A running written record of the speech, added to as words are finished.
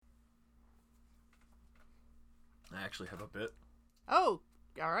I actually have a bit. Oh,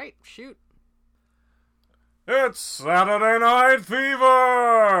 all right, shoot. It's Saturday Night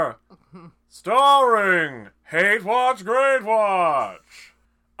Fever! Starring Hate Watch, Great Watch,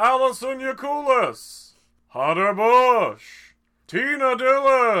 Alison Yakulis, Hunter Bush, Tina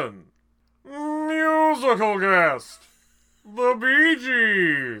Dillon, musical guest, The Bee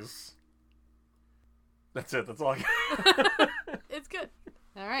Gees. That's it, that's all I got. It's good.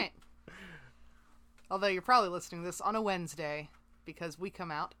 All right. Although you're probably listening to this on a Wednesday, because we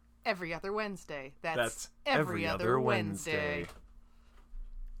come out every other Wednesday. That's every other Wednesday.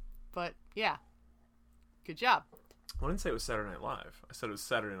 But, yeah. Good job. Well, I didn't say it was Saturday Night Live. I said it was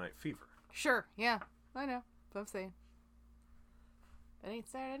Saturday Night Fever. Sure, yeah. I know. That's what I'm saying. It ain't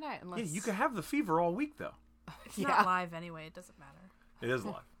Saturday night unless... Yeah, you can have the fever all week, though. It's not live anyway. It doesn't matter. It is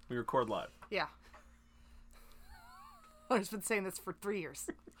live. We record live. Yeah. I've been saying this for 3 years.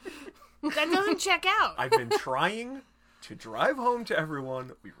 That doesn't check out. I've been trying to drive home to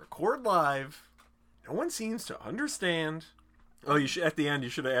everyone. We record live. No one seems to understand. Oh, you should, at the end, you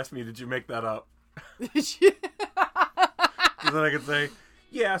should have asked me, did you make that up? Because then I could say,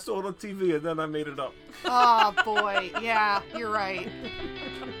 yeah, I saw it on TV and then I made it up. Oh, boy. Yeah, you're right.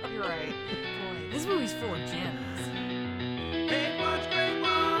 You're right. Boy, this movie's full of gems. Hate watch, great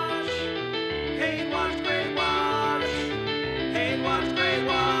watch. Hate watch, great watch. Hate watch, great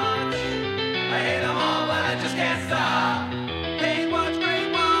watch. I hate them all, but I just can't stop. Hate watch,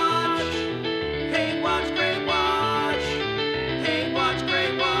 great watch. Hate watch, great watch. Hate watch,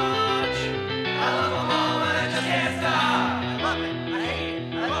 great watch. I love them all, but I just can't stop. I love it. I hate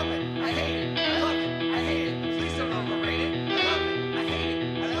it. I love it. I hate it. I love it. I hate it. Please don't overrate it. I love it. I hate it.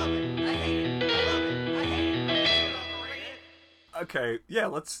 I love it. I hate it. I love it. I hate it. Please don't overrate it. Okay, yeah,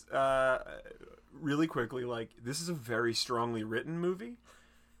 let's, really quickly, like, this is a very strongly written movie.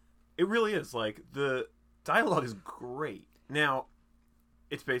 It really is. Like, the dialogue is great. Now,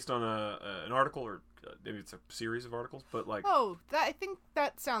 it's based on an article, or maybe it's a series of articles, but, like... Oh, I think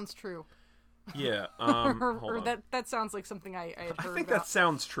that sounds true. Yeah, or hold on. that sounds like something I had heard I think about. that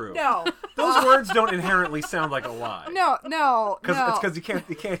sounds true. No. Those words don't inherently sound like a lie. No. It's because you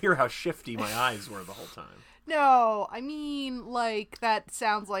can't hear how shifty my eyes were the whole time. No, I mean, like, that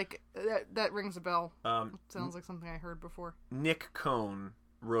sounds like... That rings a bell. Sounds like something I heard before. Nick Cohn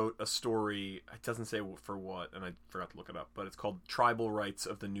wrote a story, it doesn't say for what, and I forgot to look it up, but it's called Tribal Rights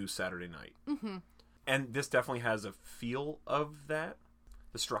of the New Saturday Night. Mm-hmm. And this definitely has a feel of that.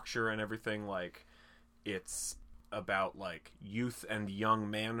 The structure and everything, like, it's about, like, youth and young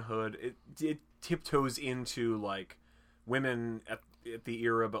manhood. It tiptoes into, like, women at the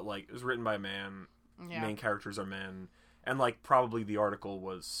era, but, like, it was written by a man. Yeah. Main characters are men. And, like, probably the article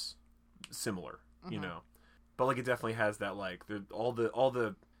was similar, you know. But, like, it definitely has that, like, all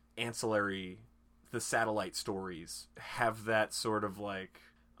the ancillary, the satellite stories have that sort of, like,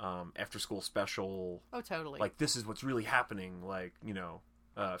 after-school special. Oh, totally. Like, this is what's really happening, like, you know,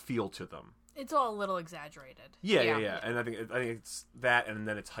 feel to them. It's all a little exaggerated. Yeah. And I think it's that, and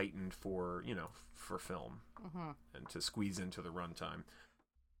then it's heightened for, you know, for film. And to squeeze into the runtime.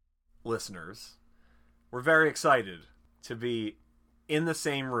 Listeners, we're very excited to be in the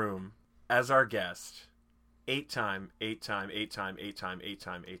same room as our guest. 8-time. I'm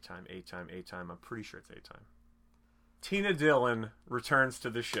pretty sure it's 8-time. Tina Dillon returns to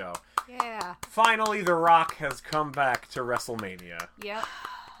the show. Yeah. Finally, The Rock has come back to WrestleMania. Yep.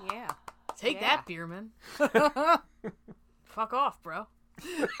 Yeah. Take that, Bierman. Fuck off, bro.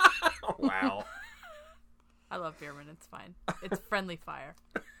 Wow. I love Bierman. It's fine. It's friendly fire.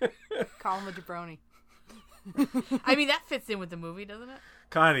 Call him a jabroni. I mean, that fits in with the movie, doesn't it?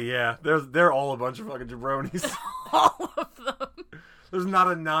 Kinda, yeah. They're all a bunch of fucking jabronis. All of them. There's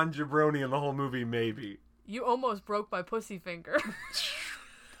not a non-jabroni in the whole movie, maybe. You almost broke my pussy finger.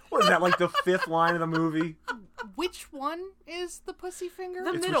 What is that, like the 5th line of the movie? Which one is the pussy finger?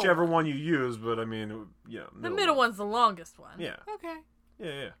 The It's middle whichever one you use, but I mean, yeah. The middle one's the longest one. Yeah. Okay.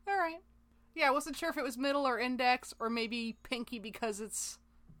 Yeah. All right. Yeah, I wasn't sure if it was middle or index, or maybe pinky because it's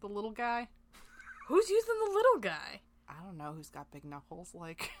the little guy. Who's using the little guy? I don't know who's got big knuckles,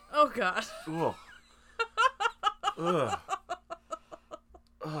 like... Oh, God. Ugh. Ugh.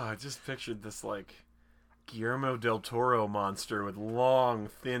 Oh, I just pictured this, like, Guillermo del Toro monster with long,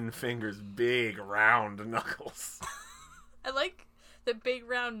 thin fingers, big, round knuckles. I like the big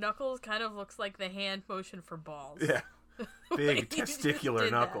round knuckles kind of looks like the hand motion for balls. Yeah. Big You just testicular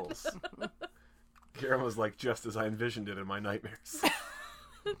did that. knuckles. Guillermo's like just as I envisioned it in my nightmares.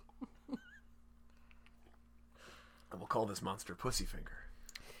 We'll call this monster Pussyfinger.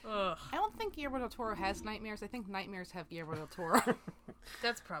 Ugh, I don't think Guillermo del Toro has nightmares. I think nightmares have Guillermo del Toro.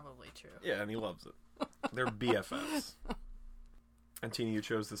 that's probably true. Yeah, and he loves it. They're BFFs. And Tina, you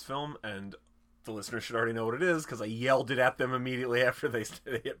chose this film, and the listeners should already know what it is because I yelled it at them immediately after they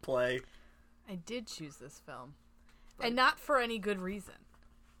hit play. I did choose this film. And not for any good reason.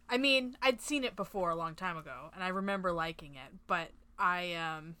 I mean, I'd seen it before a long time ago, and I remember liking it, but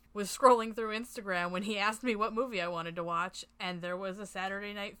I was scrolling through Instagram when he asked me what movie I wanted to watch, and there was a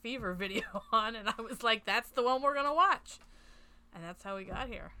Saturday Night Fever video on, and I was like, that's the one we're going to watch. And that's how we got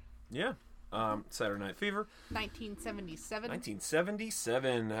here. Yeah. Saturday Night Fever. 1977.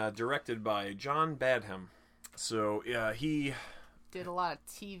 1977, directed by John Badham. So, yeah, he did a lot of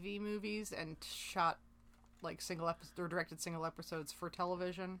TV movies and shot like single episodes or directed single episodes for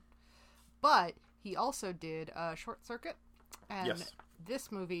television. But he also did Short Circuit, and Yes.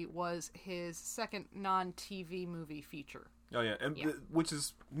 this movie was his second non-TV movie feature. Oh yeah, and which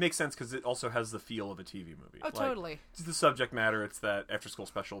makes sense because it also has the feel of a TV movie. Oh, totally. It's the subject matter. It's that after-school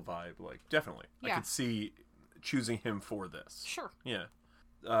special vibe. Like, definitely, Yeah. I could see choosing him for this. Sure. Yeah,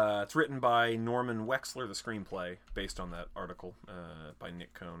 it's written by Norman Wexler, the screenplay based on that article by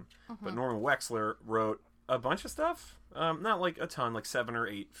Nick Cohn. But Norman Wexler wrote a bunch of stuff. Not like a ton, like 7 or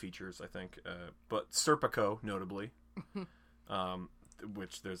 8 features, I think. But Serpico, notably,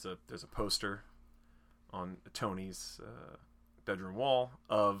 which there's a poster on Tony's bedroom wall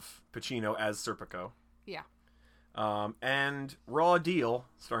of Pacino as Serpico. Yeah. And Raw Deal,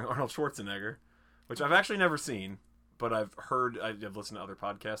 starring Arnold Schwarzenegger, which I've actually never seen, but I've heard, I've listened to other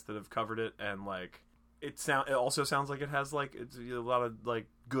podcasts that have covered it, and like it also sounds like it has like it's a lot of like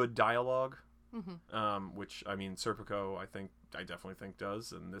good dialogue, which I mean Serpico I definitely think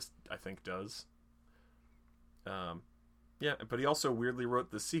does, and this I think does. Yeah, but he also weirdly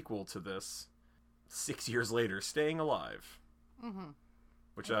wrote the sequel to this 6 years later, Staying Alive.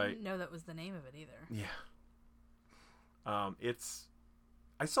 Which I didn't know that was the name of it either. Yeah.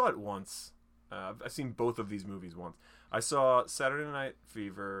 I saw it once. I've seen both of these movies once. I saw Saturday Night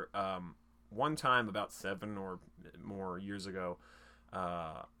Fever one time about 7 or more years ago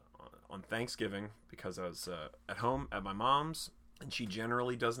on Thanksgiving because I was at home at my mom's, and she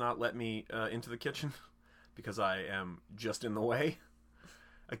generally does not let me into the kitchen because I am just in the way.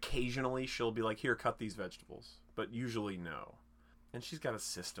 Occasionally she'll be like, here, cut these vegetables, but usually no. And she's got a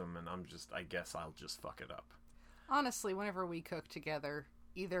system, and I guess I'll just fuck it up. Honestly, whenever we cook together,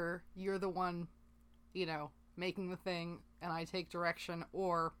 either you're the one, making the thing and I take direction,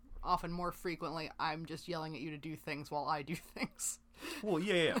 or often more frequently, I'm just yelling at you to do things while I do things. Well,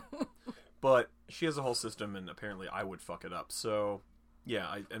 yeah. But she has a whole system, and apparently I would fuck it up. So, yeah,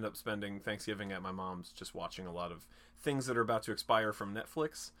 I end up spending Thanksgiving at my mom's just watching a lot of things that are about to expire from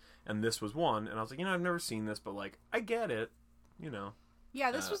Netflix, and this was one, and I was like, I've never seen this, but, like, I get it,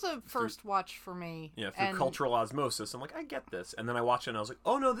 Yeah, this was a first watch for me. Yeah, through cultural osmosis, I'm like, I get this. And then I watched it, and I was like,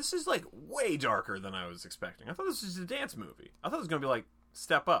 oh, no, this is, like, way darker than I was expecting. I thought this was a dance movie. I thought it was going to be, like,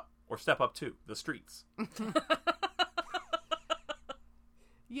 Step Up, or Step Up 2, The Streets.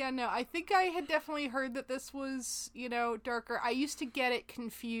 Yeah, no, I think I had definitely heard that this was, darker. I used to get it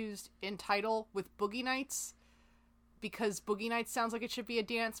confused in title with Boogie Nights, because Boogie Nights sounds like it should be a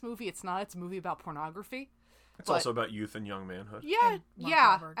dance movie. It's not. It's a movie about pornography. It's also about youth and young manhood. Yeah, And Mark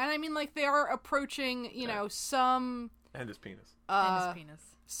yeah. Wahlberg. And I mean, like, they are approaching, some... And his penis. And his penis.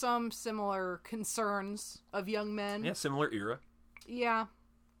 Some similar concerns of young men. Yeah, similar era. Yeah.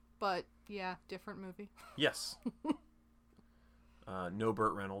 But, yeah, different movie. Yes. No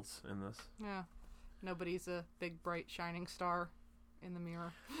Burt Reynolds in this. Yeah. Nobody's a big, bright, shining star in the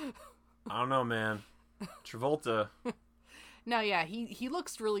mirror. I don't know, man. Travolta. No, yeah, he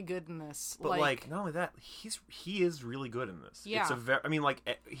looks really good in this. But like not only that, he is really good in this. Yeah. It's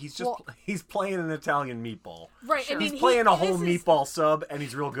he's just he's playing an Italian meatball. Right. Sure. I mean, He's playing a whole this is- meatball sub, and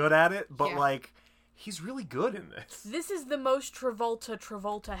he's real good at it. But Yeah. like, he's really good in this. This is the most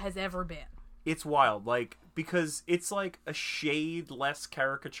Travolta has ever been. It's wild, like, because it's like a shade less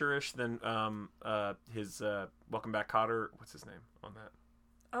caricaturish than his Welcome Back, Kotter. What's his name on that?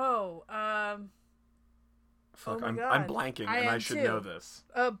 Oh, Fuck, my I'm God. blanking, I and I am should too. know this.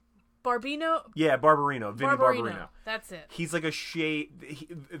 Barbarino. Yeah, Barbarino, Vinny Barbarino. That's it. He's like a shade.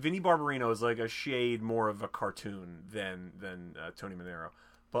 Vinny Barbarino is like a shade more of a cartoon than Tony Manero,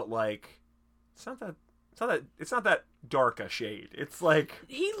 but like, it's not that dark a shade. It's like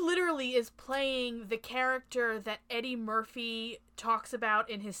He literally is playing the character that Eddie Murphy talks about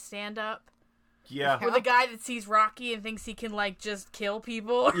in his stand-up. yeah, Or the guy that sees Rocky and thinks he can, like, just kill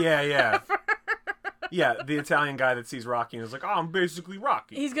people. yeah. Yeah, the Italian guy that sees Rocky and is like, oh, I'm basically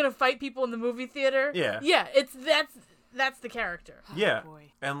Rocky. He's gonna fight people in the movie theater. Yeah. Yeah, that's the character. Yeah,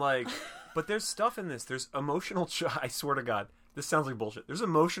 boy. and like, but there's stuff in this. There's emotional. I swear to God, This sounds like bullshit. There's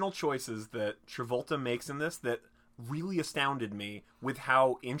emotional choices that Travolta makes in this that really astounded me with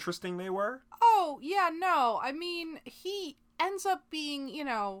how interesting they were. Oh, yeah, no. I mean, he ends up being,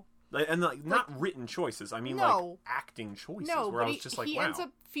 And not written choices. I mean, No. acting choices. no, where but I was just like, he wow. ends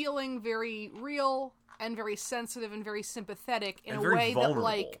up feeling very real and very sensitive and very sympathetic in And a very way vulnerable.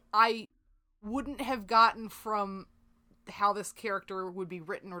 that, I wouldn't have gotten from how this character would be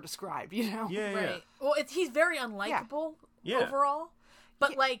written or described, Yeah, yeah. Right. Well, he's very unlikable Yeah. overall,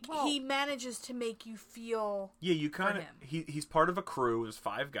 but Yeah, well- he manages to make you feel. Yeah, you kind of. him. He's part of a crew. There's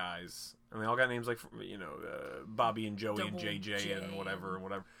 5 guys, and they all got names like Bobby and Joey and Double JJ J and whatever and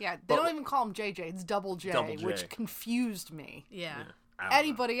whatever. Yeah, they But- don't even call him JJ. It's Double J, Double J. which confused me. Yeah. I don't know.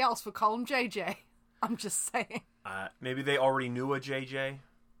 Anybody else would call him JJ. I'm just saying. Maybe they already knew a JJ.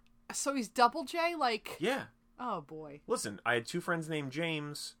 So he's Double J? Yeah. Oh, boy. Listen, I had 2 friends named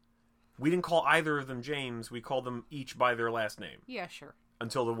James. We didn't call either of them James. We called them each by their last name Yeah, sure.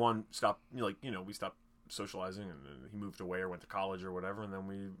 until the one stopped. We stopped socializing, and he moved away or went to college or whatever. And then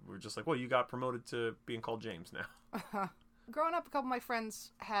we were just like, well, you got promoted to being called James now. Growing up, a couple of my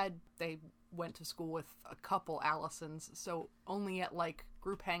friends they went to school with a couple Allisons, so only at,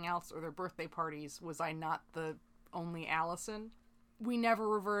 group hangouts or their birthday parties was I not the only Allison. We never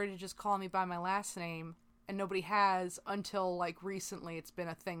reverted to just calling me by my last name, and nobody has until, recently it's been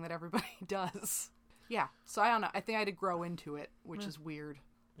a thing that everybody does. Yeah, so I don't know. I think I had to grow into it, which is weird.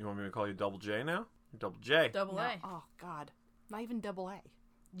 You want me to call you Double J now? Double J. Double No, A. oh, God. Not even Double A.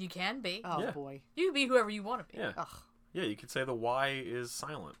 You can be. Oh, Yeah. boy. You can be whoever you want to be. Yeah. Ugh. Yeah, you could say the Y is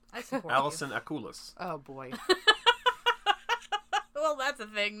silent. I support Allison Aculis. Oh, boy. you. Well, that's a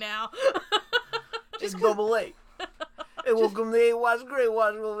thing now. Just Double A. Hey, welcome to Watch Great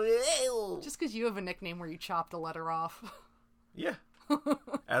Watch. Just because you have a nickname where you chopped a letter off. Yeah.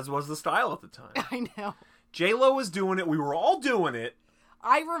 As was the style at the time. I know. J-Lo was doing it. We were all doing it.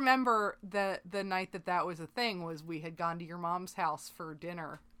 I remember the night that was a thing was we had gone to your mom's house for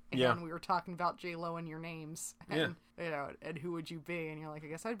dinner. And Yeah. we were talking about J-Lo and your names. And, and who would you be? And you're like, I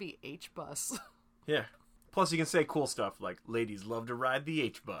guess I'd be H-Bus. Yeah. Plus, you can say cool stuff like, ladies love to ride the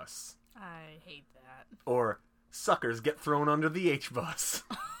H-Bus. I hate that. Or, suckers get thrown under the H-Bus.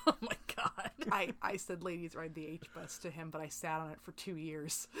 Oh my god. I said ladies ride the H-Bus to him, but I sat on it for 2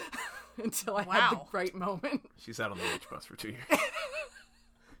 years. Until I had Wow. the right moment. She sat on the H-Bus for 2 years. She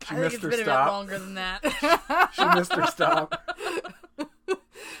I think missed it's her been a bit stop. longer than that. She missed her stop.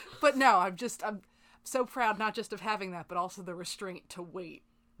 But no, I'm so proud not just of having that, but also the restraint to wait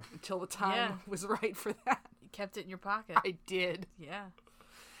until the time Yeah. was right for that. You kept it in your pocket. I did. Yeah.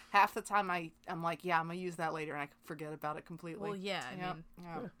 Half the time I'm like, yeah, I'm going to use that later, and I forget about it completely. Well, yeah, I Yep. mean-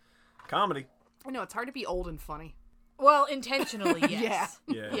 Yeah. Comedy. I know, it's hard to be old and funny. Well, intentionally, yes.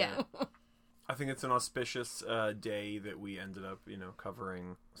 Yeah. Yeah. I think it's an auspicious day that we ended up,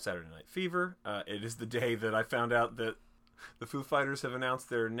 covering Saturday Night Fever. It is the day that I found out that the Foo Fighters have announced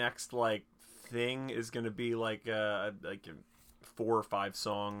their next, thing is going to be, a 4 or 5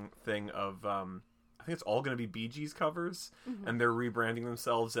 song thing of, I think it's all going to be Bee Gees covers, and they're rebranding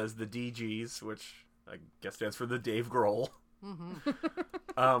themselves as the DGs, which I guess stands for the Dave Grohl,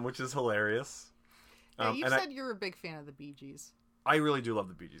 which is hilarious. Yeah, you and said you're a big fan of the Bee Gees. I really do love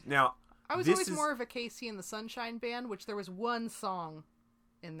the Bee Gees. Now, I was this always is- more of a Casey and the Sunshine Band, which there was one song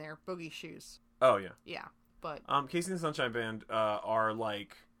in there, Boogie Shoes. Oh, yeah. Yeah, but Casey and the Sunshine Band are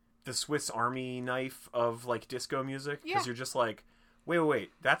like the Swiss Army knife of disco music because Yeah. you're just like,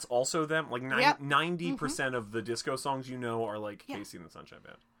 wait, that's also them. Like Yep. 90% of the disco songs are like Yeah. Casey and the Sunshine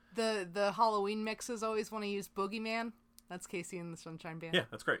Band. the Halloween mixes always want to use Boogeyman. That's Casey and the Sunshine Band. Yeah,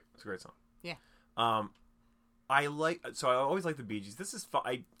 that's great. It's a great song. Yeah. I always like the Bee Gees. This is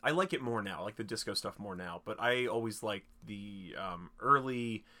I like it more now. I like the disco stuff more now, but I always like the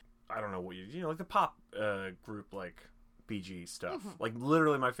early, I don't know what like the pop group Bee Gees stuff. Like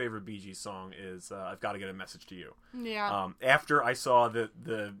literally my favorite Bee Gees song is I've Got to Get a Message to You. Yeah. After I saw that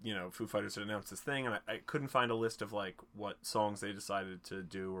the Foo Fighters had announced this thing, and I couldn't find a list of what songs they decided to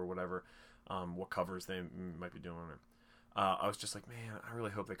do or whatever, what covers they might be doing. I was just like, man, I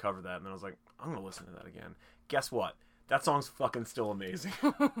really hope they cover that. And then I was like, I'm gonna listen to that again. Guess what? That song's fucking still amazing.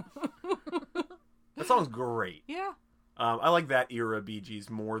 That song's great. Yeah. I like that era Bee Gees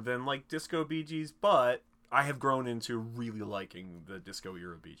more than disco Bee Gees, but I have grown into really liking the disco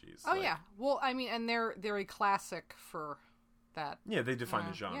era Bee Gees. Oh yeah. Well, I mean, and they're a classic for that. Yeah, they define the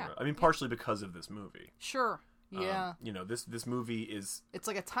Yeah, genre. yeah, I mean, partially because of this movie. Sure. Yeah. This movie is It's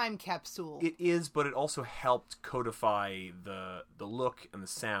like a time capsule. it is, but it also helped codify the look and the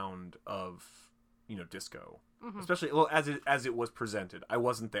sound of disco, especially as it was presented. I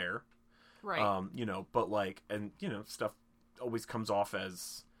wasn't there, right. but stuff always comes off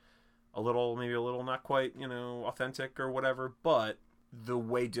as maybe a little not quite, authentic or whatever, but the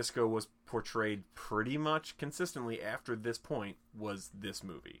way disco was portrayed pretty much consistently after this point was this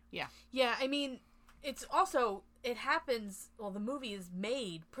movie. Yeah. Yeah, I mean, it's also, it happens, well, the movie is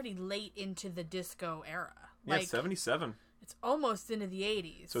made pretty late into the disco era. Yeah, 77. It's almost into the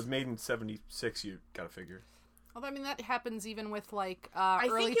 80s. So it's made in 76, you gotta figure. Although, I mean, that happens even with, like, I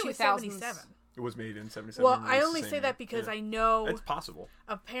early think it 2000s. was 77. It was made in 77. Well, I only say that because I know... It's possible.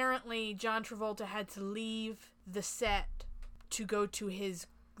 Apparently, John Travolta had to leave the set to go to his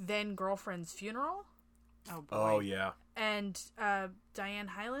then-girlfriend's funeral. Oh, boy. Oh, yeah. And Diane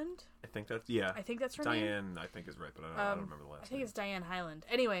Hyland? I think that's, yeah. I think that's her name. Diane, I think is right, but I don't remember the last I think name. it's Diane Hyland.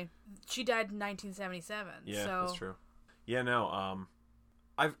 Anyway, she died in 1977. Yeah, so... that's true. Yeah, no,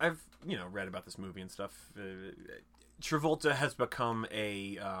 I've read about this movie and stuff. Travolta has become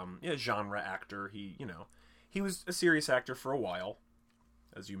a genre actor. He was a serious actor for a while,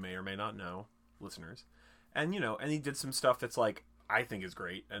 as you may or may not know, listeners. And he did some stuff that's like I think is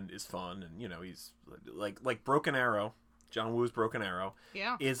great and is fun, and he's like Broken Arrow. John Woo's Broken Arrow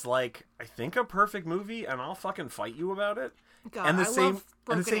is like I think a perfect movie, and I'll fucking fight you about it. God, and I love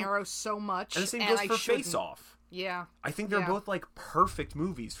Broken Arrow so much, and the same goes for Face Off. Yeah, I think they're both like perfect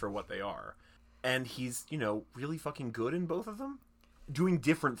movies for what they are. And he's, really fucking good in both of them. Doing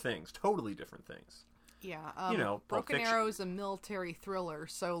different things. Totally different things. Yeah. Broken Arrow is a military thriller,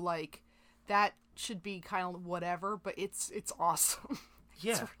 so, like, that should be kind of whatever, but it's awesome.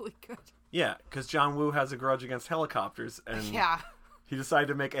 Yeah. It's really good. Yeah, because John Woo has a grudge against helicopters, and he decided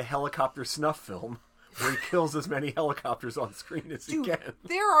to make a helicopter snuff film where he kills as many helicopters on screen as he can.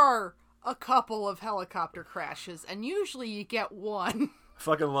 There are a couple of helicopter crashes, and usually you get one.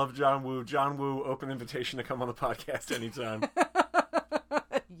 Fucking love John Woo. John Woo, open invitation to come on the podcast anytime.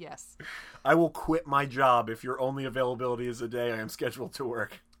 Yes. I will quit my job if your only availability is a day I am scheduled to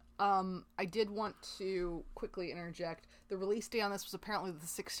work. I did want to quickly interject. The release date on this was apparently the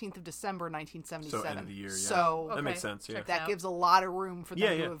 16th of December, 1977. So end of the year, yeah. So that makes sense, yeah. That gives a lot of room for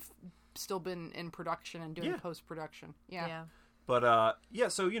them to have still been in production and doing post-production. Yeah. But,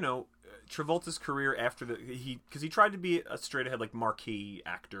 so, Travolta's career after because he tried to be a straight-ahead, like, marquee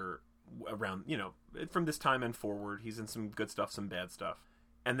actor around, from this time and forward. He's in some good stuff, some bad stuff.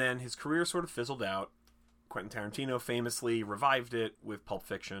 And then his career sort of fizzled out. Quentin Tarantino famously revived it with Pulp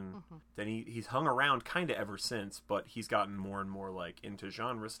Fiction. Mm-hmm. Then he's hung around kind of ever since, but he's gotten more and more, like, into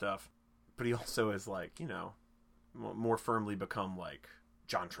genre stuff. But he also is, like, more firmly become, like,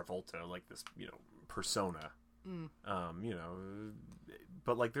 John Travolta, like this, persona.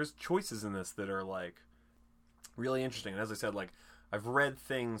 But like there's choices in this that are like really interesting, and as I said, like I've read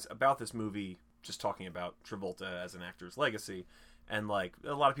things about this movie just talking about Travolta as an actor's legacy, and like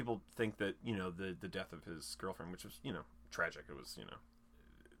a lot of people think that the death of his girlfriend, which was tragic, it was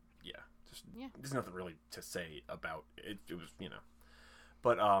there's nothing really to say about it. It was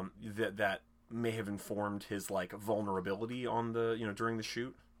but that may have informed his like vulnerability on the during the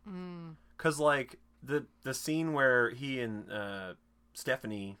shoot, because like the scene where he and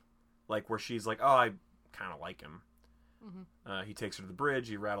Stephanie, like where she's like, oh, I kind of like him. Mm-hmm. He takes her to the bridge.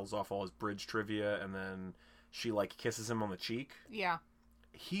 He rattles off all his bridge trivia, and then she like kisses him on the cheek. Yeah.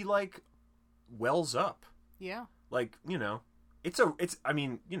 He like wells up. Yeah. Like I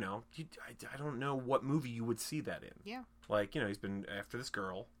don't know what movie you would see that in. Yeah. Like he's been after this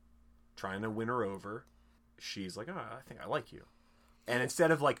girl, trying to win her over. She's like, oh, I think I like you. And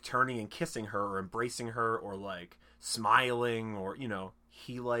instead of like turning and kissing her or embracing her or like smiling or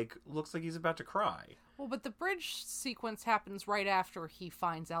he like looks like he's about to cry. Well, but the bridge sequence happens right after he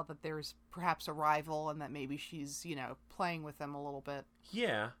finds out that there's perhaps a rival and that maybe she's playing with him a little bit.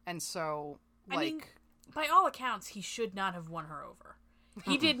 Yeah. And so like, I mean, by all accounts, he should not have won her over.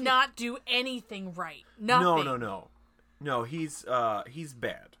 He did not do anything right. Nothing. No, he's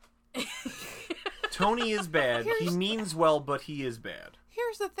bad. Tony is bad. He means well, but he is bad.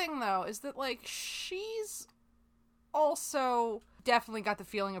 Here's the thing, though, is that, like, she's also definitely got the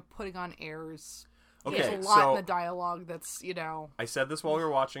feeling of putting on airs. Okay, there's a lot in the dialogue that's, I said this while we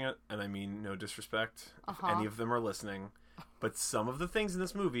were watching it, and I mean no disrespect if any of them are listening, but some of the things in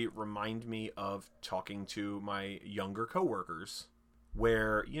this movie remind me of talking to my younger coworkers,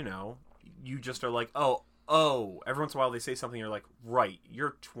 where, you just are like, oh, every once in a while they say something, you're like, right,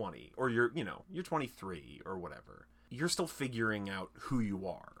 you're 20, or you're 23, or whatever. You're still figuring out who you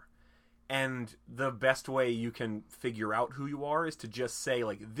are. And the best way you can figure out who you are is to just say,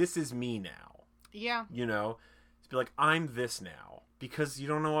 like, this is me now. Yeah. To be like, I'm this now. Because you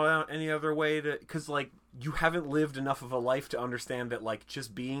don't know any other way to... Because, like, you haven't lived enough of a life to understand that, like,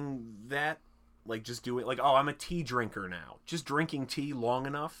 just being that like just doing like, oh, I'm a tea drinker now. Just drinking tea long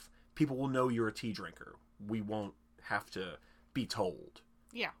enough, people will know you're a tea drinker. We won't have to be told.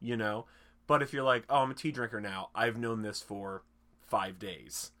 Yeah. You know? But if you're like, oh, I'm a tea drinker now, I've known this for 5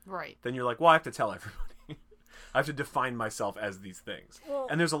 days. Right. Then you're like, well, I have to tell everybody. I have to define myself as these things. Well,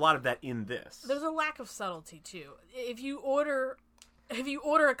 and there's a lot of that in this. There's a lack of subtlety too. If you order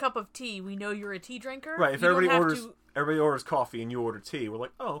a cup of tea, we know you're a tea drinker. Right, if You don't everybody have orders coffee and you order tea, we're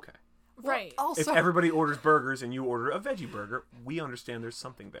like, oh, okay. right. Also, If everybody orders burgers and you order a veggie burger, we understand there's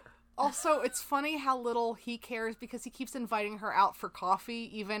something there. Also, it's funny how little he cares because he keeps inviting her out for coffee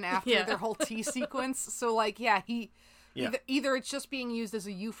even after Yeah. their whole tea sequence. So, like, yeah, Yeah. either it's just being used as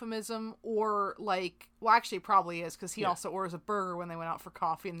a euphemism or, like, well, actually, it probably is because he also orders a burger when they went out for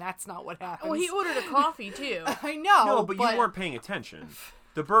coffee, and that's not what happens. Well, he ordered a coffee too. I know. No, but you weren't paying attention.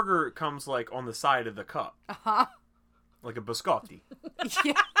 The burger comes, like, on the side of the cup. Uh-huh. Like a biscotti.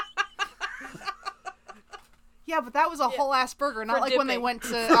 Yeah. Yeah, but that was a whole ass burger, not For like when they dipping. went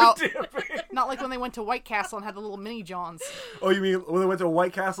to not like when they went to White Castle and had the little mini johns. Oh, you mean when they went to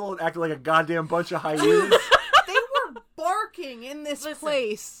White Castle and acted like a goddamn bunch of hyenas? They were barking in this Listen,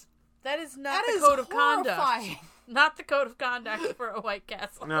 place. That is not That the is code of conduct. horrifying. Not the code of conduct for a White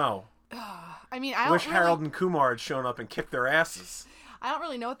Castle. No. I mean, I Wish don't Harold really, and Kumar had shown up and kicked their asses. I don't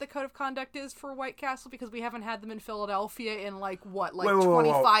really know what the code of conduct is for White Castle because we haven't had them in Philadelphia in like what, like Wait, whoa, whoa,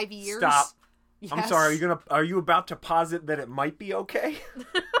 whoa. 25 years. Stop. Yes. I'm sorry, are you about to posit that it might be okay?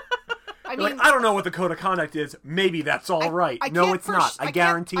 I You're mean, like, I don't know what the code of conduct is. Maybe that's all right. I No, can't it's not. I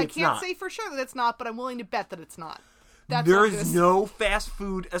guarantee it's I can't not. say for sure that it's not, but I'm willing to bet that it's not. That's There what it is no fast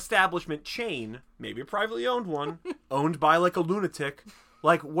food establishment chain, maybe a privately owned one, owned by like a lunatic,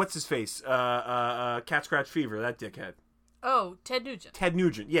 like what's his face, Cat Scratch Fever, that dickhead. Oh, Ted Nugent. Ted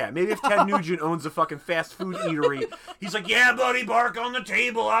Nugent, yeah. Maybe if Ted Nugent owns a fucking fast food eatery, he's like, yeah, buddy, bark on the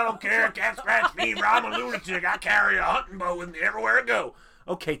table. I don't care. Cat Scratch Fever. I'm a lunatic. I carry a hunting bow with me everywhere I go.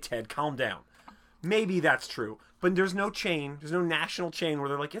 Okay, Ted, calm down. Maybe that's true. But there's no chain. There's no national chain where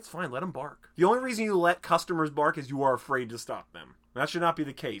they're like, it's fine, let them bark. The only reason you let customers bark is you are afraid to stop them. That should not be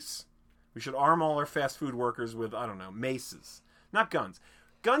the case. We should arm all our fast food workers with, I don't know, maces. Not guns.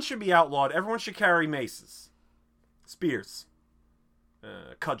 Guns should be outlawed. Everyone should carry maces. Spears.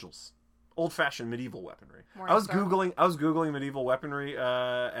 Cudgels. Old-fashioned medieval weaponry. I was googling medieval weaponry,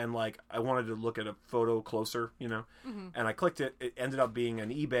 and like I wanted to look at a photo closer, you know, and I clicked it. It ended up being an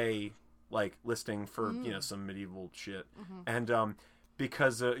eBay like listing for you know some medieval shit, and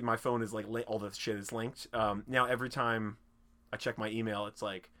because my phone is like all this shit is linked. Now every time I check my email, it's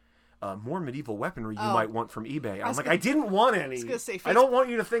like. More medieval weaponry you might want from eBay. I'm like, I didn't want any. I was gonna say, I don't want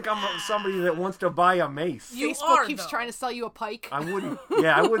you to think I'm somebody that wants to buy a mace. You Facebook are, keeps though. trying to sell you a pike. I wouldn't.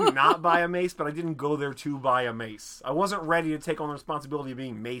 Yeah, I would not buy a mace, but I didn't go there to buy a mace. I wasn't ready to take on the responsibility of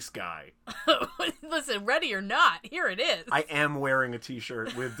being mace guy. Listen, ready or not, here it is. I am wearing a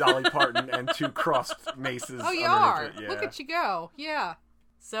T-shirt with Dolly Parton and 2 crossed maces. Oh, you underneath are. it. Yeah. Look at you go. Yeah.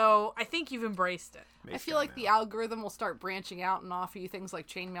 So I think you've embraced it. Mace I feel guy like the now. algorithm will start branching out and offer you things like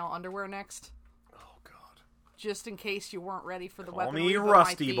chainmail underwear next, Oh God. just in case you weren't ready for the Call weaponry. me but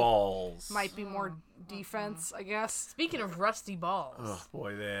Rusty Balls. Might be more defense, I guess. Speaking of rusty balls, Oh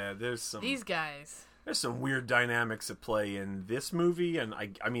boy, there's some. these guys. There's some weird dynamics at play in this movie, and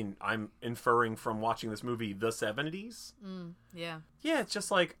I mean, I'm inferring from watching this movie the 70s. Yeah. Yeah, it's just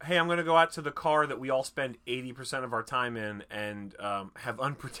like, hey, I'm going to go out to the car that we all spend 80% of our time in and have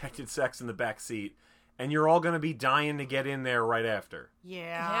unprotected sex in the back seat, and you're all going to be dying to get in there right after. Yeah.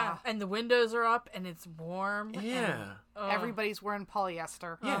 Yeah. And the windows are up and it's warm. Yeah. And, Everybody's wearing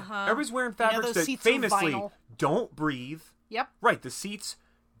polyester. Yeah, Uh-huh. everybody's wearing fabrics those that seats are famously vinyl. don't breathe. Yep. Right, the seats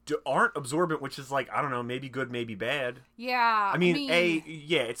aren't absorbent, which is like, I don't know, maybe good, maybe bad. Yeah. I mean,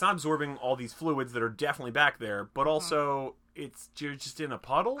 yeah, it's not absorbing all these fluids that are definitely back there, but also you're just in a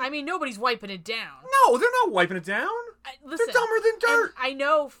puddle. I mean, nobody's wiping it down. No, they're not wiping it down. Listen, They're dumber than dirt. and I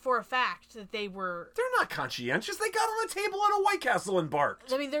know for a fact that they were. They're not conscientious. They got on a table at a White Castle and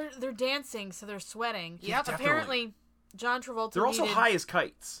barked. I mean, they're dancing, so they're sweating. Yep. Definitely. Apparently, John Travolta. They're also needed, high as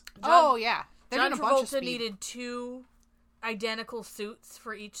kites. Oh, yeah. They're John doing a bunch of Travolta speed. needed 2 identical suits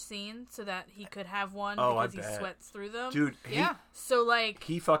for each scene so that he could have one Oh, I because he bet. sweats through them. Dude, Yeah. So like,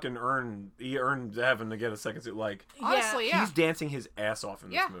 he fucking earned having to get a second suit. Like, Honestly, yeah. he's dancing his ass off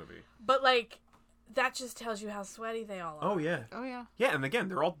in Yeah. this movie. but like, that just tells you how sweaty they all are. Oh, yeah. Oh, yeah. Yeah, and again,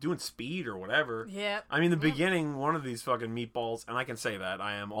 they're all doing speed or whatever. Yep. I mean, the beginning, one of these fucking meatballs, and I can say that,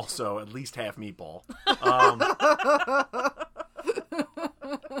 I am also at least half meatball.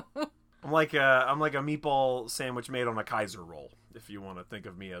 I'm like a meatball sandwich made on a Kaiser roll, if you want to think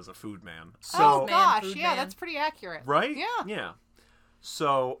of me as a food man. So, Oh, Man, gosh. food Yeah, man. that's pretty accurate. right? Yeah. Yeah.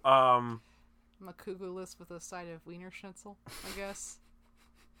 So, I'm a cuckoo-less with a side of Wiener Schnitzel, I guess.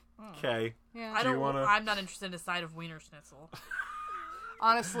 Okay. Yeah. I don't. wanna- I'm not interested in a side of Wiener Schnitzel.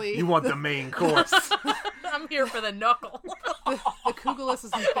 Honestly, You want the main course. I'm here for the knuckle. the cuckoo-less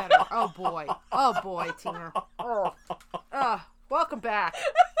isn't better. Oh boy, Tina. Welcome back.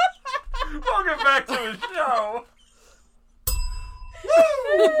 Welcome back to the show.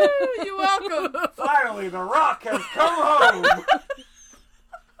 You're welcome. Finally, The Rock has come home.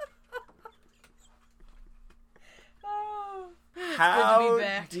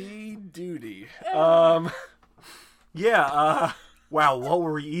 Howdy doody. Wow, what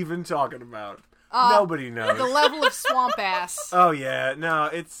were we even talking about? Nobody knows. The level of swamp ass Oh yeah, no,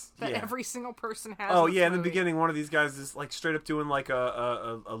 it's that yeah. every single person has. Oh in this yeah, in the movie. beginning, one of these guys is like straight up doing like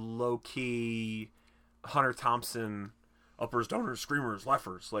a low key Hunter Thompson uppers, downers, screamers,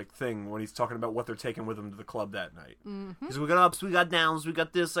 leffers like thing when he's talking about what they're taking with them to the club that night. Mm-hmm. Because we got ups, we got downs, we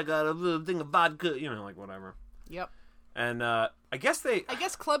got this, I got a little thing of vodka, you know, like whatever. Yep. And I guess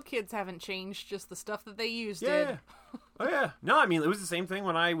club kids haven't changed, just the stuff that they used yeah. did. Oh yeah. No, I mean it was the same thing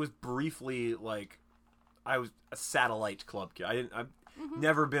when I was briefly like I was a satellite club kid. I've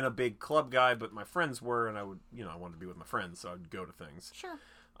never been a big club guy, but my friends were, and I would, you know, I wanted to be with my friends, so I'd go to things. Sure.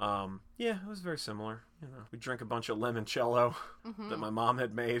 Yeah, it was very similar. You know, we'd drink a bunch of limoncello that my mom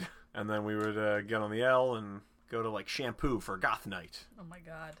had made, and then we would get on the L and go to like Shampoo for goth night. Oh my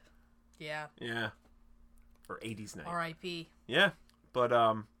god. Yeah. Yeah. Or 80s night. R.I.P. Yeah, but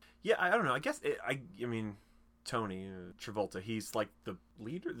yeah, I don't know. I guess I mean, Tony Travolta, he's like the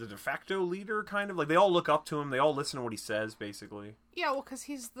leader, the de facto leader, kind of like they all look up to him. They all listen to what he says, basically. Yeah, well, because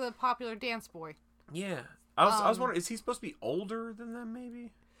he's the popular dance boy. Yeah, I was wondering, is he supposed to be older than them?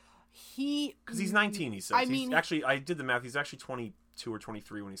 Maybe because he's 19. He says. I mean, actually, I did the math. He's actually 22 or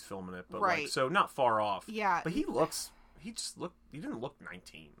 23 when he's filming it, but right. like, so not far off. Yeah, but he didn't look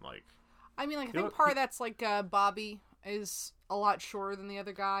 19. Like, I mean, like I think part of that's like Bobby is a lot shorter than the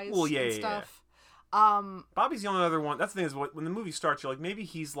other guys. Well, yeah, and yeah, stuff. Bobby's the only other one. That's the thing is, when the movie starts, you're like, maybe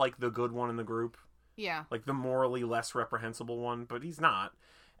he's like the good one in the group. Yeah. Like the morally less reprehensible one, but he's not.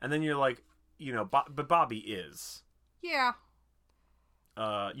 And then you're like, you know, but Bobby is. Yeah.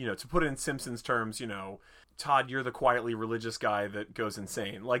 You know, to put it in Simpsons terms, you know, Todd, you're the quietly religious guy that goes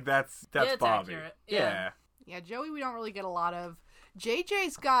insane. Like that's it's Bobby. accurate. Yeah. Yeah, Joey we don't really get a lot of.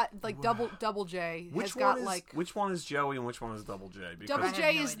 JJ's got like double J has got like which one is Joey and which one is Double J? Because Double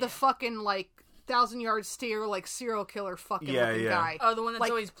J is the fucking like 1,000-yard steer like serial killer fucking looking guy. Oh, the one that's like,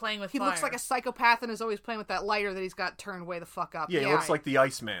 always playing with he fire. looks like a psychopath and is always playing with that lighter that he's got turned way the fuck up. Yeah, he looks like the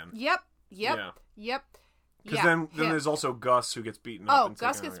Iceman. Yep. Because Yeah, then him. there's also Gus who gets beaten up. Oh, and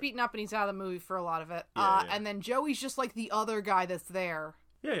Gus taken gets away. beaten up and he's out of the movie for a lot of it. Yeah. And then Joey's just like the other guy that's there.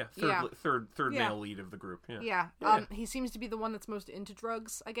 Yeah. Third Yeah. male lead of the group. Yeah. Yeah. He seems to be the one that's most into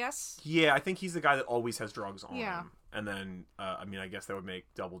drugs, I guess. Yeah, I think he's the guy that always has drugs on Yeah. him. And then, I mean, I guess that would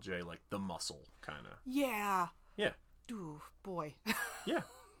make Double J like the muscle, kind of. Yeah. Yeah. Ooh, boy. Yeah.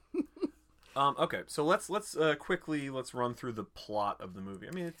 Okay, so let's quickly run through the plot of the movie.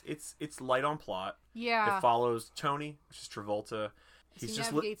 I mean, it's light on plot. Yeah. It follows Tony, which is Travolta. He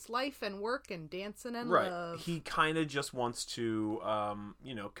navigates life and work and dancing and love. He kind of just wants to,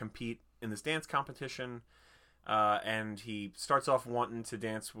 compete in this dance competition, and he starts off wanting to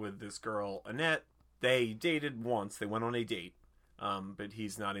dance with this girl, Annette. They dated once. They went on a date, but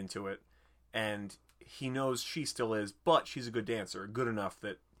he's not into it, and he knows she still is, but she's a good dancer, good enough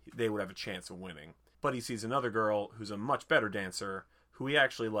that they would have a chance of winning. But he sees another girl who's a much better dancer, who he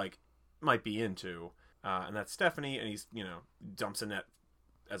actually might be into. And that's Stephanie, and he's, dumps Annette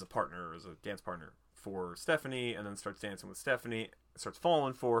as a partner, as a dance partner for Stephanie, and then starts dancing with Stephanie, starts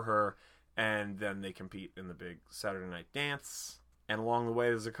falling for her, and then they compete in the big Saturday night dance. And along the way,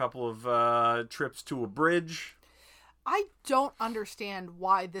 there's a couple of trips to a bridge. I don't understand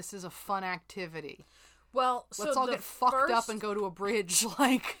why this is a fun activity. Well, let's all get fucked up and go to a bridge,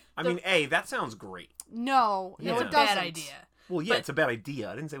 like... I mean, that sounds great. No, it's it a doesn't. bad idea. Well, yeah, it's a bad idea.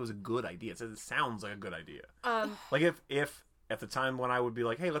 I didn't say it was a good idea. It said it sounds like a good idea. Like if at the time when I would be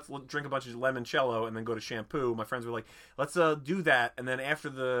like, hey, let's drink a bunch of limoncello and then go to Shampoo, my friends were like, let's do that, and then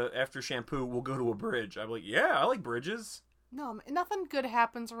after Shampoo, we'll go to a bridge. I'd be like, yeah, I like bridges. No, nothing good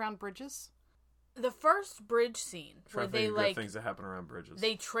happens around bridges. The first bridge scene where they things that happen around bridges.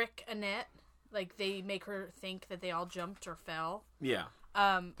 They trick Annette, like they make her think that they all jumped or fell. Yeah.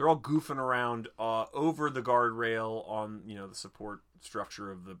 They're all goofing around over the guardrail on, the support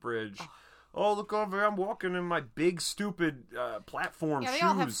structure of the bridge. Oh, look over here, I'm walking in my big, stupid platform shoes. Yeah, they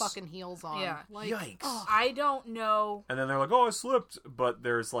all have fucking heels on. Yeah. Yikes. I don't know. And then they're like, oh, I slipped. But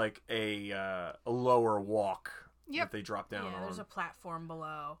there's like a lower walk that they drop down Yeah, on. there's a platform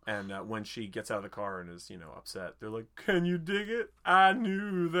below. And when she gets out of the car and is, upset, they're like, "Can you dig it? I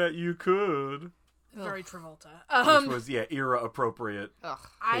knew that you could." Very Travolta. Which was, era appropriate. Ugh.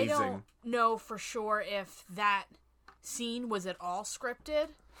 I don't know for sure if that scene was at all scripted.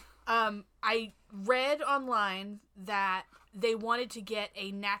 I read online that they wanted to get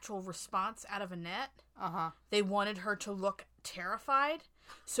a natural response out of Annette. They wanted her to look terrified.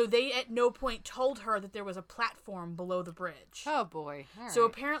 So they at no point told her that there was a platform below the bridge. Oh boy. All So right.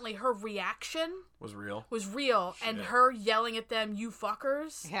 apparently her reaction Was real. and her yelling at them, "You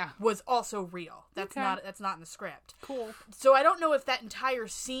fuckers," was also real. That's Okay. not in the script. Cool. So I don't know if that entire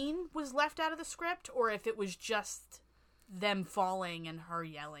scene was left out of the script or if it was just them falling and her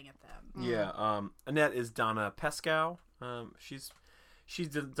yelling at them. Yeah. Annette is Donna Pescow. She's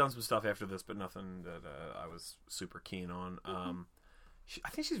done some stuff after this, but nothing that I was super keen on. I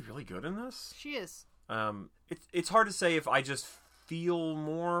think she's really good in this. She is. It's hard to say if I just feel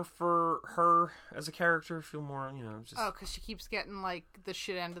more for her as a character. Feel more, just because she keeps getting like the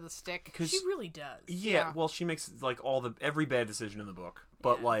shit end of the stick. She really does. Yeah, well, she makes like every bad decision in the book,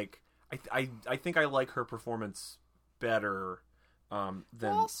 but like I think I like her performance better than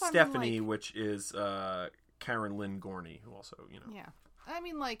also, Stephanie, which is Karen Lynn Gorney, who also Yeah. I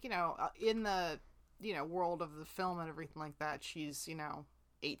mean, like, in the, world of the film and everything like that, she's,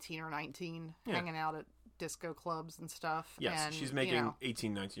 18 or 19, hanging out at disco clubs and stuff. Yes, and, she's making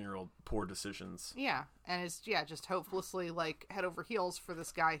 18, 19-year-old poor decisions. Yeah, and is, just hopelessly, like, head over heels for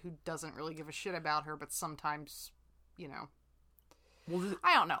this guy who doesn't really give a shit about her, but sometimes, Well,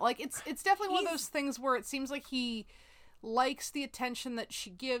 I don't know. Like, it's definitely one of those things where it seems like he likes the attention that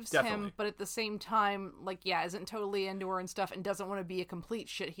she gives him, but at the same time, like, isn't totally into her and stuff, and doesn't want to be a complete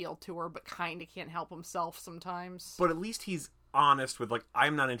shitheel to her, but kind of can't help himself sometimes. But at least he's honest with, like,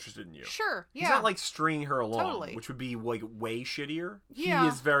 I'm not interested in you. Sure, yeah. He's not, like, stringing her along, Totally. which would be, like, way shittier. Yeah. He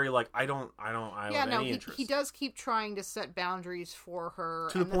is very, like, I don't have any interest. He does keep trying to set boundaries for her.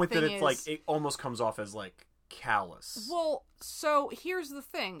 To the point that it's, like, it almost comes off as, like, callous. Well, so here's the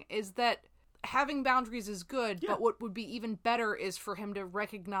thing, is that having boundaries is good, but what would be even better is for him to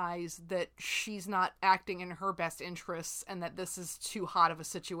recognize that she's not acting in her best interests and that this is too hot of a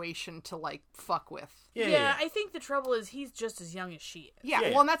situation to, like, fuck with. Yeah, I think the trouble is he's just as young as she is. Yeah,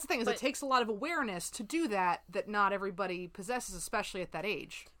 well, and that's the thing, is it takes a lot of awareness to do that not everybody possesses, especially at that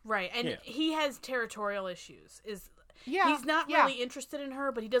age. Right, and he has territorial issues. Yeah, he's not really interested in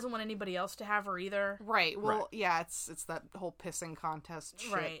her, but he doesn't want anybody else to have her either. Right, well, it's that whole pissing contest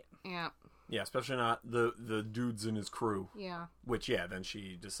shit. Right. Yeah. Yeah, especially not the dudes in his crew. Yeah. Which, then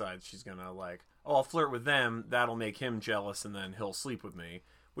she decides she's gonna, like, I'll flirt with them, that'll make him jealous, and then he'll sleep with me.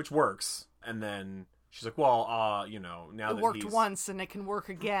 Which works. And then she's like, well, now that it worked once, and it can work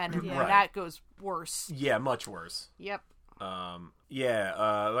again, and that goes worse. Yeah, much worse. Yep.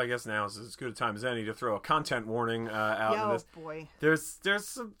 I guess now is as good a time as any to throw a content warning out in this. Oh, boy. There's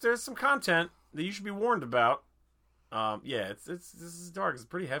some content that you should be warned about. This is dark. It's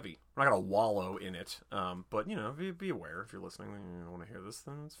pretty heavy. I'm not gonna wallow in it. But be aware if you're listening and you don't want to hear this,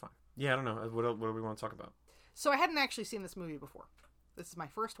 then it's fine. Yeah, I don't know. What do we want to talk about? So I hadn't actually seen this movie before. This is my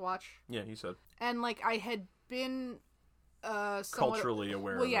first watch. Yeah, you said. And, like, I had been culturally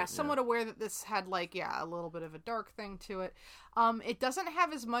aware. Well, of it, somewhat aware that this had, like, a little bit of a dark thing to it. It doesn't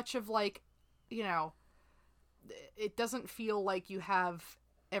have as much of, like, it doesn't feel like you have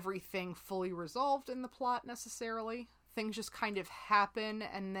everything fully resolved in the plot necessarily. Things just kind of happen,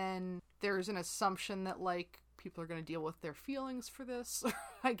 and then there's an assumption that, like, people are going to deal with their feelings for this,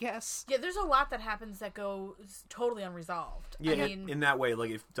 I guess. Yeah, there's a lot that happens that goes totally unresolved. Yeah, I mean, in that way, like,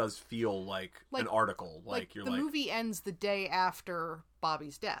 it does feel like an article. Like you're the movie ends the day after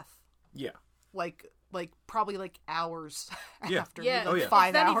Bobby's death. Yeah. Like probably like hours after. Yeah, like 5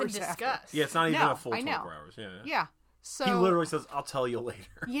 it's not hours even after. discussed. Yeah, it's not even a full I 24 know. hours. Yeah. Yeah. So he literally says, "I'll tell you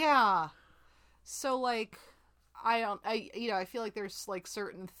later." Yeah. So, like, I feel like there's, like,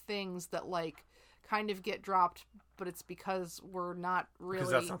 certain things that, like, kind of get dropped, but it's because we're not really...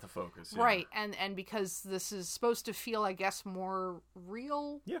 Because that's not the focus. Yeah. Right, and because this is supposed to feel, I guess, more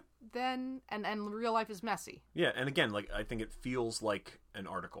real than... And real life is messy. Yeah, and again, like, I think it feels like an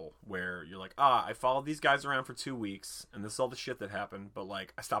article where you're like, I followed these guys around for 2 weeks, and this is all the shit that happened, but,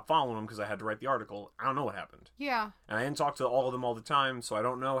 like, I stopped following them because I had to write the article. I don't know what happened. Yeah. And I didn't talk to all of them all the time, so I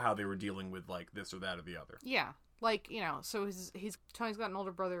don't know how they were dealing with, like, this or that or the other. Yeah. Like, so Tony's got an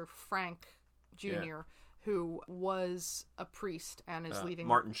older brother, Frank Jr., who was a priest and is leaving...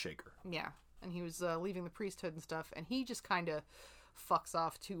 Martin Shaker. Yeah. And he was leaving the priesthood and stuff, and he just kind of fucks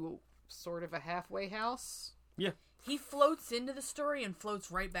off to sort of a halfway house. Yeah. He floats into the story and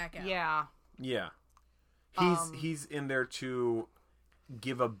floats right back out. Yeah. Yeah. He's in there to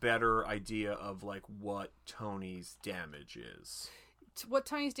give a better idea of like what Tony's damage is. What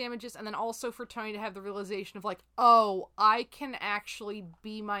Tony's damage is, and then also for Tony to have the realization of like, oh, I can actually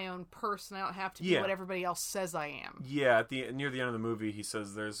be my own person. I don't have to be what everybody else says I am. Yeah, near the end of the movie, he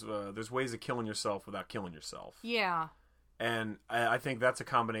says there's ways of killing yourself without killing yourself. Yeah. And I think that's a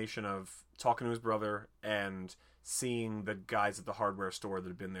combination of talking to his brother and seeing the guys at the hardware store that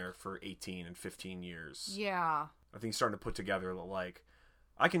have been there for 18 and 15 years. Yeah. I think he's starting to put together, like,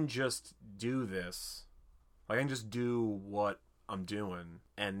 I can just do this. Like, I can just do what I'm doing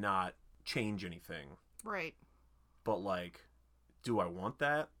and not change anything. Right. But, like, do I want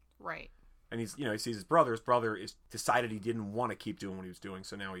that? Right. And he sees his brother. His brother is decided he didn't want to keep doing what he was doing,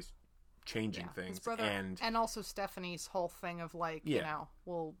 so now he's changing things. His brother, and also Stephanie's whole thing of, like, you know,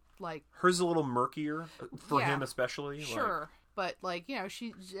 well, like... Hers is a little murkier, for him especially. Sure. Like, but, like, you know,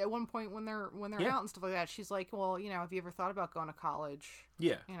 she at one point when they're out and stuff like that, she's like, well, you know, have you ever thought about going to college?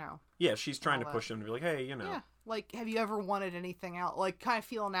 Yeah. You know. Yeah, she's trying to push him to be like, hey, you know. Yeah. Like, have you ever wanted anything out? Like, kind of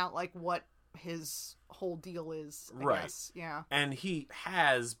feeling out, like, what his whole deal is, I guess. Yeah. And he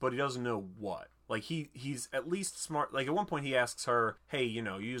has, but he doesn't know what. Like, he's at least smart. Like, at one point he asks her, hey, you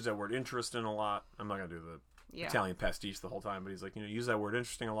know, you use that word interesting a lot. I'm not going to do the Italian pastiche the whole time, but he's like, you know, you use that word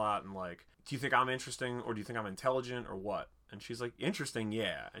interesting a lot, and, like, do you think I'm interesting, or do you think I'm intelligent, or what? And she's like, interesting,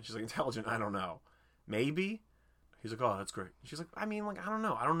 yeah. And she's like, intelligent, I don't know. Maybe? He's like, oh, that's great. And she's like, I mean, like, I don't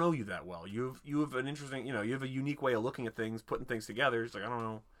know. I don't know you that well. You have an interesting, you know, you have a unique way of looking at things, putting things together. She's like, I don't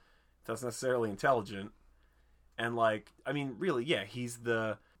know if that's necessarily intelligent. And, like, I mean, really, yeah, he's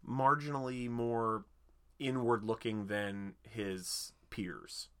the marginally more inward-looking than his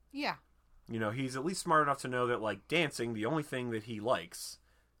peers. Yeah. You know, he's at least smart enough to know that, like, dancing, the only thing that he likes,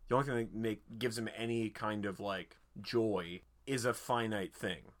 the only thing that gives him any kind of, like, joy is a finite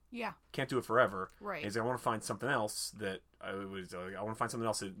thing. Yeah. Can't do it forever. Right. He's like, I want to find something else that I want to find something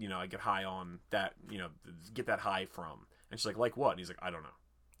else that, you know, I get high on, that, you know, get that high from. And she's like what? And he's like, I don't know.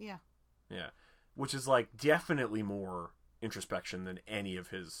 Yeah. Yeah. Which is, like, definitely more introspection than any of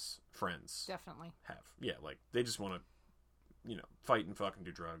his friends definitely have. Yeah, like, they just want to, you know, fight and fucking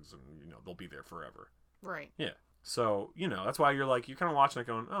do drugs, and, you know, they'll be there forever. Right. Yeah. So, you know, that's why you're kind of watching it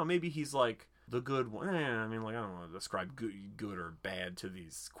going, oh, maybe he's, like, the good one. I mean, like, I don't want to ascribe good or bad to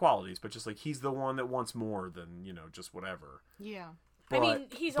these qualities, but just, like, he's the one that wants more than, you know, just whatever. Yeah. But, I mean,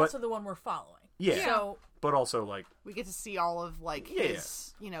 he's also the one we're following. Yeah. So, but also, like... we get to see all of, like,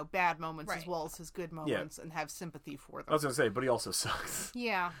 his, you know, bad moments as well as his good moments and have sympathy for them. I was going to say, but he also sucks.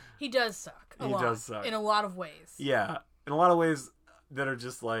 Yeah. He does suck. He does suck. In a lot of ways. Yeah. In a lot of ways that are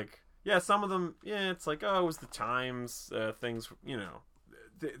just, like... Yeah, some of them, it's like, oh, it was the times, things, you know...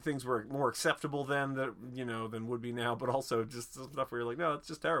 things were more acceptable then, that, you know, than would be now, but also just stuff where you're like, no, it's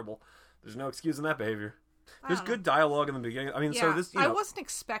just terrible. There's no excusing that behavior. There's good dialogue in the beginning. I mean, so this, you know, I wasn't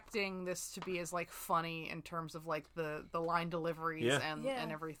expecting this to be as, like, funny in terms of, like, the line deliveries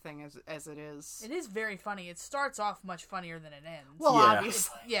and everything as it is. It is very funny. It starts off much funnier than it ends. Well,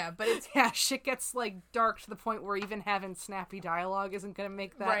 obviously. But it's... yeah, shit gets, like, dark to the point where even having snappy dialogue isn't going to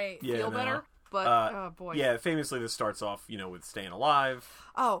make that feel better. But, oh boy. Yeah, famously this starts off, you know, with staying alive.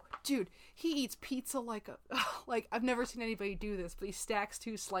 Oh, dude, he eats pizza like I've never seen anybody do this, but he stacks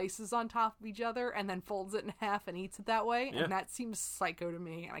 2 slices on top of each other and then folds it in half and eats it that way, and that seems psycho to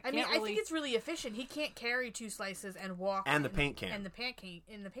me. And I think it's really efficient. He can't carry 2 slices and walk... And the paint can. And the paint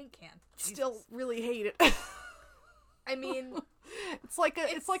can. Still really hate it. I mean... It's like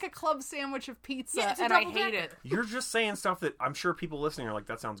a club sandwich of pizza, and I hate it. You're just saying stuff that I'm sure people listening are like,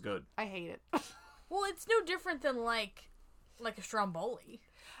 that sounds good. I hate it. Well, it's no different than like a stromboli.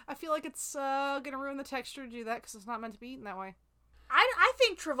 I feel like it's gonna ruin the texture to do that because it's not meant to be eaten that way. I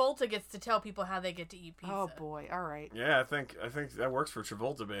think Travolta gets to tell people how they get to eat pizza. Oh boy, all right. Yeah, I think that works for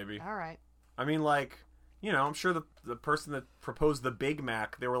Travolta, baby. All right. I mean, like, you know, I'm sure the person that proposed the Big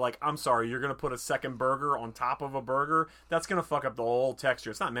Mac, they were like, I'm sorry, you're going to put a second burger on top of a burger? That's going to fuck up the whole texture.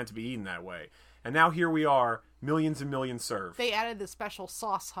 It's not meant to be eaten that way. And now here we are, millions and millions served. They added the special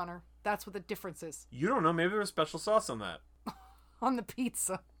sauce, Hunter. That's what the difference is. You don't know. Maybe there was special sauce on that. On the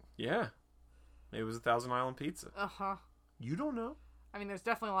pizza. Yeah. Maybe it was a Thousand Island pizza. Uh-huh. You don't know. I mean, there's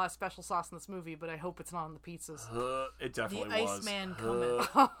definitely a lot of special sauce in this movie, but I hope it's not on the pizzas. It definitely the was. Iceman cometh.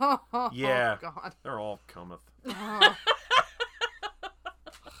 Yeah. Oh, God. They're all cometh. God.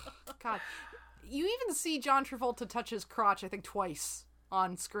 You even see John Travolta touch his crotch, I think, twice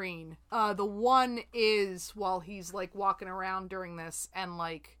on screen. The one is while he's, like, walking around during this, and,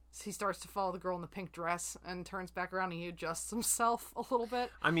 like, he starts to follow the girl in the pink dress and turns back around and he adjusts himself a little bit.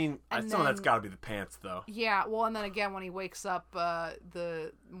 I mean, some of that's got to be the pants, though. Yeah, well, and then again when he wakes up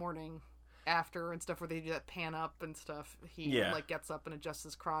the morning after and stuff where they do that pan up and stuff. He Yeah. like gets up and adjusts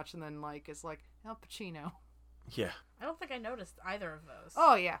his crotch and then like is like Al Pacino. Yeah. I don't think I noticed either of those.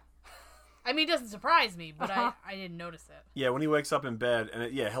 Oh yeah. I mean, it doesn't surprise me, but I didn't notice it. Yeah, when he wakes up in bed, and I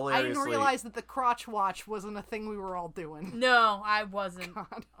hilariously... didn't realize that the crotch watch wasn't a thing we were all doing. No, I wasn't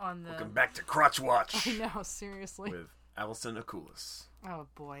God. on the... Welcome back to Crotch Watch I know, seriously. with Allison Akulis. Oh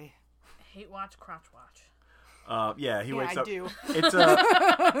boy. Hate watch, crotch watch. He wakes I up. do.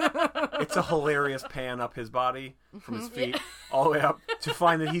 It's a hilarious pan up his body from his feet all the way up to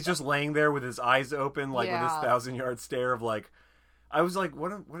find that he's just laying there with his eyes open, like with his Yeah. 1,000-yard stare of like. I was like,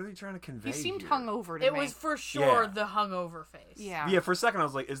 what are they trying to convey? He seemed here? hungover to It me. was for sure Yeah. the hungover face. Yeah. Yeah, for a second I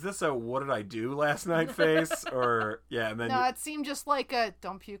was like, is this a what did I do last night face? Or and then No, it seemed just like a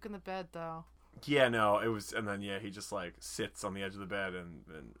don't puke in the bed though. no, it was, and then he just like sits on the edge of the bed and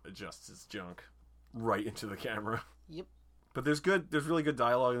adjusts his junk right into the camera. Yep. But there's really good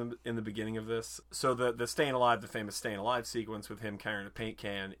dialogue in the beginning of this. So the Staying Alive, the famous Staying Alive sequence with him carrying a paint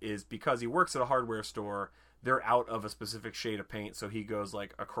can is because he works at a hardware store. They're out of a specific shade of paint, so he goes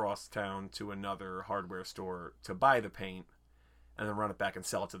like across town to another hardware store to buy the paint and then run it back and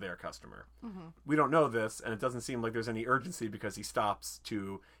sell it to their customer. Mm-hmm. We don't know this, and it doesn't seem like there's any urgency because he stops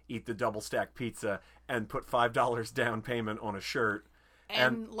to eat the double stack pizza and put $5 down payment on a shirt.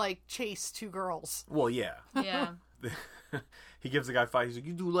 And like chase two girls. Well, yeah. Yeah. He gives the guy $5. He's like,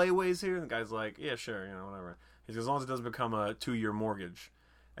 "You do layaways here?" And the guy's like, "Yeah, sure, whatever." He's like, "As long as it doesn't become a 2-year mortgage."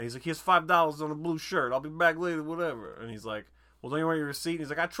 And he's like, "Here's $5 on a blue shirt. I'll be back later, whatever." And he's like, "Well, don't you want your receipt?" And he's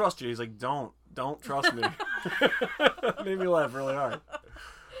like, "I trust you." He's like, Don't trust me." Made me laugh really hard.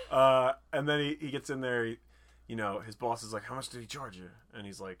 And then he gets in there. His boss is like, "How much did he charge you?" And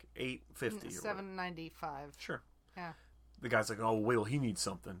he's like, $8.50. $7.95. Sure. Yeah. The guy's like, "Oh, wait till he needs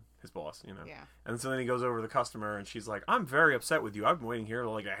something." His boss, Yeah. And so then he goes over to the customer, and she's like, "I'm very upset with you. I've been waiting here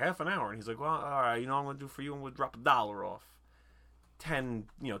like a half an hour." And he's like, "Well, all right, what I'm going to do for you? I'm going to drop $1 off.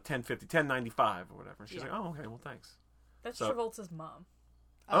 $10.50, $10.95 or whatever." And she's like, "Oh, okay, well, thanks." That's So- Travolta's mom.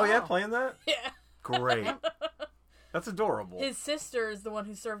 Oh, yeah, playing that? Yeah. Great. That's adorable. His sister is the one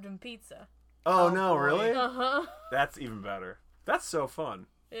who served him pizza. Oh, Oh, no, boy. really? Uh-huh. That's even better. That's so fun.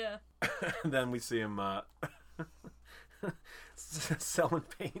 Yeah. And then we see him selling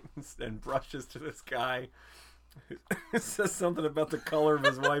paint and brushes to this guy who says something about the color of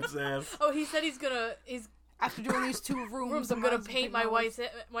his wife's ass. Oh, he said he's After doing these 2 rooms, I'm gonna paint my wife's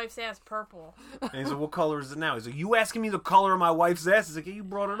ass purple. And he's like, "What color is it now?" He's like, "You asking me the color of my wife's ass?" He's like, "Yeah, you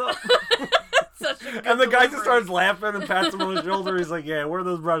brought it up." Such a good And the guy just delivery. starts laughing and pats him on the shoulder. He's like, "Yeah, where are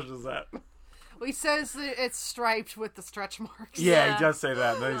those brushes at?" Well, he says that it's striped with the stretch marks. Yeah, Yeah. he does say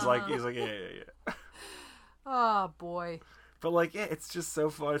that. And then he's like, yeah. Oh boy. But like, yeah, it's just so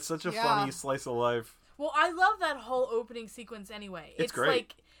fun. It's such a Yeah. funny slice of life. Well, I love that whole opening sequence anyway. It's great.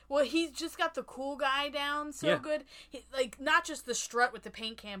 Like, well, he's just got the cool guy down so Yeah. good. Like, not just the strut with the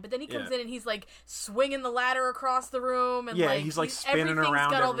paint can, but then he comes Yeah. in and he's like swinging the ladder across the room, and Yeah, like he's, like, spinning everything's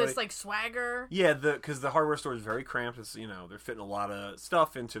around got all everybody. this like swagger. Yeah, because the hardware store is very cramped. It's, they're fitting a lot of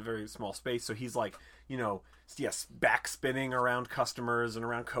stuff into a very small space. So he's like, yes, back spinning around customers and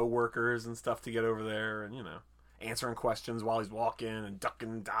around coworkers and stuff to get over there, and answering questions while he's walking and ducking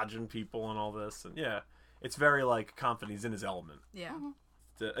and dodging people and all this. And yeah, it's very like confident. He's in his element. Yeah.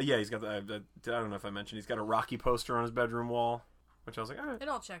 He's got I don't know if I mentioned he's got a Rocky poster on his bedroom wall, which I was like, all right, It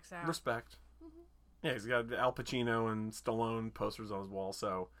all checks out. respect. Yeah, he's got Al Pacino and Stallone posters on his wall.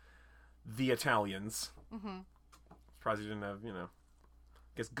 So, the Italians. Surprised he didn't have, I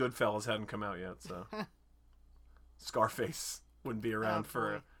guess Goodfellas hadn't come out yet, so Scarface wouldn't be around Oh,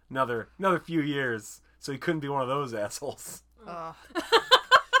 for boy. another few years, so he couldn't be one of those assholes.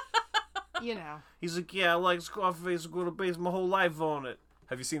 He's like, "Yeah, I like Scarface. I'm going to base my whole life on it."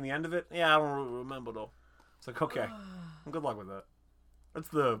 Have you seen the end of it? Yeah, I don't really remember though. It's like, okay, good luck with that.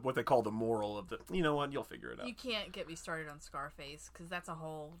 That's what they call the moral of the. You know what? You'll figure it out. You can't get me started on Scarface because that's a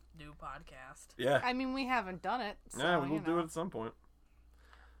whole new podcast. Yeah, I mean, we haven't done it. So, yeah, we'll do it at some point.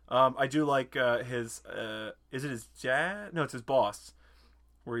 I do like his. Is it his dad? No, it's his boss.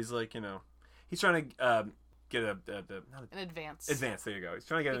 Where he's like, he's trying to get not An advance. advance. There you go. He's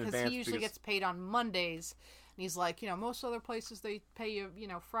trying to get an Because advance he usually gets paid on Mondays. And he's like, most other places they pay you,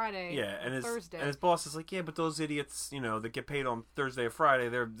 Friday and or Thursday. his boss is like, "Yeah, but those idiots, that get paid on Thursday or Friday,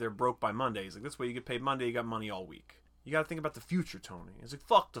 they're broke by Monday." He's like, "This way you get paid Monday, you got money all week. You got to think about the future, Tony." He's like,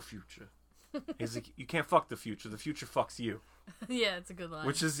 "Fuck the future." He's like, "You can't fuck the future. The future fucks you." Yeah, it's a good line.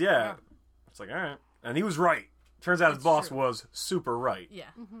 Which is, it's like, all right. And he was right. Turns out his boss true. was super right. Yeah,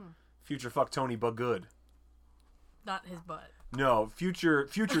 Future fucked Tony, but good. not his butt. No, future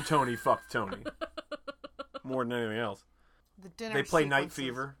Tony fucked Tony. More than anything else. The dinner. They play Night sequences.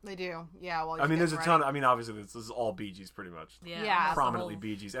 Fever. They do. Yeah. Well, I mean, there's a ton. I mean, obviously, this is all Bee Gees, pretty much. Yeah, Yeah. almost the Prominently whole-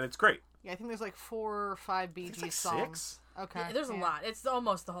 Bee Gees, and it's great. Yeah, I think there's like 4 or 5 Bee It's Gees like songs. 6. Okay. Yeah, there's a lot. It's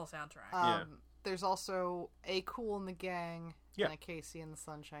almost the whole soundtrack. Yeah. There's also A Cool and the Gang, Yeah. and a Casey and the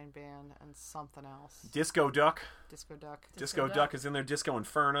Sunshine Band, and something else. Disco Duck. Disco Duck. Disco Duck is in there. Disco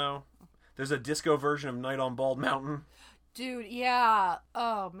Inferno. There's a disco version of Night on Bald Mountain. Dude, yeah.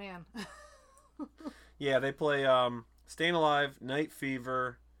 Oh man. Yeah, they play Staying Alive, Night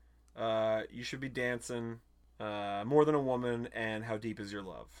Fever, You Should Be Dancing, More Than a Woman, and How Deep Is Your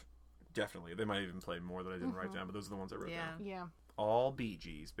Love. Definitely. They might even play more that I didn't write down, but those are the ones I wrote Yeah. down. Yeah. All Bee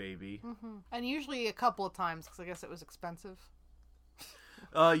Gees, baby. And usually a couple of times because I guess it was expensive.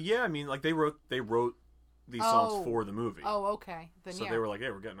 Yeah, I mean, like they wrote these songs Oh. for the movie. Oh, okay. Then So yeah. they were like, "Hey,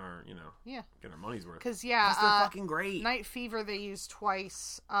 we're getting our, Yeah. getting our money's worth." Because yeah, they're fucking great. Night Fever they used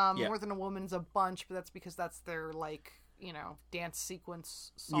twice. Yeah. More Than a Woman's a bunch, but that's because that's their like dance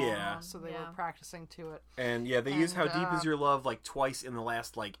sequence song. Yeah. So they Yeah. were practicing to it. And yeah, they use "How And, Deep Is Your Love" like twice in the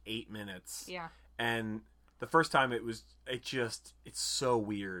last like 8 minutes. Yeah. And the first time it's so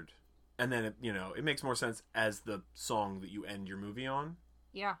weird. And then it makes more sense as the song that you end your movie on.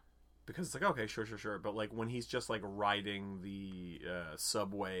 Yeah. Because it's like, okay, sure. But like when he's just like riding the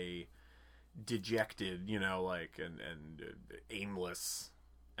subway, dejected, like and aimless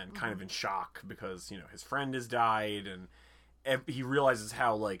and kind of in shock because his friend has died, and he realizes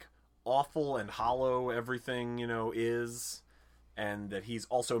how like awful and hollow everything is, and that he's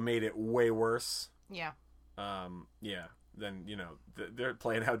also made it way worse. Yeah. Yeah. Then they're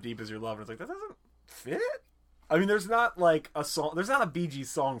playing "How Deep Is Your Love," and it's like that doesn't fit. I mean, there's not like a song. There's not a Bee Gees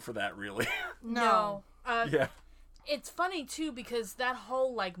song for that, really. No. Yeah. It's funny too because that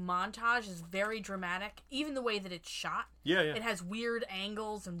whole like montage is very dramatic. Even the way that it's shot, Yeah. it has weird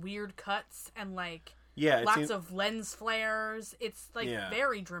angles and weird cuts and like Yeah. It lots seems, of lens flares. It's like Yeah.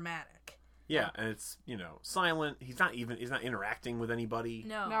 very dramatic. yeah, and it's silent. He's not interacting with anybody.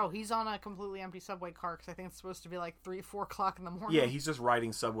 No, he's on a completely empty subway car because I think it's supposed to be like 3, 4 o'clock in the morning. Yeah, he's just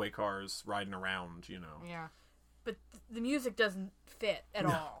riding subway cars, riding around. Yeah. But the music doesn't fit at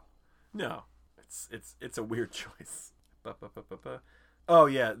all. No, it's a weird choice. Oh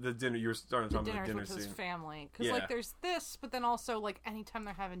yeah, the dinner. You were starting to The talk about dinner's the dinner with his scene. family because Yeah. like there's this, but then also like anytime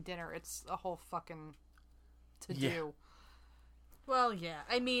they're having dinner, it's a whole fucking to Yeah. do. Well, yeah.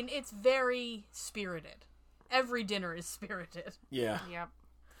 I mean, it's very spirited. Every dinner is spirited. Yeah, Yep.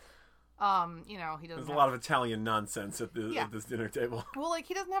 He doesn't. there's a have- lot of Italian nonsense at Yeah. this dinner table. Well, like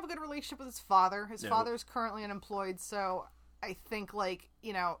he doesn't have a good relationship with his father. His No. father's currently unemployed, so I think like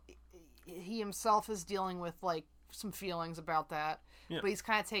he himself is dealing with like some feelings about that, Yeah. but he's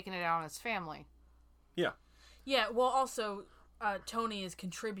kind of taking it out on his family. Yeah, Yeah, well, also, Tony is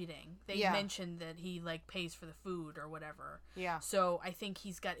contributing. They Yeah. mentioned that he, like, pays for the food or whatever. Yeah. So I think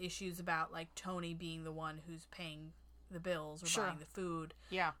he's got issues about, like, Tony being the one who's paying the bills or Sure. buying the food.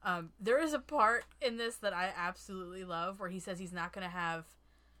 Yeah. There is a part in this that I absolutely love where he says he's not going to have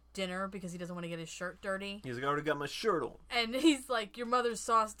dinner because he doesn't want to get his shirt dirty. he's like, I already got my shirt on. And he's like, your mother's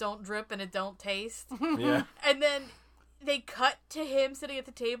sauce don't drip and it don't taste. Yeah, And then they cut to him sitting at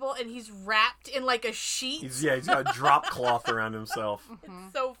the table and he's wrapped in, like, a sheet. he's got a drop cloth around himself.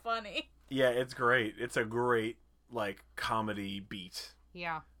 It's so funny. Yeah, it's great. It's a great like comedy beat.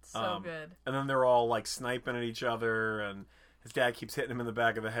 Yeah. So good. And then they're all like sniping at each other, and his dad keeps hitting him in the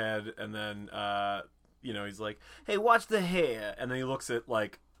back of the head, and then he's like, "Hey, watch the hair," and then he looks at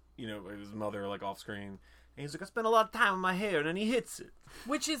like his mother like off screen, and he's like, "I spent a lot of time on my hair," and then he hits it,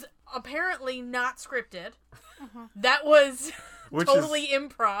 Which is apparently not scripted. That was which totally is,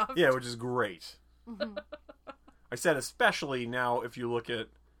 improv. yeah, which is great. I said especially now if you look at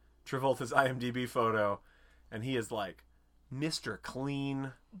Travolta's IMDb photo, and he is like Mr.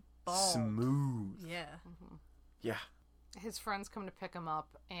 Clean, Bald. smooth. Yeah. Yeah. His friends come to pick him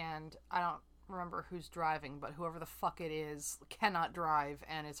up, and I don't remember who's driving, but whoever the fuck it is cannot drive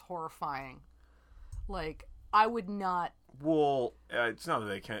and is horrifying. Like, I would not. Well, it's not that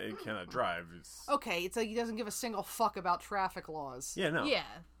it cannot drive. It's Okay, it's like he doesn't give a single fuck about traffic laws. yeah, no. Yeah.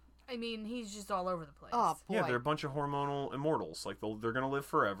 I mean, he's just all over the place. Oh boy, Yeah, they're a bunch of hormonal immortals. Like they're gonna live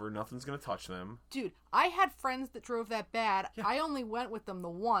forever. Nothing's gonna touch them. dude. I had friends that drove that bad. I only went with them the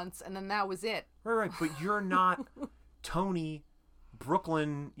once, and then that was it. Right. But you're not Tony,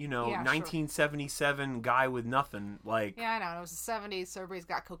 Brooklyn. Yeah, sure. 1977 guy with nothing. Like Yeah, I know. It was the 70s, so everybody's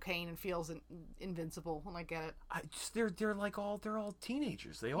got cocaine and feels invincible, and I get it. they're all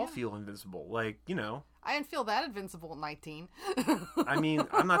teenagers. They all feel invincible. Like I didn't feel that invincible at 19. I mean,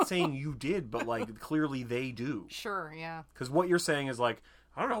 I'm not saying you did, but like clearly they do. Sure, yeah. Because what you're saying is like,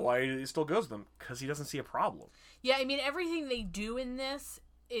 I don't know why he still goes with them, because he doesn't see a problem. Yeah, I mean, everything they do in this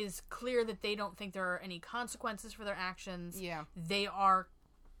is clear that they don't think there are any consequences for their actions. Yeah. They are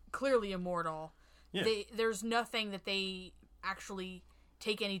clearly immortal. Yeah. There's nothing that they actually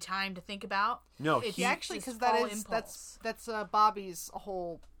take any time to think about. No, It's he actually, just because all impulse. that's Bobby's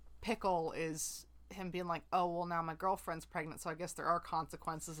whole pickle is him being like, oh, well, now my girlfriend's pregnant, so I guess there are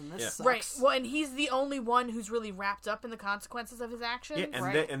consequences, and this sucks. Right. Well, and he's the only one who's really wrapped up in the consequences of his actions.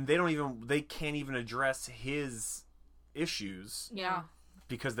 Yeah, and they can't even address his issues. Yeah.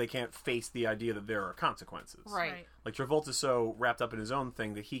 Because they can't face the idea that there are consequences. Right. Like, Travolta's so wrapped up in his own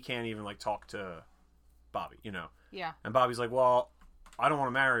thing that he can't even, like, talk to Bobby, you know? Yeah. And Bobby's like, well, I don't want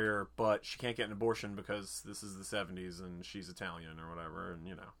to marry her, but she can't get an abortion because this is the 70s and she's Italian or whatever, and,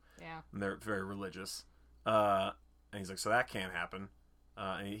 you know. Yeah. And they're very religious. And he's like, so that can't happen.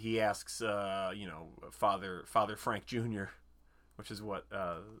 And he asks, you know, Father Frank Jr., which is what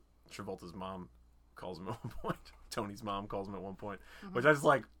Travolta's mom calls him at one point. Tony's mom calls him at one point. Which I just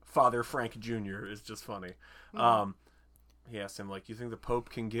like, Father Frank Jr. is just funny. He asks him, like, you think the Pope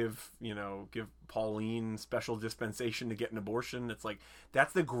can give Pauline special dispensation to get an abortion? It's like,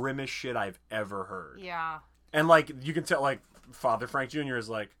 that's the grimmest shit I've ever heard. Yeah. And, like, you can tell, like, Father Frank Jr. is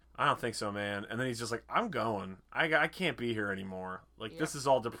like, I don't think so, man. And then he's just like, I'm going. I can't be here anymore. Like, this is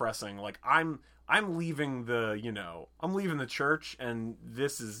all depressing. Like, I'm leaving I'm leaving the church, and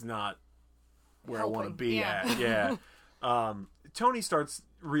this is not where I want to be at. Yeah. Tony starts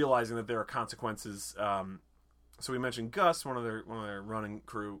realizing that there are consequences. So we mentioned Gus, one of their running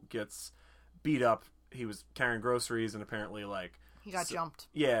crew, gets beat up. He was carrying groceries, and apparently, like, he got jumped.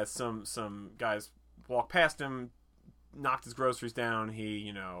 Yeah, some guys walked past him, knocked his groceries down.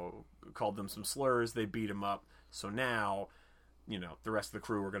 He, called them some slurs. They beat him up. So now, the rest of the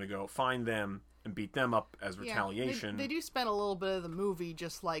crew are going to go find them and beat them up as retaliation. They do spend a little bit of the movie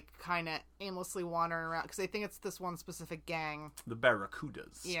just, like, kind of aimlessly wandering around, because they think it's this one specific gang. The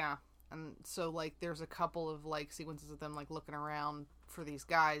Barracudas. Yeah. And so, like, there's a couple of, like, sequences of them, like, looking around for these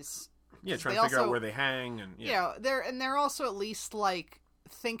guys. Yeah, trying to figure out where they hang. And they're also at least, like,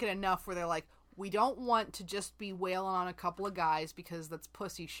 thinking enough where they're like, we don't want to just be wailing on a couple of guys because that's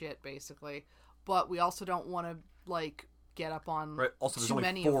pussy shit, basically. But we also don't want to, like, get up on also, there's too only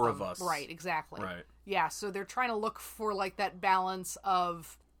many 4 of of them. us. Right, exactly. Right. Yeah, so they're trying to look for, like, that balance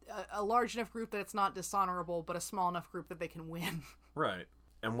of a large enough group that it's not dishonorable, but a small enough group that they can win. Right.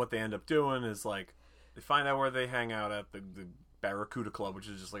 And what they end up doing is, like, they find out where they hang out at, the Barracuda Club, which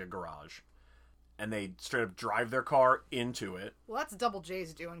is just like a garage. And they straight up drive their car into it. Well, that's Double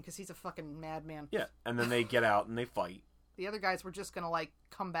J's doing, because he's a fucking madman. Yeah, and then they get out and they fight. The other guys were just going to, like,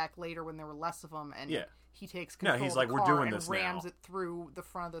 come back later when there were less of them, and he takes No, control he's of like, the "We're car doing and this rams now." it through the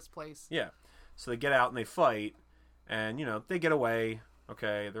front of this place. Yeah. So they get out and they fight, and, they get away.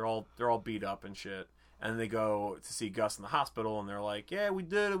 Okay, they're all beat up and shit. And they go to see Gus in the hospital, and they're like, yeah, we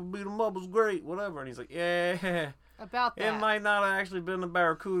did it, we beat him up, it was great, whatever. And he's like, yeah. About that. It might not have actually been the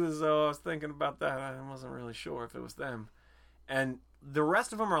Barracudas, though. I was thinking about that. I wasn't really sure if it was them. And the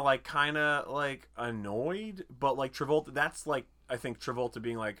rest of them are, like, kind of, like, annoyed. But, like, Travolta, that's, like, I think Travolta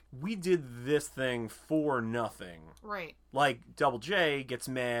being like, we did this thing for nothing. Right. Like, Double J gets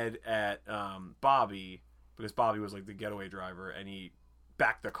mad at Bobby, because Bobby was, like, the getaway driver, and he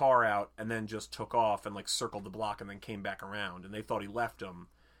backed the car out and then just took off and, like, circled the block and then came back around. And they thought he left him,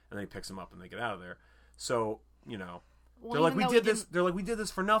 and then he picks him up and they get out of there. So, they're like, we did this. They're like, we did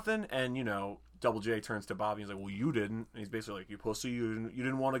this for nothing. And Double J turns to Bobby and he's like, well, you didn't. And he's basically like, you pussy, you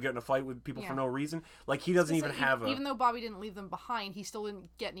didn't want to get in a fight with people for no reason. Like, he doesn't even have even though Bobby didn't leave them behind, he still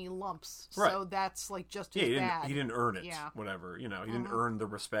didn't get any lumps. Right. So that's, like, just as bad. He didn't earn it. Yeah. Whatever. He didn't earn the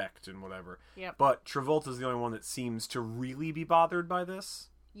respect and whatever. Yep. But Travolta's the only one that seems to really be bothered by this.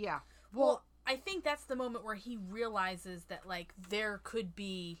 Yeah. Well, I think that's the moment where he realizes that, like, there could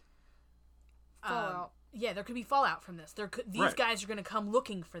be Fallout. Yeah, there could be fallout from this. These guys are going to come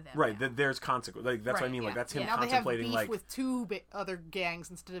looking for them. Right, now. there's consequence. Like, that's what I mean. Like, that's him contemplating. Now they have beef like, with 2 other gangs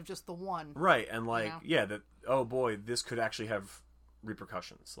instead of just the one. Right, and like, that. Oh boy, this could actually have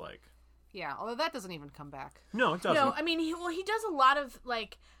repercussions. Like, yeah, although that doesn't even come back. No, it doesn't. No, I mean, he does a lot of,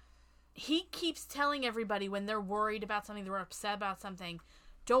 like, he keeps telling everybody when they're worried about something, they're upset about something,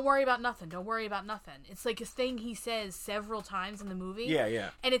 don't worry about nothing. Don't worry about nothing. It's like a thing he says several times in the movie. Yeah, yeah.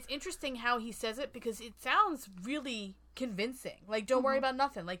 And it's interesting how he says it because it sounds really convincing. Like, don't worry about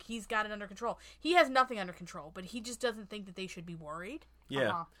nothing. Like, he's got it under control. He has nothing under control, but he just doesn't think that they should be worried. Yeah.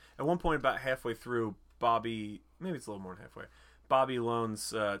 Uh-huh. At one point, about halfway through, Bobby, maybe it's a little more than halfway, Bobby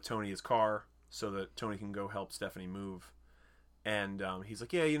loans Tony his car so that Tony can go help Stephanie move. And he's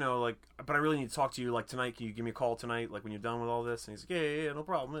like, yeah, you know, like, but I really need to talk to you, like, tonight. Can you give me a call tonight, like, when you're done with all this? And he's like, yeah, no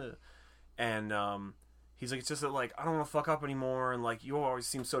problem. And he's like, it's just that, like, I don't want to fuck up anymore, and, like, you always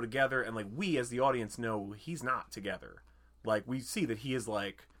seem so together, and, like, we as the audience know he's not together. Like, we see that he is,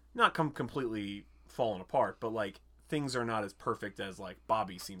 like, not completely fallen apart, but, like, things are not as perfect as, like,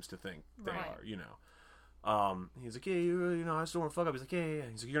 Bobby seems to think they are, you know. He's like, yeah, you know, I just don't want to fuck up. He's like, yeah.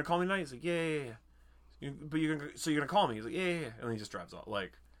 He's like, you're gonna call me tonight? He's like, yeah. But you're gonna call me? He's like, yeah. And then he just drives off,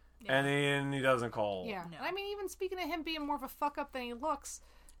 like, and then he doesn't call. Yeah. No. I mean, even speaking of him being more of a fuck up than he looks,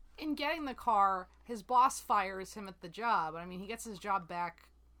 in getting the car, his boss fires him at the job. I mean, he gets his job back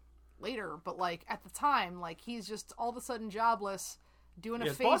later, but, like, at the time, like, he's just all of a sudden jobless, doing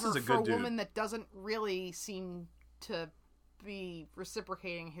a favor for a woman that doesn't really seem to be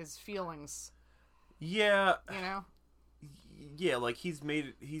reciprocating his feelings. Yeah. You know? Yeah, like, he's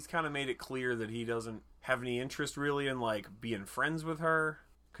kind of made it clear that he doesn't have any interest really in, like, being friends with her,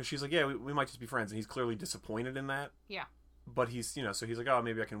 because she's like, yeah, we might just be friends, and he's clearly disappointed in that. Yeah. But he's, you know, so he's like, oh,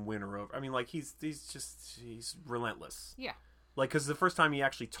 maybe I can win her over. I mean, like, he's relentless. Yeah. Like, because the first time he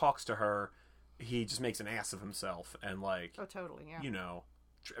actually talks to her, he just makes an ass of himself, and, like, oh, totally, yeah. You know,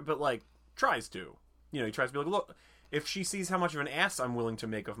 but, like, tries to. You know, he tries to be like, look, if she sees how much of an ass I'm willing to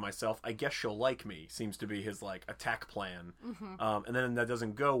make of myself, I guess she'll like me, seems to be his, like, attack plan. Mm-hmm. And then that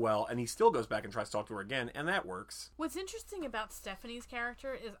doesn't go well, and he still goes back and tries to talk to her again, and that works. What's interesting about Stephanie's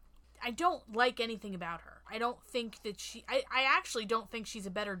character is I don't like anything about her. I don't think that I actually don't think she's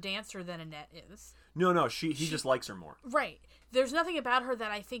a better dancer than Annette is. No, he just likes her more. Right. There's nothing about her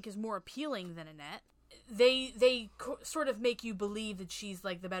that I think is more appealing than Annette. They sort of make you believe that she's,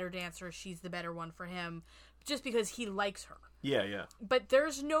 like, the better dancer, she's the better one for him, just because he likes her. Yeah. But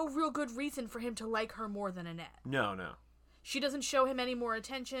there's no real good reason for him to like her more than Annette. No. She doesn't show him any more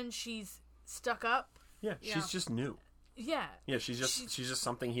attention. She's stuck up. Yeah, she's just new. Yeah. Yeah, she's just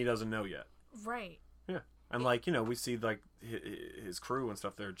something he doesn't know yet. Right. Yeah. And, like, you know, we see, like, his crew and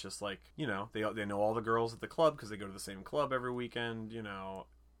stuff, they're just, like, you know, they know all the girls at the club because they go to the same club every weekend, you know.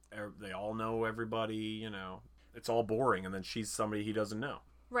 They all know everybody, you know. It's all boring, and then she's somebody he doesn't know.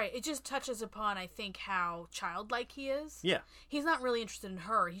 Right. It just touches upon, I think, how childlike he is. Yeah. He's not really interested in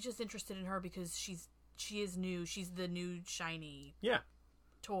her. He's just interested in her because she is new. She's the new shiny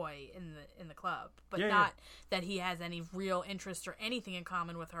toy in the club. But not that he has any real interest or anything in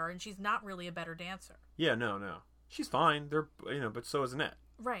common with her, and she's not really a better dancer. Yeah, no. She's fine. They're, you know, but so is Annette.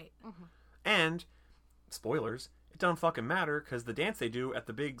 Right. Mm-hmm. And, spoilers, it doesn't fucking matter because the dance they do at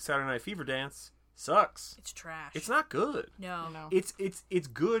the big Saturday Night Fever dance sucks. It's trash. It's not good. No. It's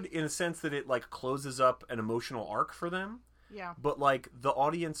good in a sense that it, like, closes up an emotional arc for them. Yeah. But, like, the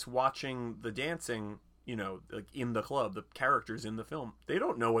audience watching the dancing, you know, like, in the club, the characters in the film, they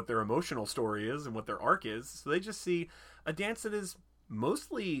don't know what their emotional story is and what their arc is. So they just see a dance that is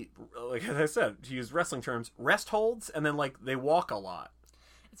mostly, like, as I said, to use wrestling terms, rest holds, and then, like, they walk a lot.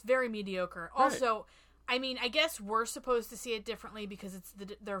 It's very mediocre. Right. Also, I mean, I guess we're supposed to see it differently because it's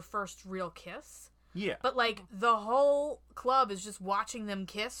their first real kiss. Yeah. But, like, the whole club is just watching them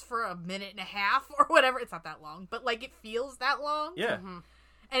kiss for a minute and a half or whatever. It's not that long, but, like, it feels that long. Yeah. Mm-hmm.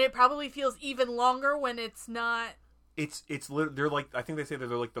 And it probably feels even longer when it's not. They're like, I think they say that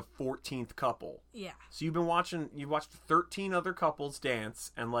they're like the 14th couple. Yeah. So you've watched 13 other couples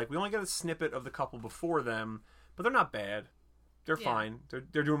dance, and, like, we only got a snippet of the couple before them, but they're not bad. They're fine.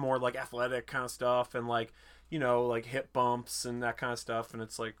 They're doing more, like, athletic kind of stuff and, like, you know, like, hip bumps and that kind of stuff, and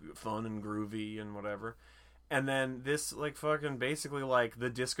it's, like, fun and groovy and whatever. And then this, like, fucking basically, like, the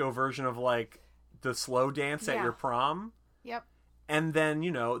disco version of, like, the slow dance at your prom. Yep. And then,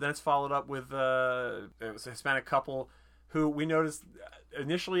 you know, then it's followed up with it was a Hispanic couple who we noticed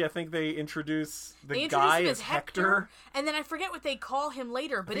initially, I think they introduce the guy as Hector. And then I forget what they call him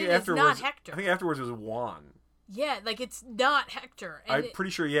later, but it is not Hector. I think afterwards it was Juan. Yeah, like, it's not Hector. And I'm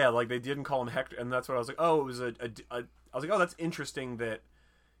pretty sure, like, they didn't call him Hector, and that's what I was like, oh, it was I was like, oh, that's interesting that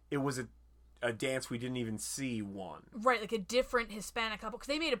it was a dance we didn't even see one. Right, like a different Hispanic couple, because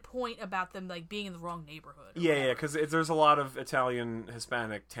they made a point about them, like, being in the wrong neighborhood. Yeah, because there's a lot of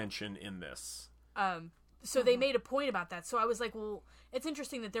Italian-Hispanic tension in this. So they made a point about that, so I was like, well, it's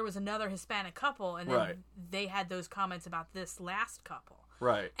interesting that there was another Hispanic couple, and then they had those comments about this last couple.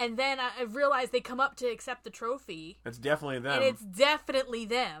 Right. And then I realized they come up to accept the trophy. It's definitely them. And it's definitely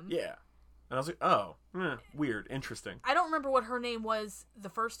them. Yeah. And I was like, oh, weird, interesting. I don't remember what her name was the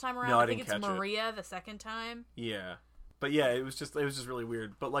first time around. No, I think it's Maria the second time. Yeah. But yeah, it was just really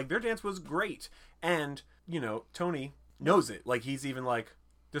weird. But, like, their dance was great. And, you know, Tony knows it. Like, he's even like,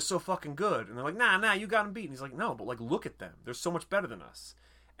 they're so fucking good. And they're like, nah, you got them beat. And he's like, no, but, like, look at them. They're so much better than us.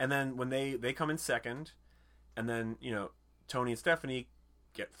 And then when they come in second, and then, you know, Tony and Stephanie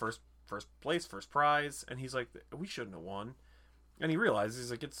get first place, first prize, and he's like, we shouldn't have won. And he realizes,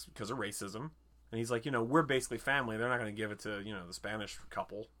 he's like, it's because of racism. And he's like, we're basically family. They're not going to give it to, the Spanish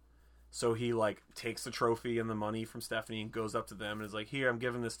couple. So he, like, takes the trophy and the money from Stephanie and goes up to them and is like, here, I'm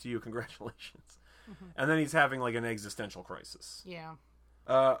giving this to you. Congratulations. Mm-hmm. And then he's having, like, an existential crisis. Yeah.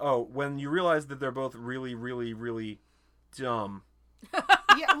 When you realize that they're both really, really, really dumb.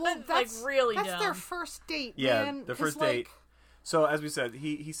 Yeah, well, that's like really that's dumb. their first date, Yeah, man. the first date. So, as we said,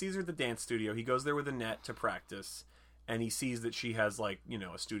 he sees her at the dance studio. He goes there with Annette to practice. And he sees that she has, like,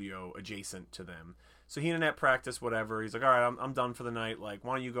 a studio adjacent to them. So he and Annette practice, whatever. He's like, all right, I'm done for the night. Like,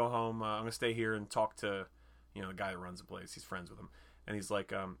 why don't you go home? I'm going to stay here and talk to, the guy that runs the place. He's friends with him. And he's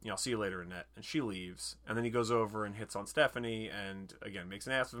like, I'll see you later, Annette. And she leaves. And then he goes over and hits on Stephanie and, again, makes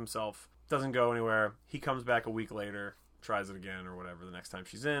an ass of himself. Doesn't go anywhere. He comes back a week later, tries it again or whatever the next time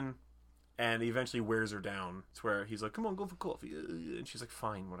she's in. And he eventually wears her down. It's where he's like, come on, go for coffee. And she's like,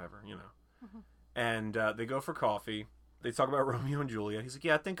 fine, whatever, Mm-hmm. And they go for coffee. They talk about Romeo and Juliet. He's like,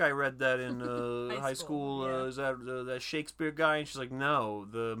 yeah, I think I read that in high school. Yeah. Is that that Shakespeare guy? And she's like, no,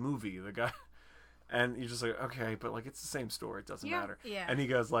 the movie, the guy. And you're just like, okay, but, like, it's the same story. It doesn't matter. Yeah. And he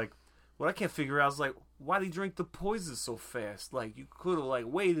goes, like, what I can't figure out is, like, why did he drink the poison so fast? Like, you could have, like,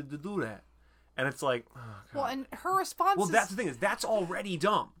 waited to do that. And it's like, oh, God. Well, and her response Well, is... that's the thing, is that's already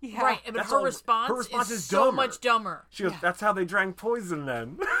dumb. Yeah. Right, but her response is so dumber. much dumber. She goes, that's how they drank poison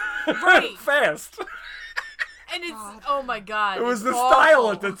then. Right. Fast. And it's, oh my God. It was it's the awful.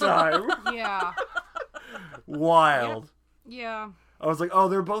 style at the time. Yeah. Wild. Yeah. I was like, oh,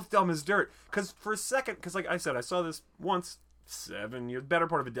 they're both dumb as dirt. Because for a second, because like I said, I saw this once 7 years, better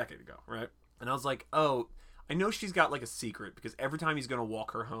part of a decade ago, right? And I was like, oh, I know she's got like a secret because every time he's going to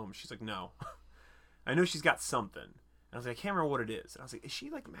walk her home, she's like, no. I know she's got something. And I was like, I can't remember what it is. And I was like, is she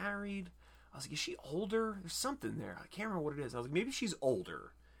like married? I was like, is she older? There's something there. I can't remember what it is. I was like, maybe she's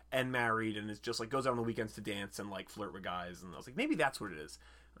older and married and is just like goes out on the weekends to dance and like flirt with guys. And I was like, maybe that's what it is.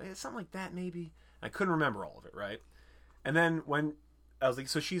 Like, something like that, maybe. And I couldn't remember all of it, right? And then when I was like,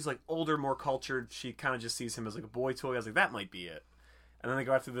 so she's like older, more cultured. She kind of just sees him as like a boy toy. I was like, that might be it. And then they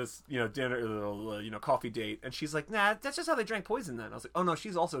go out to this, dinner, coffee date, and she's like, nah, that's just how they drank poison then. I was like, oh no,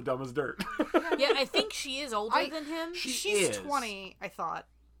 she's also dumb as dirt. Yeah, I think she is older than him. She's 20, I thought,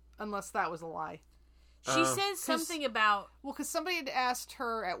 unless that was a lie. She says something about... Well, because somebody had asked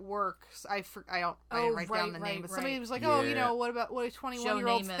her at work, I didn't write down the name, but somebody was like, Yeah. what do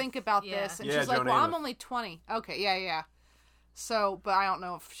 21-year-olds Joe Namath. think about Yeah. this? And Yeah, she's like, Joe well, I'm Namath. only 20. Okay, yeah. So, but I don't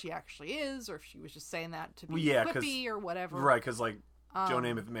know if she actually is, or if she was just saying that to be quippy or whatever. Right, because like Joe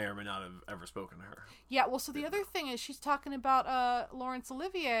Namath may or may not have ever spoken to her. Yeah, well, so the other thing is she's talking about Laurence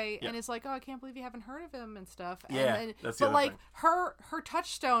Olivier, and it's like, oh, I can't believe you haven't heard of him and stuff. And, that's the but other like thing. her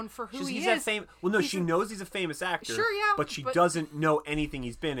touchstone for who he He's is. Well, no, she knows he's a famous actor. Sure, yeah, but she but- doesn't know anything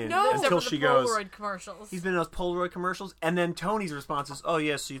he's been in No. Except until for she the goes. Polaroid commercials. He's been in those Polaroid commercials, and then Tony's response is, "Oh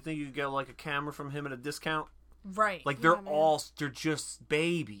yeah, so you think you could get like a camera from him at a discount?" Right. Like Yeah, man. they're just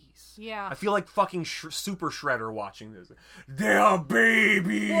babies. Yeah. I feel like fucking Super Shredder watching this. They are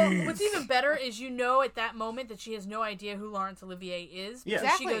babies. Well, what's even better is at that moment that she has no idea who Laurence Olivier is. Yeah. Because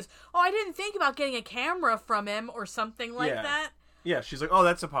Exactly. she goes, oh, I didn't think about getting a camera from him or something like Yeah. that. Yeah, she's like, "Oh,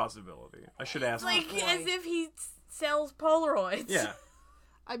 that's a possibility. I should ask." Like, him." as if he sells Polaroids. Yeah.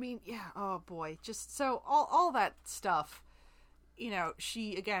 I mean, yeah. Oh boy, just so all that stuff.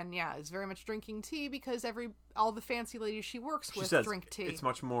 She again, is very much drinking tea because all the fancy ladies she works She with says drink tea. it's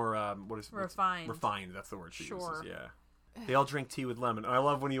much more Refined. Refined. That's the word she Sure. uses. Yeah. They all drink tea with lemon. I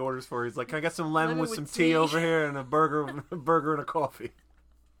love when he orders for. He's like, "Can I get some lemon Lemon with with some tea." tea over here and a burger and a coffee?"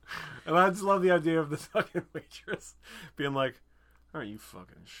 And I just love the idea of the fucking waitress being like, "All right, you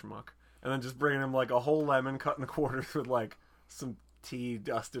fucking schmuck," and then just bringing him like a whole lemon cut in quarters with like some tea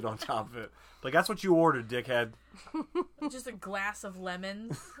dusted on top of it. Like, that's what you ordered, dickhead. Just a glass of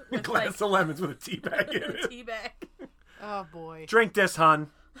lemons. A With glass of lemons with a tea bag in a it. tea bag. Oh boy. Drink this, hun.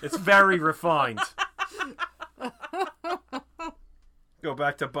 It's very refined. Go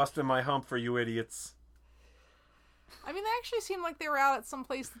back to busting my hump for you idiots. I mean, they actually seem like they were out at some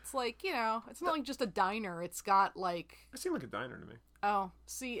place that's like, it's not like just a diner. It's got like, It seemed like a diner to me.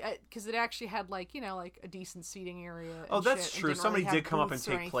 because it actually had like, like a decent seating area. Oh, and that's shit, and true. didn't Somebody really have did come up and booths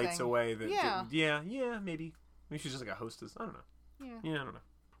or take plates anything. away. That Yeah. Maybe. Maybe she's just like a hostess. I don't know. Yeah. I don't know.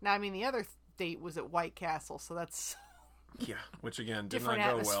 Now, I mean, the other date was at White Castle, so that's Yeah, which again did different not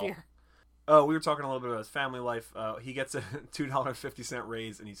go atmosphere. well. Oh, we were talking a little bit about his family life. He gets a $2.50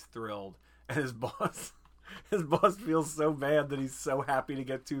 raise and he's thrilled. And his boss, His boss feels so bad that he's so happy to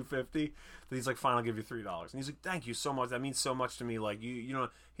get $250 that he's like, "Fine, I'll give you $3." And he's like, "Thank you so much. That means so much to me. Like you know."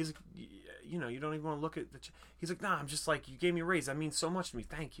 He's like, "You know, you don't even want to look at the." He's like, "Nah, I'm just like, you gave me a raise. That means so much to me.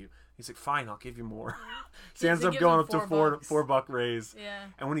 Thank you." He's like, "Fine, I'll give you more." So he ends up going up to $4 raise. Yeah.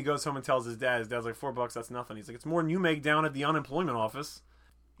 And when he goes home and tells his dad's like, $4, that's nothing. He's like, "It's more than you make down at the unemployment office."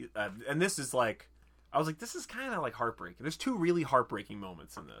 And this is like, I was like, this is kind of like heartbreaking. There's 2 really heartbreaking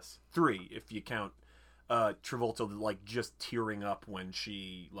moments in this. 3, if you count Travolta like just tearing up when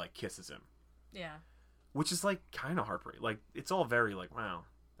she like kisses him. Yeah. Which is like kind of heartbreaking. Like it's all very like, wow,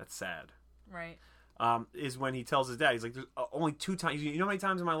 that's sad. Right. Is when he tells his dad, he's like, "There's only 2 times. You know how many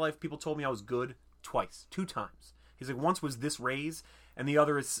times in my life people told me I was good? Twice. 2 times." He's like, "Once was this raise, and the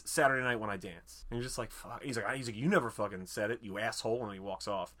other is Saturday night when I dance." And you're just like, fuck. He's like, "You never fucking said it, you asshole." And he walks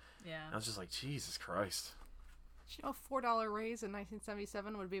off. Yeah. And I was just like, Jesus Christ. Did you know a $4 raise in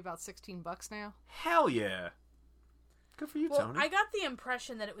 1977 would be about $16 now? Hell yeah. Good for you, Well, Tony. I got the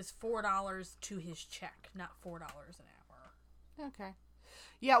impression that it was $4 to his check, not $4 an hour. Okay.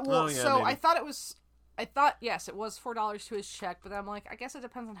 Yeah, well, so maybe. I thought, yes, it was $4 to his check, but I'm like, I guess it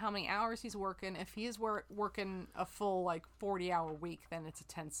depends on how many hours he's working. If he is working a full, like, 40-hour week, then it's a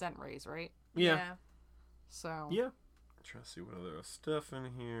 10-cent raise, right? Yeah. So. Yeah. Trying to see what other stuff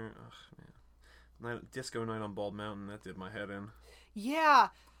in here. Ugh, man. Disco Night on Bald Mountain, that did my head in. Yeah.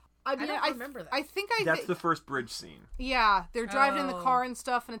 I mean, don't remember that. I think That's the first bridge scene. Yeah, they're driving in the Oh. car and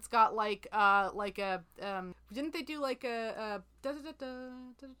stuff, and it's got like a didn't they do like a the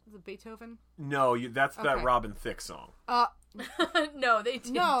Beethoven? No, that's that Okay. Robin Thicke song. No, they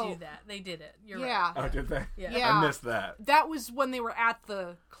didn't No. do that. They did it. You're Yeah. right. Oh, did they? Yeah. Yeah. I missed that. That was when they were at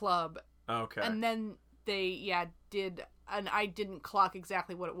the club, Okay. and then they did, and I didn't clock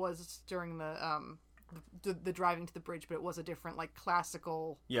exactly what it was during the driving to the bridge, but it was a different like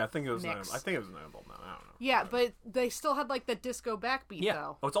classical. Yeah, I think it was. Mix. I think it was Night on Bald Mountain. I don't know. Yeah, but they still had like the disco backbeat Yeah.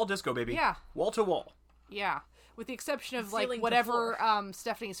 though. Oh, it's all disco, baby. Yeah. Wall to wall. Yeah, with the exception of Ceiling like to whatever floor.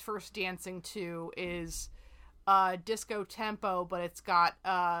 Stephanie's first dancing to is disco tempo, but it's got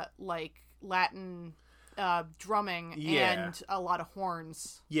like Latin drumming Yeah. and a lot of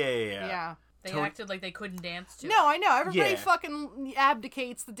horns. Yeah. Yeah. They Tony- acted like they couldn't dance to No, I know. Everybody Yeah. fucking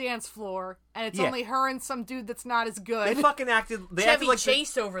abdicates the dance floor, and it's Yeah. only her and some dude that's not as They good. fucking acted. They Chevy acted like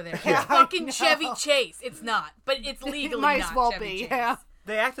Chase over there. Yeah, It's fucking I Chevy know. Chase. It's not, but it's legally Might not as well Chevy be. Chase. Yeah.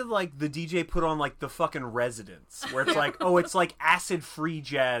 They acted like the DJ put on like the fucking Residents, where it's like, oh, it's like acid-free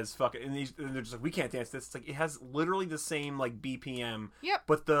jazz, fucking, and they're just like, we can't dance this. It's like it has literally the same like BPM, Yep.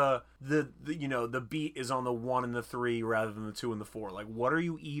 but the you know the beat is on the 1 and the 3 rather than the 2 and the 4. Like, what are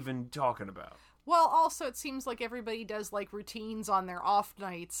you even talking about? Well, also, it seems like everybody does like routines on their off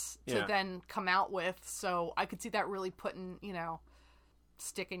nights to Yeah. then come out with. So I could see that really putting,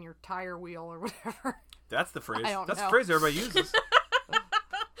 stick in your tire wheel or whatever. That's the phrase. I don't That's know. the phrase everybody uses.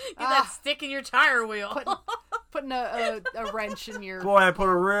 Get that stick in your tire wheel. Putting a wrench in your. Boy, I put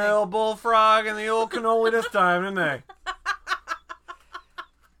a real bullfrog in the old cannoli this time, didn't they?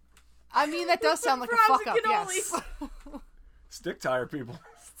 I mean, that does sound like a Frogs fuck and up. Yes. cannolis. Stick tire people.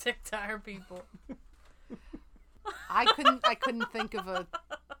 Stick tire people. I couldn't think of a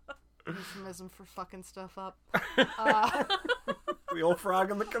euphemism for fucking stuff up. The old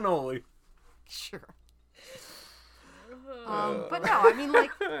frog and the cannoli. Sure. But no, I mean,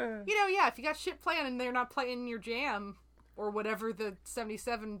 like, if you got shit playing and they're not playing your jam or whatever the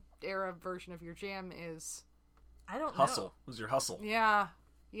 77 era version of your jam is. I don't Hustle. know. It was your hustle. Yeah.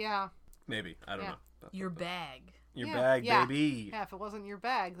 Maybe. I don't Yeah. know. Your bag. Your Yeah, bag, yeah. baby. Yeah, if it wasn't your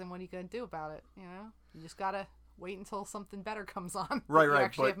bag, then what are you going to do about it? You just got to wait until something better comes on. Right, that you right,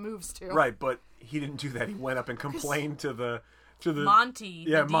 actually but- have moves to. Right, but he didn't do that. He went up and complained to the Monty.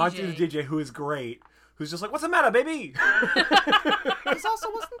 yeah, the Monty DJ. the DJ, who is great, who's just like, "What's the matter, baby?" There's also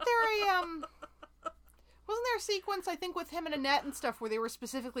wasn't there a sequence I think with him and Annette and stuff where they were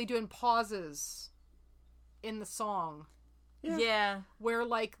specifically doing pauses in the song Yeah. where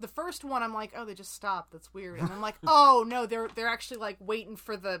like the first one I'm like, oh, they just stopped, that's weird, and I'm like, oh no, they're actually like waiting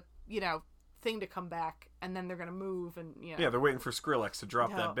for the thing to come back and then they're gonna move and Yeah, they're waiting for Skrillex to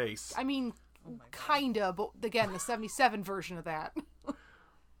drop No. that bass. I mean, kinda, but again, the 77 version of that.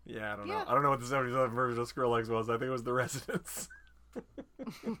 Yeah, I don't Yeah. know. I don't know what the 77 version of Skrillex was. I think it was The Residents.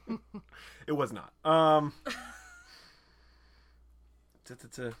 It was not. I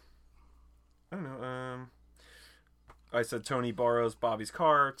don't know. I said Tony borrows Bobby's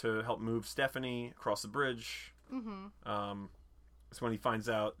car to help move Stephanie across the bridge. Mm-hmm. It's when he finds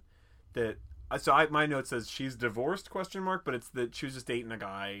out that. My note says she's divorced ? But it's that she was just dating a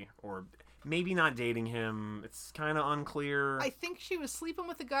guy, or maybe not dating him. It's kind of unclear. I think she was sleeping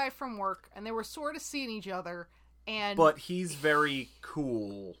with a guy from work, and they were sort of seeing each other. But he's very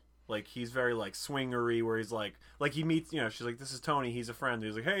cool. Like, he's very, like, swingery, where he's like he meets, she's like, this is Tony, he's a friend.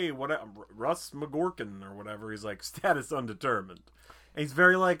 He's like, hey, what, Russ McGorkin, or whatever. He's like, status undetermined. And he's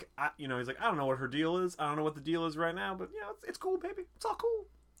very, like, he's like, I don't know what her deal is. I don't know what the deal is right now, but, it's cool, baby. It's all cool.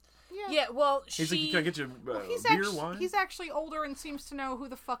 Yeah, well, he's like, can I get you wine? He's actually older and seems to know who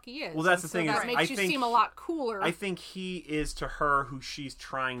the fuck he is. Well, that's the thing. That makes you seem a lot cooler. I think he is to her who she's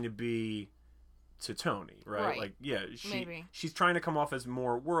trying to be to Tony, right? Like, yeah, she's trying to come off as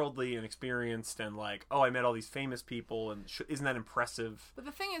more worldly and experienced, and like, oh, I met all these famous people, and isn't that impressive? But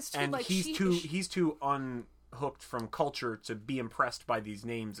the thing is, too, and like, he's too unhooked from culture to be impressed by these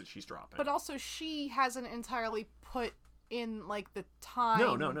names that she's dropping. But also, she hasn't entirely put in like the time.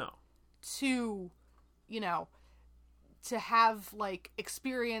 No. To, to have like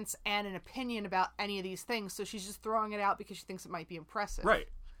experience and an opinion about any of these things, so she's just throwing it out because she thinks it might be impressive. Right.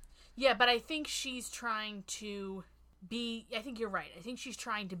 Yeah, but I think she's trying to be... I think you're right. I think she's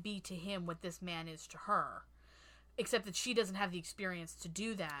trying to be to him what this man is to her. Except that she doesn't have the experience to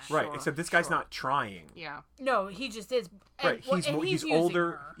do that. Right, except this guy's not trying. Yeah. No, he just is. Right, he's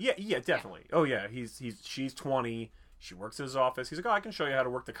older. Her. Yeah, definitely. Yeah. Oh, yeah, she's 20. She works in his office. He's like, oh, I can show you how to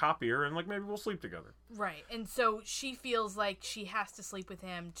work the copier, and like maybe we'll sleep together. Right, and so she feels like she has to sleep with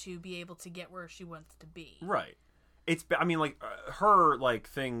him to be able to get where she wants to be. Right. Her, like,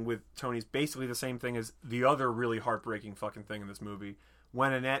 thing with Tony's basically the same thing as the other really heartbreaking fucking thing in this movie.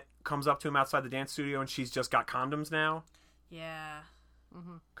 When Annette comes up to him outside the dance studio and she's just got condoms now. Yeah.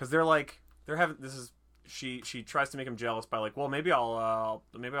 Because they're having, she tries to make him jealous by like, well, maybe I'll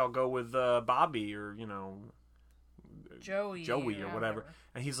go with Bobby or, Joey or whatever.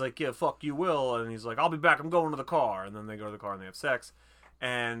 And he's like, yeah, fuck you will. And he's like, I'll be back. I'm going to the car. And then they go to the car and they have sex.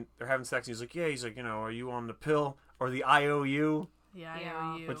 And they're having sex. And he's like, yeah. He's like, are you on the pill or the IOU? The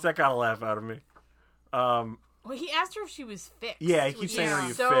IOU. Which that got a laugh out of me. Well, he asked her if she was fixed. Yeah, he keeps saying, are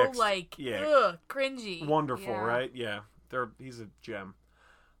you so, fixed? Like, ugh, cringy. Wonderful, right? Yeah. He's a gem.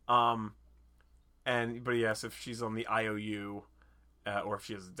 But he asks if she's on the IOU or if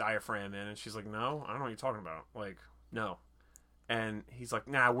she has a diaphragm in. And she's like, no, I don't know what you're talking about. Like, no. And he's like,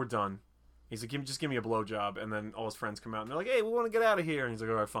 nah, we're done. He's like, just give me a blowjob. And then all his friends come out and they're like, hey, we want to get out of here. And he's like,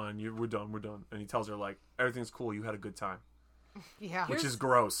 all right, fine. We're done. And he tells her, like, everything's cool. You had a good time. Yeah. Which is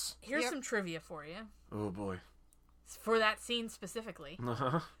gross. Here's some trivia for you. Oh, boy. For that scene specifically.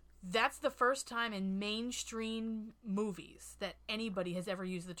 Uh-huh. That's the first time in mainstream movies that anybody has ever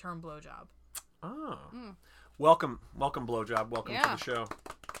used the term blowjob. Oh. Welcome, blowjob. Welcome to the show.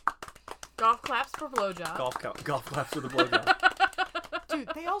 Golf claps for blowjob. Golf claps for the blowjob. Dude,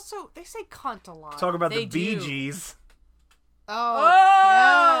 they say cunt a lot. Talk about the Bee Gees. Oh!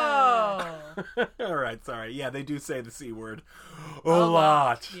 Yeah. All right, sorry. Yeah, they do say the C word a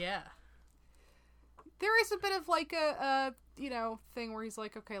lot. Yeah. There is a bit of like a thing where he's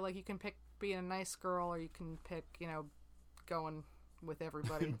like, okay, like you can pick being a nice girl or you can pick, going with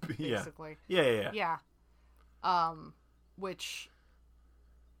everybody, basically. Yeah. Which,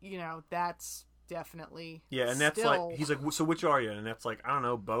 that's definitely and that's like, he's like, so which are you? And that's like, I don't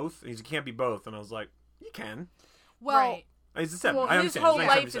know, both? And he's like, can't be both. And I was like, you can. Well, right. It's the 70s. Well, I his understand. whole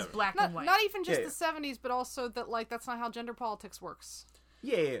life is black and white. Not even just the 70s, but also that, like, that's not how gender politics works.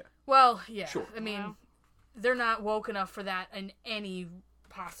 Yeah. Well, yeah. Sure. I mean, they're not woke enough for that in any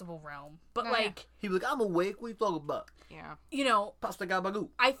possible realm. But, like... He was like, I'm awake. What are you talking about? Yeah. Pasta gabagoo.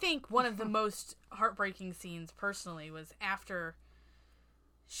 I think one of the most heartbreaking scenes, personally, was after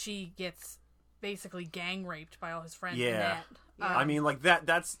she gets basically gang raped by all his friends. Yeah. I mean, like,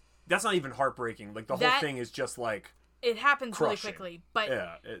 that's not even heartbreaking. Like, the whole thing is just, like... It happens crushing. really quickly,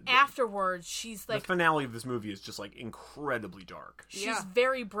 but afterwards, she's like... The finale of this movie is just, like, incredibly dark. She's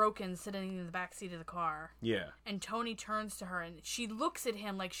very broken, sitting in the backseat of the car. Yeah. And Tony turns to her, and she looks at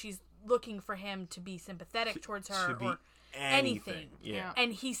him like she's looking for him to be sympathetic towards her or anything. Yeah.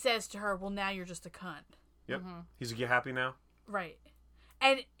 And he says to her, well, now you're just a cunt. Yep. Mm-hmm. He's like, you happy now? Right.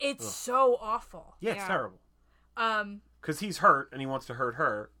 And it's so awful. Yeah, it's terrible. 'Cause he's hurt, and he wants to hurt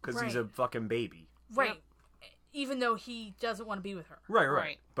her, because he's a fucking baby. Right. Yep. Even though he doesn't want to be with her.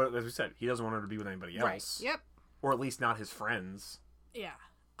 Right. But as we said, he doesn't want her to be with anybody else. Right. Yep. Or at least not his friends. Yeah.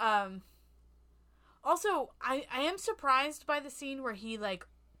 Also, I am surprised by the scene where he, like,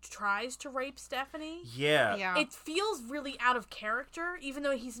 tries to rape Stephanie. Yeah. It feels really out of character, even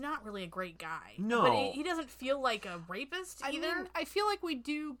though he's not really a great guy. No. But he doesn't feel like a rapist either. I mean, I feel like we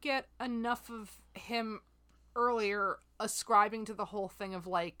do get enough of him earlier ascribing to the whole thing of,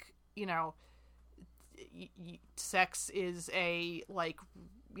 like, sex is a, like,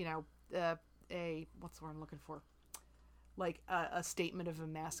 what's the word I'm looking for? Like a statement of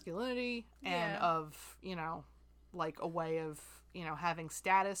masculinity and of, you know, like a way of, you know, having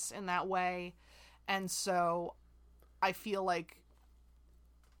status in that way. And so I feel like,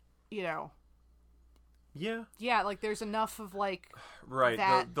 you know, yeah, like there's enough of like right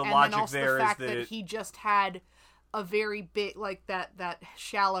that, the and logic then also there the is fact that he just had a very big, like that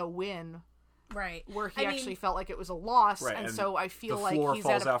shallow win, Right. where he actually felt like it was a loss, right, and and so I feel the like floor he's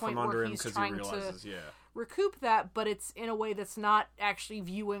falls at a out point from under where him he's because he trying realizes to recoup that, but it's in a way that's not actually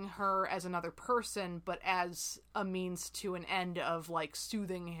viewing her as another person, but as a means to an end of like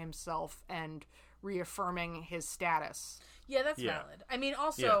soothing himself and reaffirming his status. Yeah, that's valid. I mean,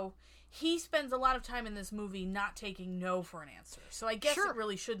 also, he spends a lot of time in this movie not taking no for an answer. So I guess it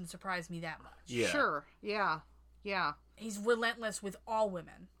really shouldn't surprise me that much. Yeah. Sure. Yeah. He's relentless with all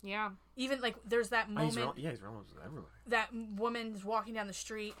women. Yeah. Even, like, there's that moment... he's relentless with everybody. That woman's walking down the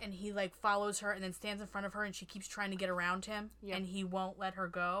street, and he, like, follows her and then stands in front of her, and she keeps trying to get around him, and he won't let her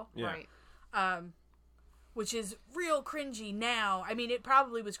go. Yeah. Right. Which is real cringy now. I mean, it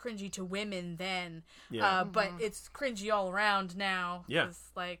probably was cringy to women then, Yeah. but it's cringy all around now. Yeah.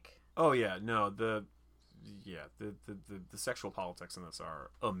 It's like... Oh yeah, no, the sexual politics in this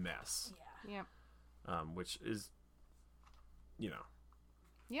are a mess. Yeah. Which is, you know,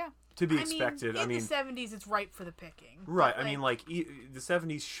 Yeah. to be expected. In the 70s, it's ripe for the picking. Right. But, I mean, like the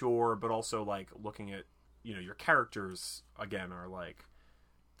 70s, sure, but also like looking at, you know, your characters again are like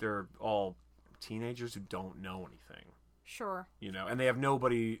they're all teenagers who don't know anything. Sure. You know, and they have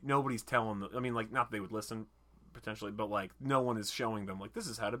nobody's telling them. I mean, like, not that they would listen potentially, but like no one is showing them like this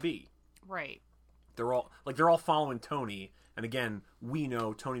is how to be. Right. They're all following Tony, and again, we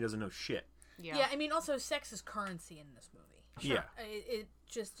know Tony doesn't know shit. Yeah, I mean, also sex is currency in this movie. Sure. Yeah, it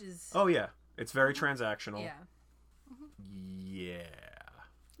just is. Oh yeah, it's very transactional. Yeah.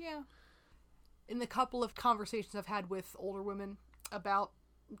 Yeah. In the couple of conversations I've had with older women about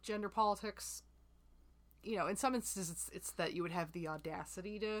gender politics, you know, in some instances it's that you would have the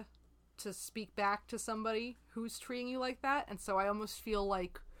audacity to speak back to somebody who's treating you like that, and so I almost feel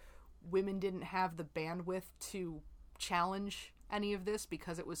like women didn't have the bandwidth to challenge any of this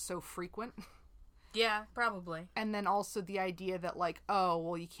because it was so frequent. Yeah, probably. And then also the idea that like, oh,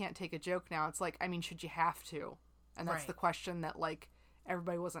 well, you can't take a joke now. It's like, I mean, should you have to? And that's the question that like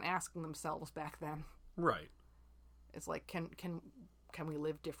everybody wasn't asking themselves back then. Right. It's like, can we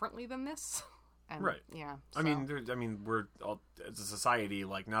live differently than this? And, right. Yeah. So. I mean, we're all, as a society,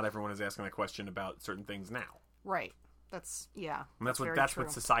 like not everyone is asking that question about certain things now. Right. That's And that's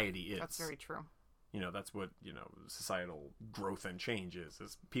what society is. That's very true. You know, that's what, you know, societal growth and change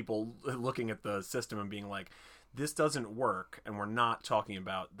is people looking at the system and being like, this doesn't work, and we're not talking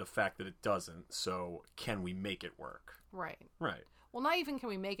about the fact that it doesn't, so can we make it work? Right. Right. Well, not even can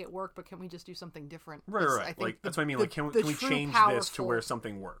we make it work, but can we just do something different? Right, right. I think like, that's what I mean. Like, can we change this to where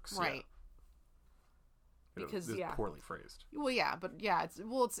something works? Right. Yeah. Because it's poorly phrased. Well, yeah, but yeah,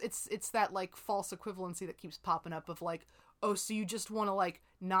 it's that like false equivalency that keeps popping up of like, oh, so you just want to like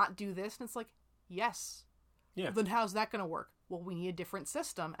not do this, and it's like, yes. Yeah. Well, then how's that going to work? Well, we need a different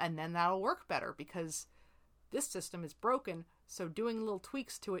system, and then that'll work better because this system is broken. So doing little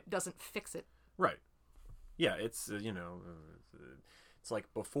tweaks to it doesn't fix it. Right. Yeah, it's you know, it's like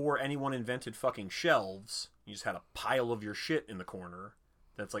before anyone invented fucking shelves, you just had a pile of your shit in the corner.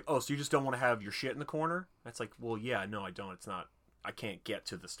 That's like, oh, so you just don't want to have your shit in the corner? That's like, well, yeah, no, I don't. It's not. I can't get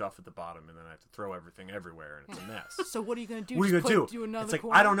to the stuff at the bottom, and then I have to throw everything everywhere, and it's a mess. So what are you going to do? What are you going to do? Another it's like,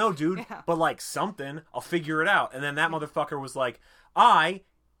 corner? I don't know, dude, but like something, I'll figure it out. And then that motherfucker was like, I,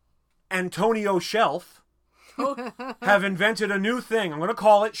 Antonio Shelf, have invented a new thing. I'm going to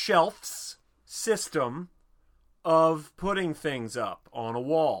call it Shelf's system of putting things up on a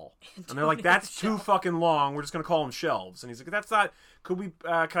wall. And they're like, that's too fucking long. We're just going to call them shelves. And he's like, that's not, can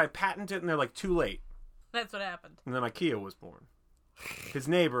I patent it? And they're like, too late. That's what happened. And then IKEA was born. His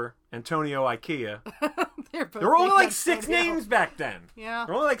neighbor, Antonio IKEA. There There were only like 6 names back then. Yeah.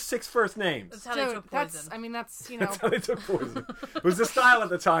 There were only like 6 first names. That's how they took poison. That's, you know. That's how they took poison. It was the style at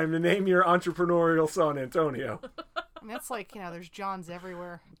the time to name your entrepreneurial son Antonio. I mean, that's like, you know, there's Johns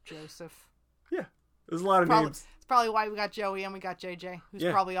everywhere. Joseph. Yeah. There's a lot of names. It's probably why we got Joey and we got JJ, who's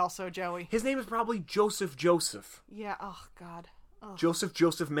probably also Joey. His name is probably Joseph Joseph. Yeah. Oh, God. Ugh. Joseph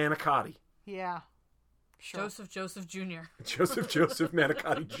Manicotti. Yeah. Sure. Joseph Jr. Joseph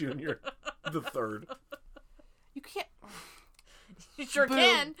Manicotti Jr. the third. You can't. You sure Boo.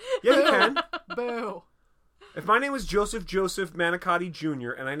 can. Yeah, you can. Boo. If my name was Joseph Manicotti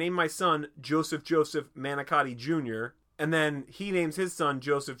Jr. and I named my son Joseph Manicotti Jr., and then he names his son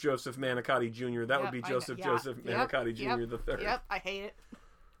Joseph Manicotti Jr., that would be Joseph Manicotti Jr. the third. Yep, I hate it.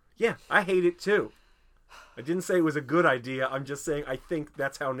 Yeah, I hate it too. I didn't say it was a good idea. I'm just saying I think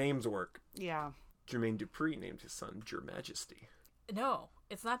that's how names work. Yeah. Jermaine Dupri named his son Your Majesty. No,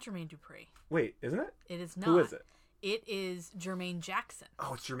 it's not Jermaine Dupri. Wait, isn't it? It is not. Who is it? It is Jermaine Jackson.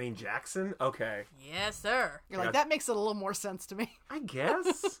 Oh, it's Jermaine Jackson? Okay. Yes, sir. You're like, that makes it a little more sense to me. I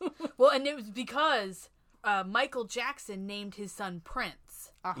guess. Well, and it was because Michael Jackson named his son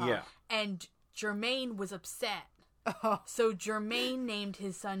Prince. Uh-huh. Yeah. And Jermaine was upset. Oh. So Jermaine named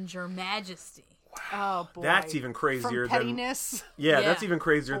his son Your Majesty. Oh, boy. That's even crazier From pettiness. Yeah, Yeah. that's even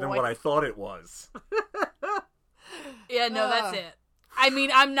crazier than Boy. what I thought it was. Yeah, no, that's it. I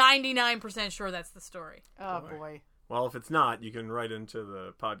mean, I'm 99% sure that's the story. Oh, Boy. boy. Well, if it's not, you can write into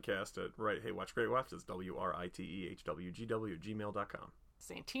the podcast at Hey Watch Great Watch. It's WRITEHWGW@gmail.com.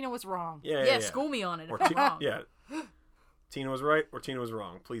 Santina was wrong. Yeah, school me on it if Or I'm wrong. Yeah. Tina was right or Tina was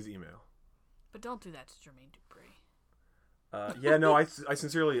wrong. Please email. But don't do that to Jermaine Dupri. Yeah, no, I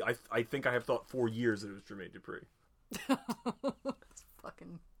sincerely, I think I have thought for years that it was Jermaine Dupri. It's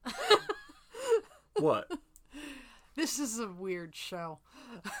fucking... What? This is a weird show.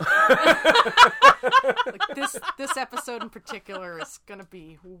 Like this episode in particular is gonna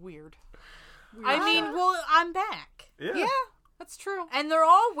be weird. I mean, well, I'm back. Yeah, that's true. And they're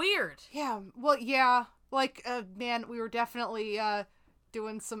all weird. Yeah, well, yeah. Like, man, we were definitely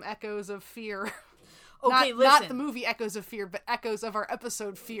doing some echoes of Fear. Okay, not listen. the movie Echoes of Fear, but echoes of our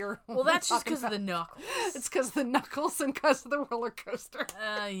episode Fear. Well, that's just because of the knuckles. It's because of the knuckles and because of the roller coaster.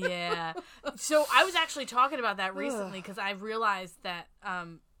 Yeah. So I was actually talking about that recently because I realized that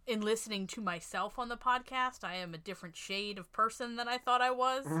in listening to myself on the podcast, I am a different shade of person than I thought I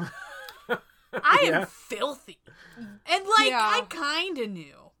was. I am filthy. And, like, Yeah. I kind of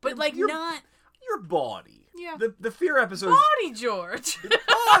knew. But, like, not... Your body. Yeah. The Fear episode. Body George.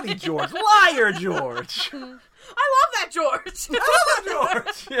 Body George. Liar George. I love that George.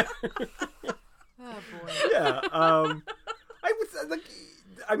 George. Yeah. Oh, boy. Yeah. I would say, like,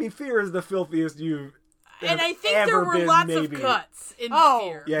 I mean, Fear is the filthiest you've And I think ever there were been, lots maybe. of cuts in Oh,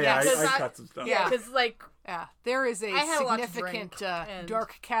 Fear. Yeah, Yes. I cut some stuff. Yeah, because, like, Yeah, there is a I had a lot to significant drink, and-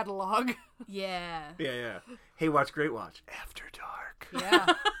 dark catalog. yeah. Yeah. Hey, Watch Great Watch. After Dark. Yeah.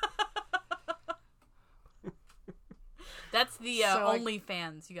 That's the So, like-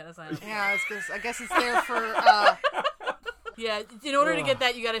 OnlyFans you gotta sign up for. Yeah, I guess it's there for... Yeah, in order to get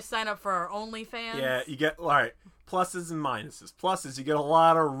that, you gotta sign up for our OnlyFans. Yeah, you get, all right, pluses and minuses. Pluses, you get a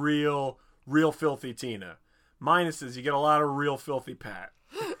lot of real filthy Tina. Minuses, you get a lot of real filthy Pat.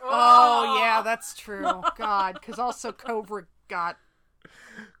 Oh, yeah, that's true. God, because also Cobra got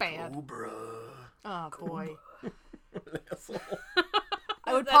banned. Cobra. Oh, boy. Asshole.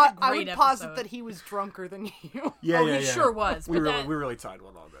 I would, That's a I great would posit episode. that he was drunker than you. Yeah, Oh, yeah, he yeah. sure was. We but really tied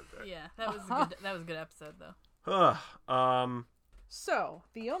one on that day. yeah, that was a good episode though. So,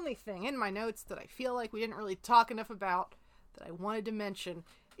 the only thing in my notes that I feel like we didn't really talk enough about that I wanted to mention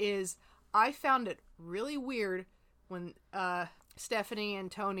is I found it really weird when Stephanie and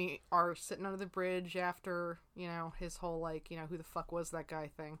Tony are sitting under the bridge after, his whole, like, who the fuck was that guy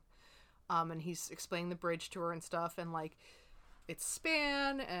thing. And he's explaining the bridge to her and stuff, and, like, its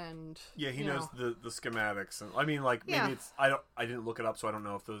span and he knows the schematics, and I mean, like, maybe Yeah. it's I didn't look it up, so I don't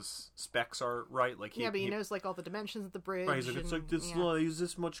know if those specs are right. Like, but he knows, like, all the dimensions of the bridge. right, he's like, it's like this use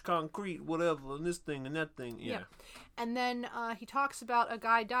this much concrete, whatever, and this thing and that thing. Yeah. And then he talks about a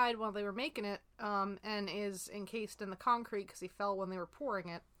guy died while they were making it, and is encased in the concrete because he fell when they were pouring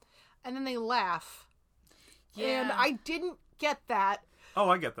it. And then they laugh. Yeah. And I didn't get that. Oh,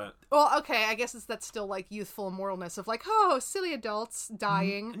 I get that. Well, okay, I guess that's still, like, youthful immoralness of, like, oh, silly adults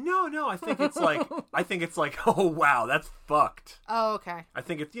dying. No, I think it's like oh wow, that's fucked. Oh, okay. I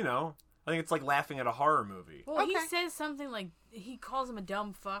think it's I think it's like laughing at a horror movie. Well, he Okay. says something like he calls him a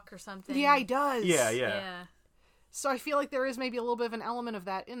dumb fuck or something. Yeah, he does. Yeah. So I feel like there is maybe a little bit of an element of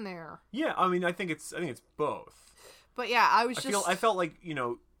that in there. Yeah, I mean, I think it's both. But yeah, I felt like,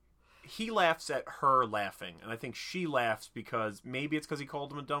 he laughs at her laughing, and I think she laughs because maybe it's because he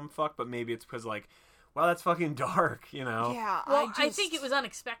called him a dumb fuck, but maybe it's because, like, wow, that's fucking dark, Yeah, Well, I think it was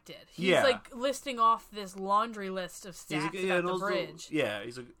unexpected. He's like listing off this laundry list of He's stats like, about the those bridge.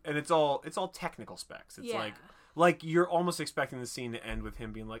 he's like, and it's all technical specs. It's like you're almost expecting the scene to end with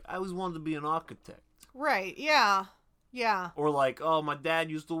him being like, I always wanted to be an architect. Right, yeah. Yeah. Or like, oh, my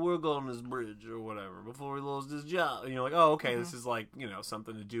dad used to work on this bridge or whatever before he lost his job. And you're like, oh, okay, this is like,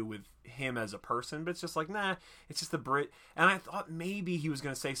 something to do with him as a person. But it's just like, nah, it's just the bridge. And I thought maybe he was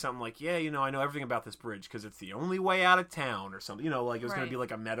going to say something like, yeah, I know everything about this bridge because it's the only way out of town or something. Like it was going to be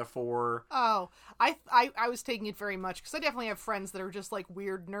like a metaphor. Oh, I was taking it very much because I definitely have friends that are just like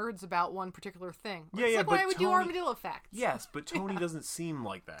weird nerds about one particular thing. It's like, why would do armadillo facts? Yes, but Tony doesn't seem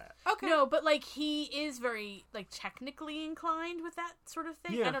like that. Okay. No, but like he is very like technically inclined with that sort of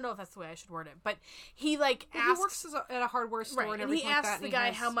thing. Yeah. I don't know if that's the way I should word it, but he like asks, he works at a hardware store and and everything he asks like that. the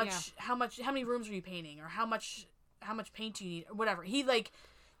guy how many rooms are you painting, or how much paint do you need, or whatever. He like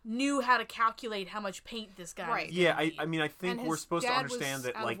knew how to calculate how much paint this guy. Right. was Yeah, gonna need. I mean, I think we're supposed to understand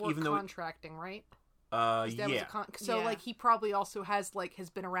that, like, even though contracting, right? yeah, Like he probably also has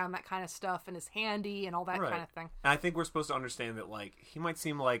been around that kind of stuff and is handy and all that kind of thing. And I think we're supposed to understand that, like, he might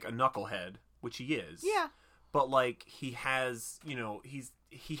seem like a knucklehead, which he is. Yeah. But like he has,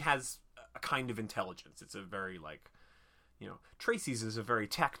 he has a kind of intelligence. It's a very like, Tracy's is a very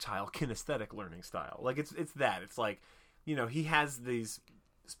tactile, kinesthetic learning style. Like it's that. It's like, he has these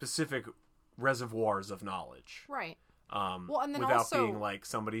specific reservoirs of knowledge. Right. Well, and then without also being like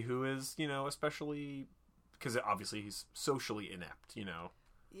somebody who is, especially because obviously he's socially inept,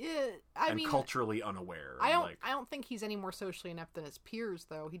 Yeah, I mean, culturally unaware. I like, don't think he's any more socially inept than his peers,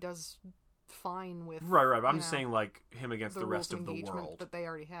 though. He does fine with right. But I'm just saying, like, him against the rest rules of the engagement world that they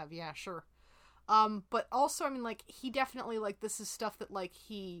already have. Yeah, sure. But also, I mean, like, he definitely, like, this is stuff that, like,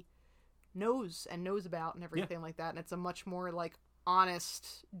 he knows about and everything like that, and it's a much more, like,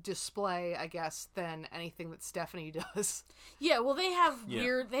 honest display, I guess, than anything that Stephanie does. Yeah, well, they have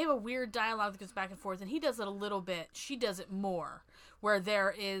a weird dialogue that goes back and forth, and he does it a little bit. She does it more, where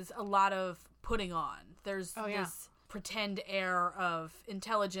there is a lot of putting on. There's this pretend air of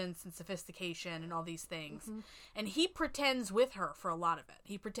intelligence and sophistication and all these things. And he pretends with her for a lot of it.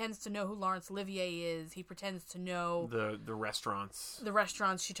 He pretends to know who Laurence Olivier is. He pretends to know the restaurants. The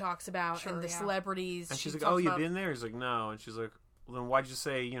restaurants she talks about and the celebrities. And she's like, oh, you've been there? He's like, no. And she's like, well, then why'd you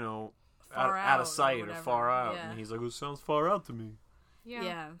say, out of sight or far out? Yeah. And he's like, it sounds far out to me.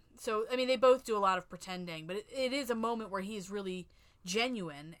 Yeah. So, I mean, they both do a lot of pretending, but it is a moment where he's really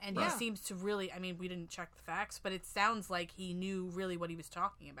genuine, and he seems to really, I mean, we didn't check the facts, but it sounds like he knew really what he was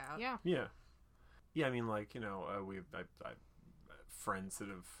talking about. Yeah, I mean, like, I friends that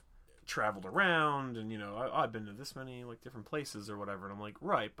have traveled around, and I've been to this many like different places or whatever, and I'm like,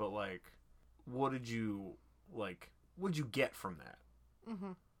 right, but like, what did you get from that?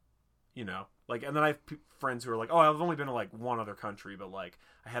 Like, and then I have friends who are like, oh, I've only been to like one other country, but like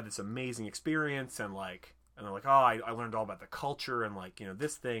I had this amazing experience, and they're like, oh, I learned all about the culture and like,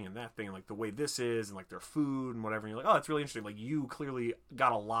 this thing and that thing and like the way this is and like their food and whatever. And you're like, oh, it's really interesting. Like, you clearly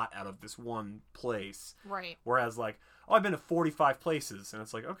got a lot out of this one place. Right. Whereas like, oh, I've been to 45 places. And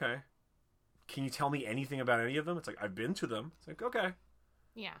it's like, okay, can you tell me anything about any of them? It's like, I've been to them. It's like, okay.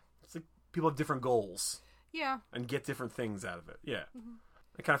 Yeah. It's like people have different goals. Yeah. And get different things out of it. Yeah.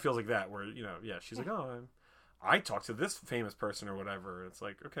 It kind of feels like that where, she's like, oh, I talked to this famous person or whatever. It's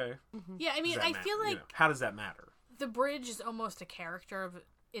like, okay. Yeah, I mean, I feel like how does that matter? The bridge is almost a character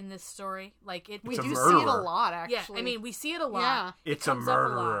in this story. Like we do see it a lot, actually. Yeah, I mean, we see it a lot. Yeah. It's a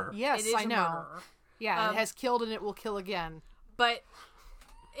murderer. Yes, it is I know. A murderer. Yeah, it has killed and it will kill again. But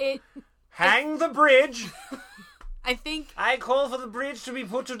it hang the bridge. I call for the bridge to be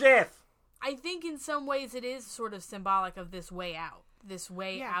put to death. I think in some ways it is sort of symbolic of this way out. This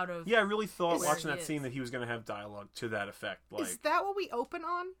way out of... Yeah, I really thought watching that scene that he was going to have dialogue to that effect. Like, is that what we open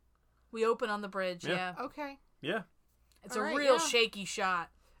on? We open on the bridge, yeah. Okay. Yeah. It's a real shaky shot.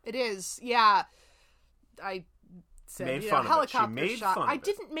 It is, yeah. I said, made fun helicopter of it. She made shot. fun of I it.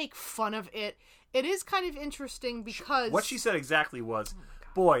 didn't make fun of it. It is kind of interesting because... What she said exactly was,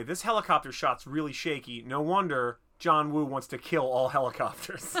 boy, this helicopter shot's really shaky. No wonder John Woo wants to kill all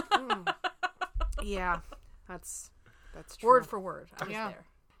helicopters. Yeah, that's true. Word for word. I was there.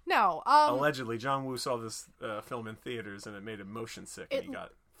 No, allegedly, John Woo saw this film in theaters and it made him motion sick, and he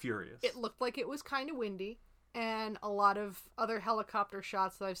got furious. It looked like it was kind of windy, and a lot of other helicopter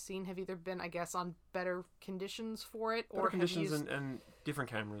shots that I've seen have either been, I guess, on better conditions for it, or conditions have used... and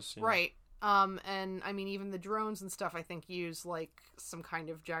different cameras. Right. And I mean, even the drones and stuff, I think, use like some kind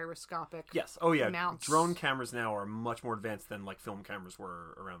of gyroscopic. Yes. Oh, yeah. Mounts. Drone cameras now are much more advanced than like film cameras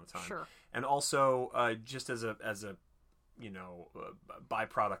were around the time. Sure. And also, just as a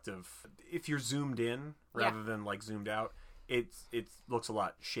byproduct of, if you're zoomed in rather than like zoomed out, it looks a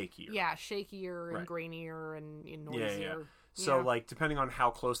lot shakier. Yeah, shakier and grainier and noisier. Yeah. So, Yeah. like, depending on how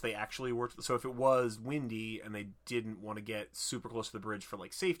close they actually were, so if it was windy and they didn't want to get super close to the bridge for,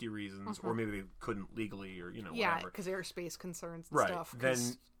 like, safety reasons, or maybe they couldn't legally, or, you know, Yeah, whatever. because airspace concerns and Right, stuff. then-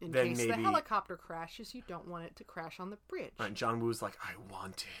 'Cause in then case the maybe- helicopter crashes, you don't want it to crash on the bridge. Right, and John Woo's like, I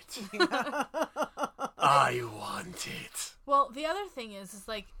want it. I want it. Well, the other thing is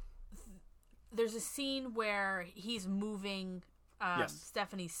like, there's a scene where he's moving Yes.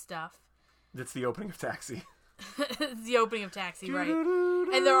 Stephanie's stuff. That's the opening of Taxi. It's the opening of Taxi, right?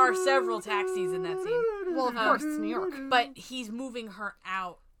 And there are several taxis in that scene. Well, of course, it's New York. But he's moving her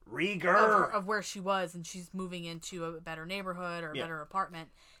out Rieger! of where she was, and she's moving into a better neighborhood or a Yeah. better apartment.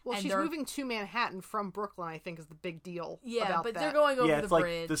 Well, and she's they're- moving to Manhattan from Brooklyn, I think, is the big deal. Yeah, about but that. they're going over Yeah, the it's like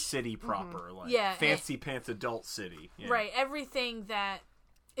bridge. the city proper. Like, Yeah, fancy pants adult city. Yeah. Right, everything that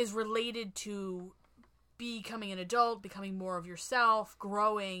is related to becoming an adult, becoming more of yourself,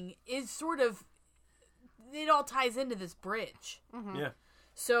 growing, is sort of, it all ties into this bridge. Yeah.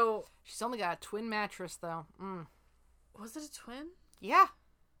 So, She's only got a twin mattress, though. was it a twin? Yeah,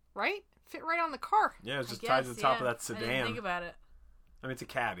 right? Fit right on the car. Yeah, it's I just tied to guess, the top of yeah. that I didn't sedan. think about it. I mean, it's a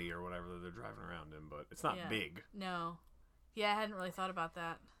caddy or whatever that they're driving around in, but it's not Yeah. big. No. Yeah, I hadn't really thought about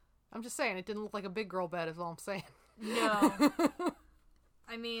that. I'm just saying, it didn't look like a big girl bed, is all I'm saying. No.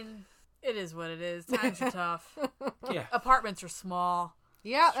 I mean, it is what it is. Times are tough. Yeah. Apartments are small.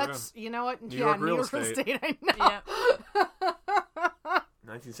 Yeah, Sure. that's, you know what? New yeah, York New real York real estate. estate, I know. Yeah.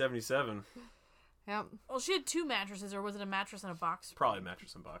 1977. Yep. Well, she had two mattresses, or was it a mattress and a box? Probably a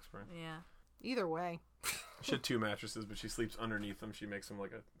mattress and box spring. Yeah. Either way. She had two mattresses, but she sleeps underneath them. She makes them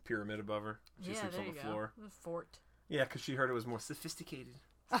like a pyramid above her. She Yeah, sleeps there on you the go. floor. The fort. Yeah, because she heard it was more sophisticated.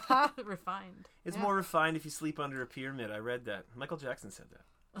 Refined. It's Yeah. more refined if you sleep under a pyramid. I read that. Michael Jackson said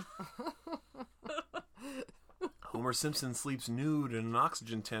that. Homer Simpson sleeps nude in an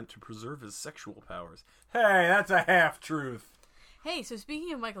oxygen tent to preserve his sexual powers. Hey, that's a half-truth. Hey, so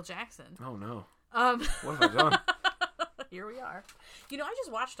speaking of Michael Jackson, Oh, no. um, What have I done? here we are. You know, I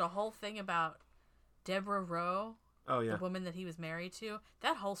just watched a whole thing about Deborah Rowe, Oh, yeah. the woman that he was married to.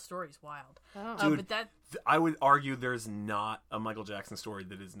 That whole story's wild. Oh. Dude, But that, I would argue there's not a Michael Jackson story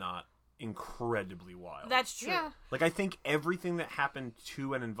that is not incredibly wild. that's true. Yeah. Like, I think everything that happened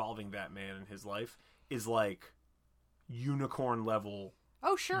to and involving that man in his life is, like, unicorn level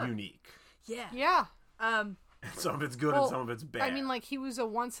Oh, sure. Yeah. Yeah. Some of it's good Well, and some of it's bad. I mean, like, he was a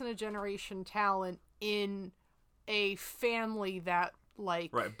once-in-a-generation talent in a family that,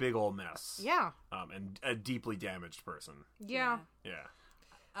 like... right, big old mess. Yeah. And a deeply damaged person. Yeah. Yeah.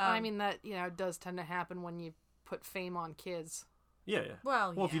 I mean, that, you know, does tend to happen when you put fame on kids. Yeah, yeah.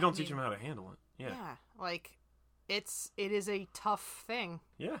 Well, if you yeah, don't I teach mean- them how to handle it. Yeah. Like, it is a tough thing.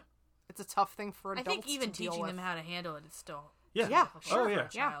 Yeah. It's a tough thing for I adults think even to deal teaching with. them how to handle it is still Yeah. Yeah, difficult sure. Oh, for yeah. a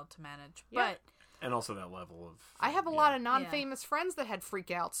child to manage. Yeah. But And also that level of... I have a yeah. lot of non-famous friends that had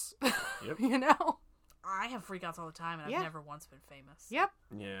freakouts. Yep. You know? I have freakouts all the time, and Yeah. I've never once been famous. Yep.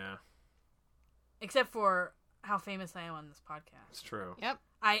 Yeah, Except for how famous I am on this podcast. it's true. Yep.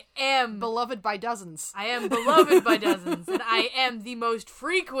 I am Beloved by dozens. I am beloved by dozens, and I am the most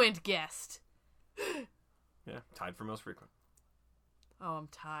frequent guest. Yeah, tied for most frequent. Oh, I'm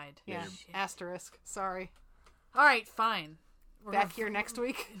tied. Yeah. Shit. Asterisk. Sorry. All right, fine. We're Back gonna- here next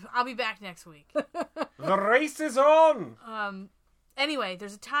week. I'll be back next week. The race is on! Anyway,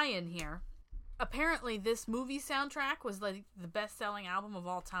 there's a tie-in here. Apparently, this movie soundtrack was like the best-selling album of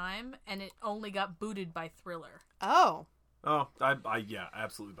all time, and it only got booted by Thriller. Oh. Oh, I yeah, I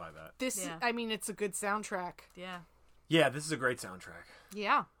absolutely buy that. This, Yeah. I mean, it's a good soundtrack. Yeah. Yeah, this is a great soundtrack.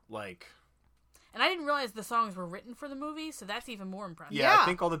 Yeah. Like, And I didn't realize the songs were written for the movie, so that's even more impressive. yeah, Yeah. I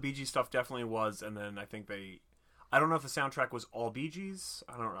think all the Bee Gees stuff definitely was, and then I think I don't know if the soundtrack was all Bee Gees.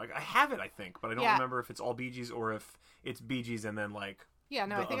 I don't know. I have it, I think, but I don't Yeah. remember if it's all Bee Gees or if it's Bee Gees and then, like, Yeah,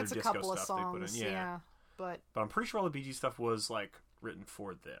 no, the I think other it's a disco couple of stuff they put in. songs. Yeah. Yeah. But, But I'm pretty sure all the Bee Gees stuff was, like, written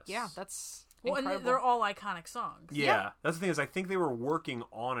for this. yeah, that's Well, incredible. and they're all iconic songs. Yeah, Yeah. that's the thing is I think they were working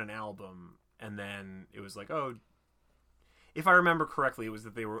on an album, and then it was like, oh, if I remember correctly, it was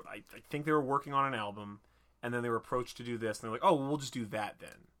that I think they were working on an album, and then they were approached to do this, and they're like, oh, well, we'll just do that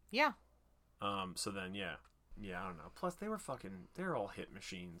then. Yeah. So then, yeah, I don't know. Plus, they're all hit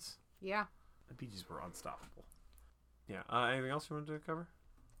machines. Yeah. The Bee Gees were unstoppable. Yeah. Anything else you wanted to cover?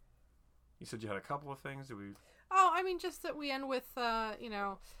 You said you had a couple of things. Did we? Oh, I mean, just that we end with, you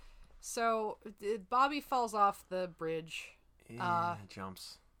know, so Bobby falls off the bridge. Yeah,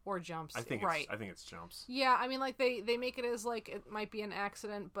 jumps. Or jumps. I think right. I think it's jumps. Yeah, I mean, like, they make it as, like, it might be an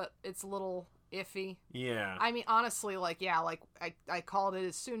accident, but it's a little iffy. Yeah. I mean, honestly, like, yeah, like, I called it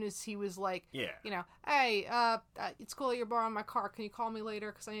as soon as he was like, Yeah. you know, hey, it's cool that you're borrowing my car. Can you call me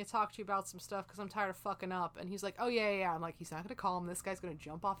later? Because I need to talk to you about some stuff because I'm tired of fucking up. And he's like, oh, yeah. I'm like, he's not going to call him. This guy's going to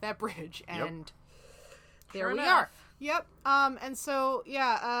jump off that bridge. And there Sure we enough. are. Yep. And so,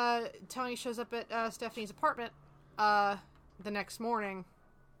 yeah, Tony shows up at Stephanie's apartment the next morning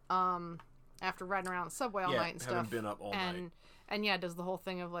after riding around the subway all night and stuff. Haven't been up all night. And yeah, does the whole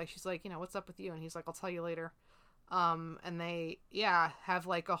thing of like, she's like, you know, what's up with you? And he's like, I'll tell you later. And they, have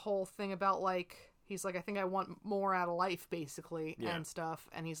like a whole thing about like, he's like, I think I want more out of life, basically, and stuff.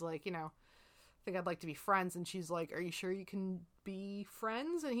 And he's like, you know, I think I'd like to be friends. And she's like, are you sure you can be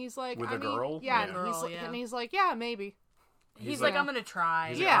friends? And he's like, With a girl? Yeah. Yeah. And he's like, yeah, maybe. He's like, I'm gonna try.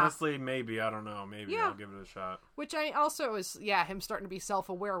 He's Yeah. like, honestly, maybe. I don't know. Maybe I'll give it a shot. Which I also is, him starting to be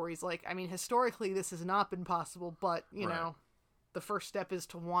self-aware where he's like, I mean, historically this has not been possible, but, you know, the first step is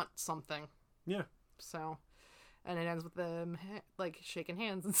to want something. Yeah. So, and it ends with them, like, shaking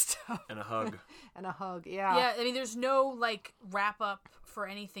hands and stuff. And a hug. And a hug, yeah. Yeah, I mean, there's no, like, wrap-up for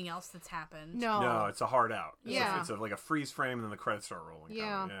anything else that's happened. No, it's a hard out. Yeah. It's like a freeze frame and then the credits start rolling.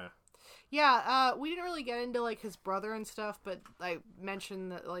 Yeah. Yeah. Yeah, we didn't really get into, like, his brother and stuff, but I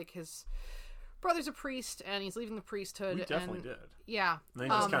mentioned that, like, his brother's a priest, and he's leaving the priesthood. We definitely did. Yeah. And then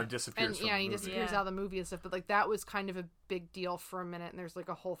he just kind of disappears from the he movie. disappears out of the movie and stuff, but, like, that was kind of a big deal for a minute, and there's, like,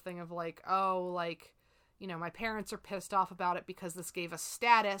 a whole thing of, like, oh, like, you know, my parents are pissed off about it because this gave us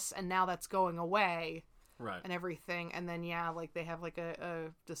status, and now that's going away. Right. And everything, and then like they have like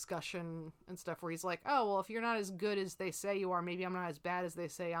a discussion and stuff where he's like, oh well, if you're not as good as they say you are, maybe I'm not as bad as they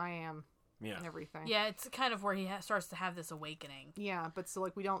say I am. Yeah. And everything. Yeah, it's kind of where he starts to have this awakening. Yeah, but so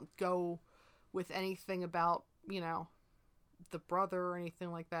like we don't go with anything about, you know, the brother or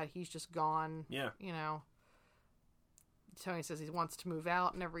anything like that. He's just gone. Yeah. You know, Tony says he wants to move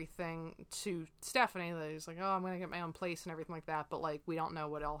out and everything to Stephanie. That he's like, oh, I'm gonna get my own place and everything like that. But like we don't know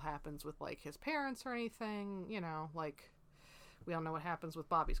what all happens with like his parents or anything. You know, like we don't know what happens with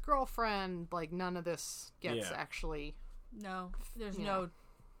Bobby's girlfriend. Like none of this gets actually. No, there's no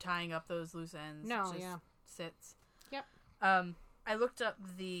tying up those loose ends. No, it just sits. Yep. I looked up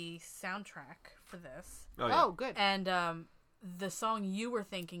the soundtrack for this. Oh, good. And the song you were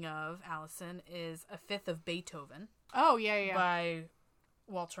thinking of, Allison, is A Fifth of Beethoven. Oh, yeah. By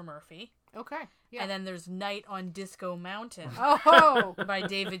Walter Murphy. Okay. Yeah. And then there's Night on Disco Mountain Oh, by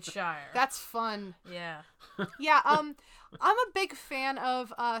David Shire. that's fun. Yeah. Yeah, I'm a big fan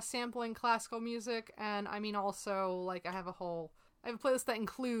of sampling classical music, and I mean also like I have a playlist that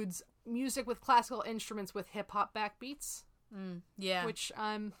includes music with classical instruments with hip hop backbeats. Yeah. Which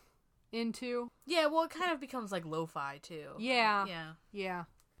I'm into. Yeah, well, it kind of becomes like lo-fi too. Yeah. Yeah.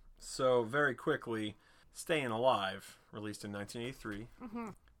 So, very quickly, Staying Alive, released in 1983. Mm-hmm.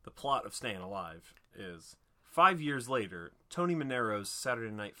 The plot of Staying Alive is 5 years later, Tony Manero's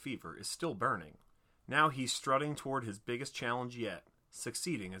Saturday Night Fever is still burning. Now he's strutting toward his biggest challenge yet,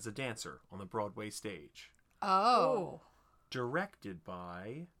 succeeding as a dancer on the Broadway stage. Oh. Directed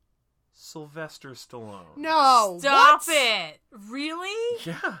by Sylvester Stallone. No. Stop what? it! Really?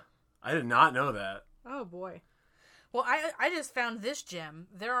 Yeah. I did not know that. Oh boy. Well, I just found this gem.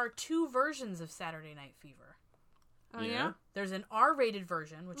 There are 2 versions of Saturday Night Fever. Oh yeah. There's an R-rated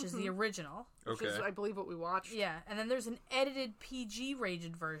version, which is the original. Which is, I believe, what we watched. Yeah, and then there's an edited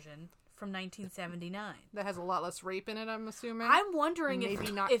PG-rated version from 1979. That has a lot less rape in it, I'm assuming. I'm wondering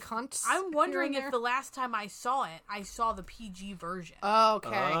Maybe not if cunts I'm wondering here and if there. the last time I saw it, I saw the PG version.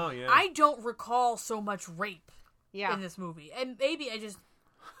 Okay. Oh, yeah. I don't recall so much rape Yeah. in this movie, and maybe I just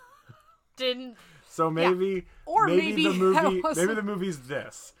didn't. So maybe, Or maybe the movie, that wasn't- maybe the movie's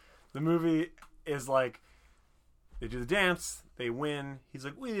this. The movie is like they do the dance, they win. He's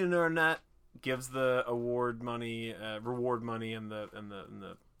like, we didn't earn that. Gives the award money, reward money, and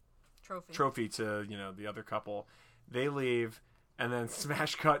the trophy to the other couple. They leave, and then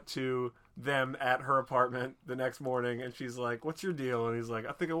smash cut to them at her apartment the next morning, and she's like, "What's your deal?" And he's like,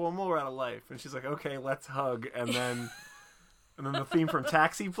 "I think I want more out of life." And she's like, "Okay, let's hug." And then. And then the theme from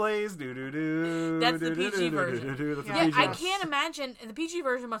Taxi plays. Do do do. That's the PG version. That's the Yeah, PG I version. can't imagine. The PG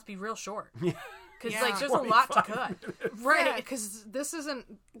version must be real short. Because Yeah. like there's a lot to cut. Right, because this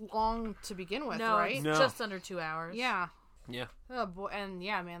isn't long to begin with, No, right? it's No. just under 2 hours. Yeah. Yeah. Oh boy, and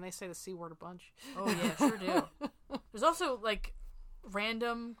yeah, man, they say the C word a bunch. Oh yeah, sure do. There's also like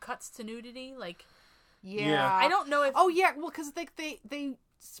random cuts to nudity. Like Yeah. I don't know if Oh yeah, well, because they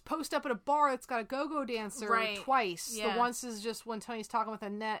post up at a bar that's got a go-go dancer Right. twice. Yeah. The once is just when Tony's talking with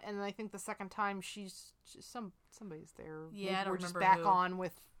Annette, and then I think the second time she's just somebody's there. Yeah, Maybe I don't we're just remember back who. on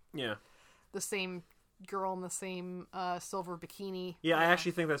with Yeah. The same girl in the same silver bikini. Yeah, I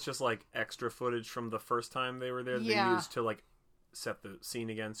actually think that's just like extra footage from the first time they were there. They used to like set the scene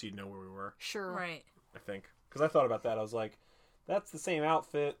again so you'd know where we were. Sure. Right. I think. Because I thought about that. I was like, that's the same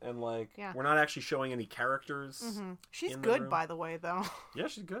outfit, and like, we're not actually showing any characters. Mm-hmm. She's in good, room. by the way, though. Yeah,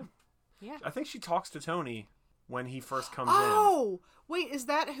 she's good. Yeah. I think she talks to Tony when he first comes Oh! Wait, is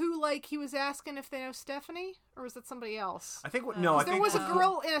that who, like, he was asking if they know Stephanie? Or was that somebody else? in. I think, I There think was a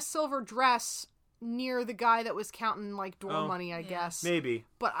girl in a silver dress near the guy that was counting, like, door money, I guess. Maybe.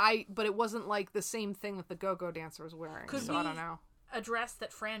 But it wasn't, like, the same thing that the go-go dancer was wearing. So I don't know. A dress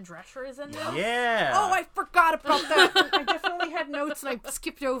that Fran Drescher is in now? Yeah. Oh, I forgot about that. I definitely had notes and I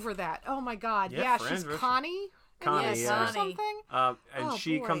skipped over that. Oh my god. Yeah, Yeah, Fran she's Drescher. Connie. Connie, Yes, yeah. or something. And Oh,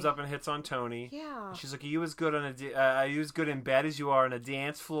 she boy. comes up and hits on Tony. Yeah. And she's like, "Are you as good are you as good in bed as you are on a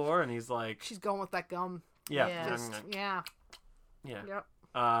dance floor?" And he's like, She's going with that gum. "Yeah, Yeah. Just, yeah. yeah."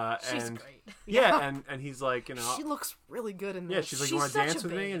 Yep. She's and great. yeah, and he's like, She looks really good in this. yeah, she's like, She's "You want to such dance a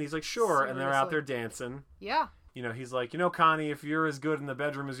with me?" babe. And he's like, "Sure." And they're out there Seriously. dancing. Yeah. You know, he's like, Connie, if you're as good in the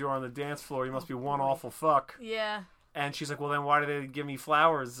bedroom as you are on the dance floor, you must be one awful fuck. Yeah. And she's like, well, then why do they give me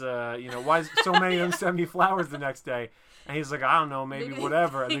flowers? Why is so many of them send me flowers the next day? And he's like, I don't know, maybe Maybe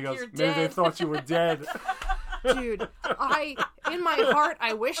whatever. And he think goes, you're maybe they dead." thought you were dead. Dude, in my heart,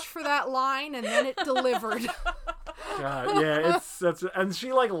 I wished for that line and then it delivered. Yeah, and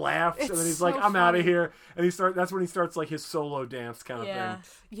she like laughs, It's and then he's so like, I'm out funny. of here. And that's when he starts like his solo dance kind of Yeah. thing.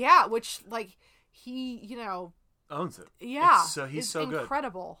 Yeah, which, like, he, Owns it. yeah. He's is so good.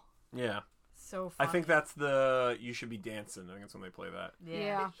 incredible. Yeah. So I funny. think that's the You Should Be Dancing. I think that's when they play that.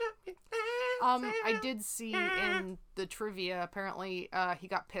 Yeah. I did see in the trivia, apparently, he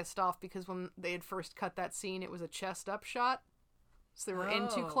got pissed off because when they had first cut that scene, it was a chest up shot. So they were in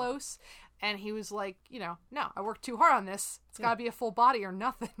too Oh. close. And he was like, no, I worked too hard on this. It's gotta be a full body or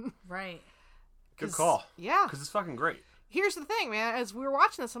nothing. Right. Good 'Cause- call. Yeah. Because it's fucking great. Here's the thing, man. As we were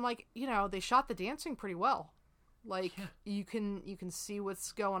watching this, I'm like, they shot the dancing pretty well. Like, you can see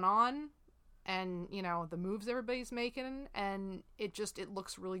what's going on, and the moves everybody's making, and it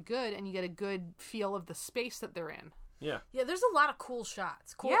looks really good, and you get a good feel of the space that they're in. Yeah. Yeah, there's a lot of cool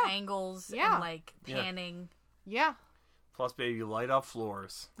shots, cool Yeah. angles, Yeah. and like panning, Yeah, Plus, baby, you light up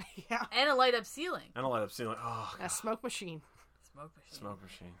floors. yeah. and a light up ceiling. And a light up ceiling. Oh, A smoke machine. Smoke machine. smoke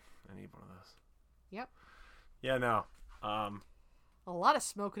machine. I need one of those. Yep. Yeah, no. A lot of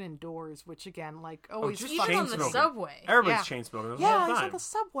smoking indoors, which again, like always. just Even chain on the smoking. subway. Everybody's Yeah. chain smoking the Yeah, whole he's time. on the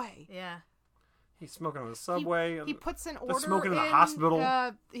subway. Yeah. He's smoking on the subway. He puts an order smoking in the in,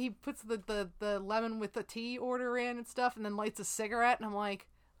 hospital. He puts the lemon with the tea order in and stuff, and then lights a cigarette. And I'm like,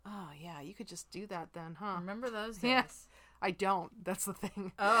 oh yeah, you could just do that then, huh? Remember those days? Yeah. I don't. That's the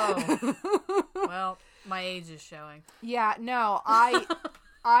thing. Oh. Well, my age is showing. Yeah, no,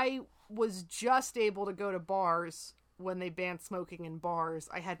 I was just able to go to bars when they banned smoking in bars.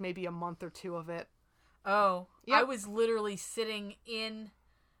 I had maybe a month or two of it. Oh. Yep. I was literally sitting in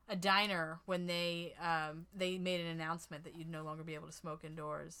a diner when they made an announcement that you'd no longer be able to smoke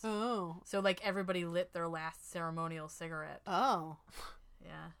indoors. Oh. So like everybody lit their last ceremonial cigarette. Oh.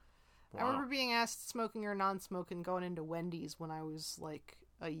 Yeah. I remember being asked smoking or non-smoking going into Wendy's when I was like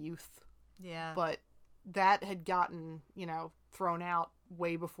a youth. Yeah. But that had gotten, thrown out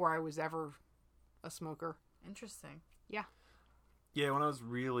way before I was ever a smoker. Interesting. Yeah. Yeah, when I was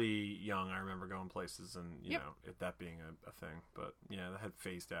really young, I remember going places and, Yep. that being a thing. But, yeah, that had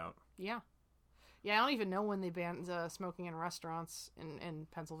phased out. Yeah. Yeah, I don't even know when they banned smoking in restaurants in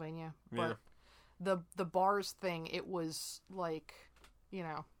Pennsylvania. But the bars thing, it was like,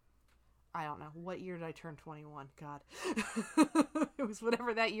 I don't know. What year did I turn 21? God. It was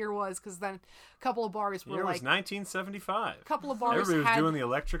whatever that year was, because then a couple of bars The were year like... was 1975. A couple of bars Everybody was had... doing the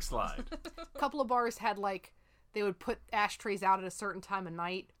electric slide. A couple of bars had, like, they would put ashtrays out at a certain time of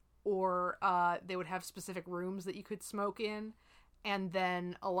night, or they would have specific rooms that you could smoke in, and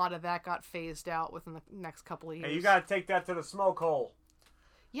then a lot of that got phased out within the next couple of years. Hey, you gotta take that to the smoke hole.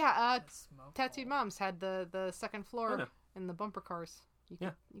 Yeah, Smoke Tattooed Moms had the second floor know. in the bumper cars.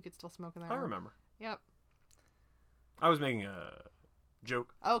 You could still smoke in there. I remember. Yep. I was making a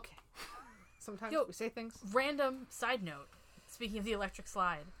joke. Okay. Sometimes Yo. we say things. Random side note. Speaking of the electric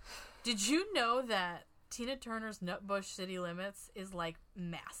slide, did you know that Tina Turner's Nutbush City Limits is like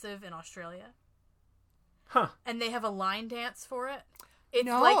massive in Australia? Huh. And they have a line dance for it. It's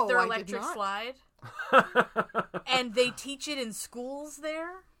No, like their I did electric not. slide. And they teach it in schools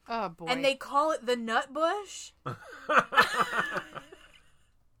there. Oh boy. And they call it the Nutbush.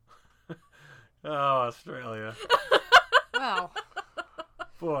 Oh, Australia. Well,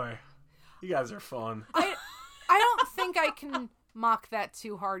 Boy, you guys are fun. I don't think I can mock that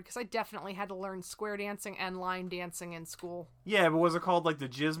too hard because I definitely had to learn square dancing and line dancing in school. Yeah, but was it called like the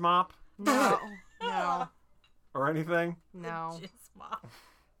jizz mop No, no, or anything? no. Jizz mop.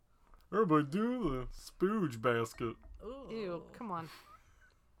 Everybody do the spooge basket. Ooh. Ew, come on.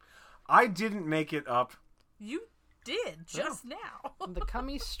 I didn't make it up. You did just now. The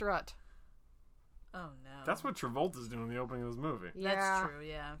cummy strut. Oh no. That's what Travolta's doing in the opening of this movie. Yeah. That's true,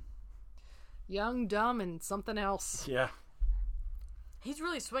 yeah. Young, dumb, and something else. Yeah, He's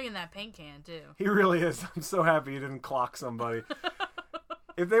really swinging that paint can, too. he really is. I'm so happy he didn't clock somebody.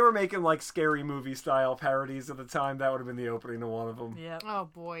 If they were making like scary movie style parodies at the time, that would have been the opening to one of them. Yep. Oh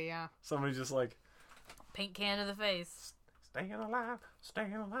boy, yeah. Somebody just like, Paint can to the face. staying alive,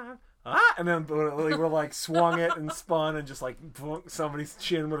 staying alive. Ah! And then they were like swung it and spun and just like somebody's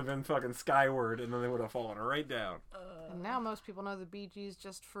chin would have been fucking skyward and then they would have fallen right down. And now most people know the Bee Gees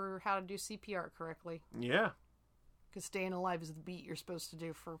just for how to do CPR correctly. Yeah. Because staying alive is the beat you're supposed to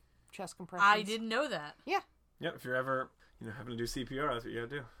do for chest compressions. I didn't know that. Yeah. Yep. If you're ever having to do CPR, that's what you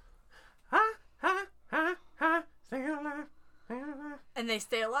gotta do. Ha ha ha ha. Staying alive. Staying alive. And they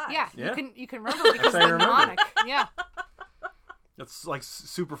stay alive. Yeah, Yeah. you can remember because That's how of you the remember. mnemonic. Yeah. That's like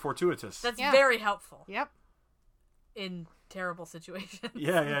super fortuitous. That's Yeah. very helpful Yep. in terrible situations.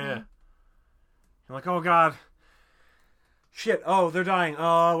 Yeah. You're like, oh god. Shit, oh, they're dying.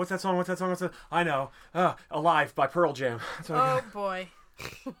 What's that song? I know. Alive by Pearl Jam. That's what I Oh, got. boy.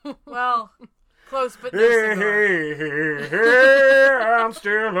 Well, close, but no Hey, cigar. hey, I'm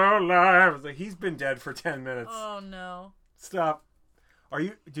still alive. It's like, he's been dead for 10 minutes. Oh, no. Stop.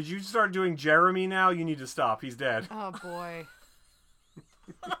 Did you start doing Jeremy now? You need to stop. He's dead. Oh boy.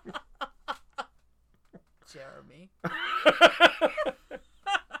 Jeremy.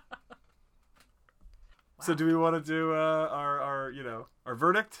 So do we want to do our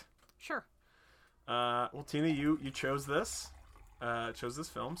verdict? Sure. Well, Tina, you chose this. Chose this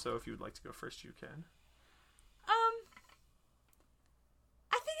film, so if you would like to go first, you can.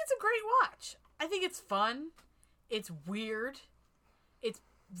 I think it's a great watch. I think it's fun. It's weird. It's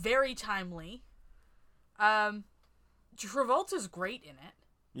very timely. Travolta's great in it.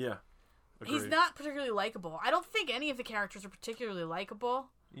 Yeah. He's Agreed. not particularly likable. I don't think any of the characters are particularly likable.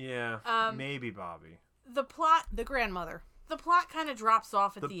 Yeah. Maybe Bobby. The plot The grandmother. kind of drops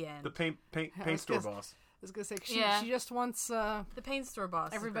off at the end. The paint was store gonna- boss. I was gonna say Yeah. she just wants The paint store boss.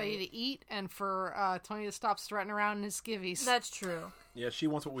 is everybody great. to eat and for Tony to stop strutting around in his skivvies. That's true. Yeah, she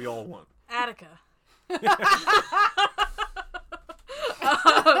wants what we all want. Attica.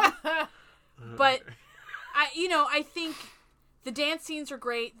 But I think the dance scenes are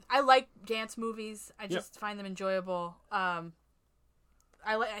great. I like dance movies. I just find them enjoyable. I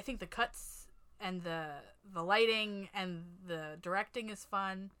think the cuts and the lighting and the directing is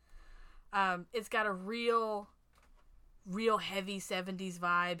fun. It's got a real heavy 70s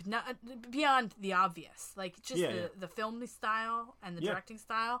vibe, not beyond the obvious, like just the filming style and the directing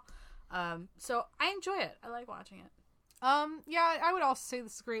style. So I enjoy it. I like watching it. Yeah, I would also say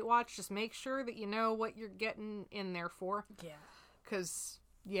this is a great watch. Just make sure that you know what you're getting in there for. Yeah. Because,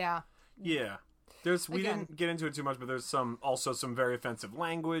 yeah. Yeah. We didn't get into it too much, but there's also some very offensive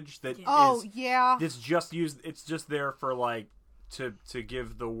language that Oh, yeah. it's just there for like to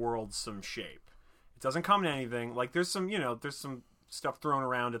give the world some shape. It doesn't come to anything. Like there's some stuff thrown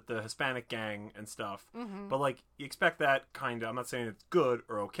around at the Hispanic gang and stuff. Mm-hmm. But like you expect that kind of, I'm not saying it's good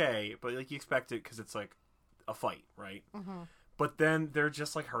or okay, but like you expect it cuz it's like a fight, right? Mm-hmm. But then they're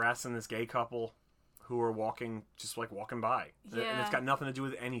just like harassing this gay couple who are walking by. And Yeah. it's got nothing to do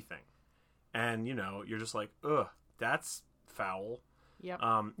with anything. And, you're just like, ugh, that's foul. Yep.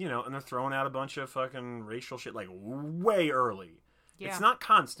 And they're throwing out a bunch of fucking racial shit, like, way early. Yeah. It's not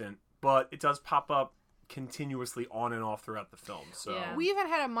constant, but it does pop up continuously on and off throughout the film. So, Yeah. We even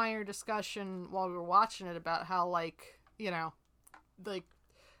had a minor discussion while we were watching it about how,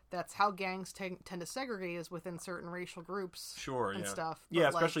 that's how gangs tend to segregate is within certain racial groups. sure, and yeah. stuff. Yeah,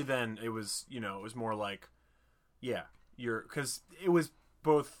 But, especially then, it was, it was more like, because it was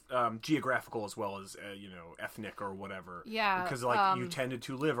both geographical as well as ethnic or whatever. Yeah, because you tended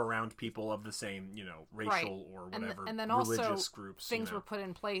to live around people of the same racial or whatever and then religious also groups. things were put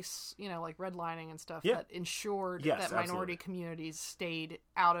in place, like redlining and stuff Yeah. that ensured Yes, that minority absolutely. communities stayed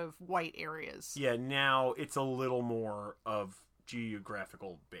out of white areas. Yeah, now it's a little more of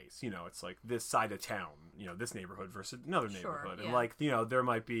geographical base. It's like this side of town, this neighborhood versus another neighborhood, yeah. and like there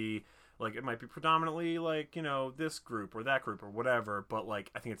might be. Like it might be predominantly like this group or that group or whatever, but like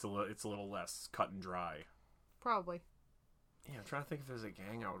I think it's a little less cut and dry. Probably. Yeah, I'm trying to think if there's a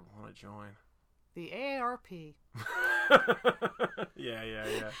gang I would want to join. The AARP.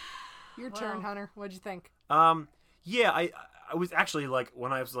 Yeah. Your turn, Hunter. What'd you think? Yeah, I was actually like,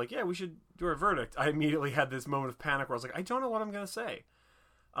 when I was like, yeah, we should do our verdict, I immediately had this moment of panic where I was like, I don't know what I'm gonna say.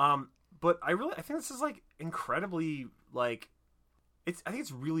 But I think this is like incredibly like, I think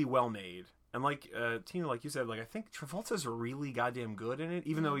it's really well made. And like Tina, like you said, like I think Travolta's really goddamn good in it,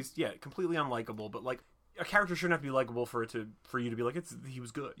 even though he's completely unlikable. But like a character shouldn't have to be likable for you to be like he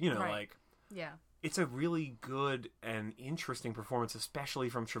was good, you know, Right. like Yeah. it's a really good and interesting performance, especially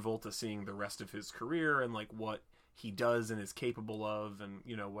from Travolta, seeing the rest of his career and like what he does and is capable of, and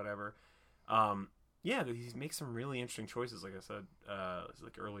you know whatever. He makes some really interesting choices. Like I said,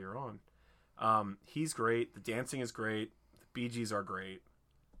 like earlier on, he's great. The dancing is great. The Bee Gees are great.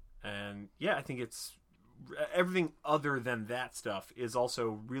 And yeah, I think it's everything other than that stuff is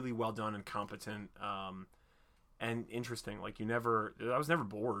also really well done and competent, and interesting. Like I was never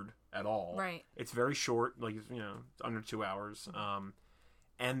bored at all. Right. It's very short, like it's under 2 hours.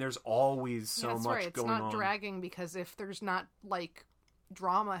 And there's always so much right. going on. It's not on. dragging because if there's not like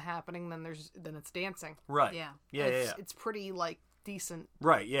drama happening, then it's dancing. Right. Yeah. Yeah. It's pretty like decent.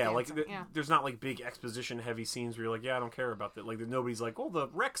 Right, yeah, dancing, like yeah. there's not like big exposition heavy scenes where you're like, yeah, I don't care about that. Like nobody's like, oh, the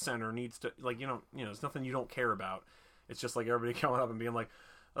rec center needs to, like, it's nothing you don't care about. It's just like everybody coming up and being like,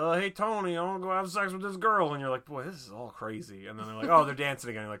 hey Tony, I want to go have sex with this girl, and you're like, boy, this is all crazy. And then they're like, oh, they're dancing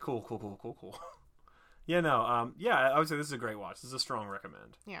again. You're like, cool. I would say this is a great watch. This is a strong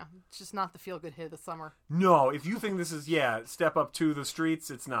recommend. Yeah, it's just not the feel good hit of the summer. No, if you think this is step up to the streets,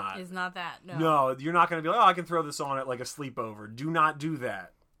 it's not. It's not that. No. No, you're not going to be like, oh, I can throw this on at like a sleepover. Do not do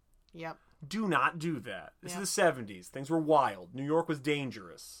that. Yep. Do not do that. This Yeah. is the 70s. Things were wild. New York was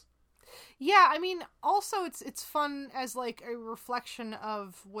dangerous. Yeah, I mean, also it's fun as like a reflection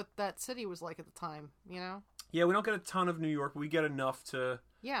of what that city was like at the time. You know. Yeah, we don't get a ton of New York, but we get enough to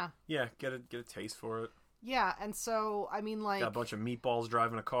Yeah. get a taste for it. Yeah, and so I mean, like, Got a bunch of meatballs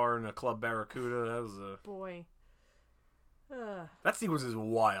driving a car in a Club Barracuda. That was Boy. that sequence is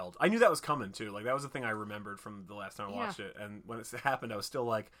wild. I knew that was coming too. Like that was the thing I remembered from the last time I watched it, and when it happened, I was still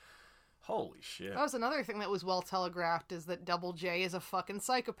like, holy shit. that was another thing that was well telegraphed, is that Double J is a fucking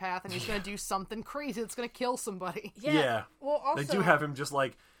psychopath and he's gonna do something crazy that's gonna kill somebody. Yeah. Well, also, They do have him just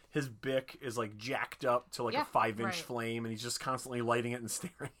like, his Bic is like jacked up to like Yeah, a 5-inch right. flame, and he's just constantly lighting it and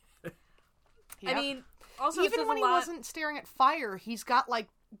staring. Yep. I mean, also it even says when a he lot... wasn't staring at fire, he's got like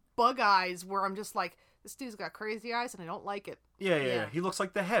bug eyes where I'm just like, this dude's got crazy eyes and I don't like it. Yeah. He looks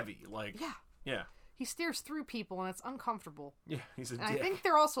like the Heavy. Like Yeah. yeah. He stares through people and it's uncomfortable. Yeah, he's a And I dick. think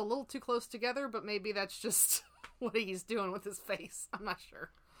they're also a little too close together, but maybe that's just what he's doing with his face. I'm not sure.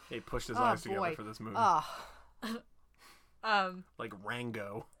 He pushed his Oh, eyes together boy. for this movie. Like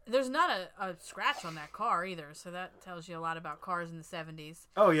Rango. There's not a scratch on that car either, so that tells you a lot about cars in the 70s.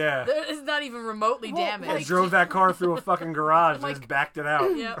 Oh yeah. It's not even remotely Well, damaged. They drove that car through a fucking garage and Like- just backed it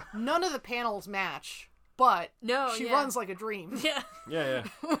out. Yep. None of the panels match, but No, she yeah. runs like a dream. Yeah. Yeah.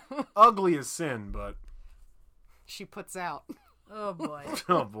 Ugly as sin, but She puts out. Oh boy.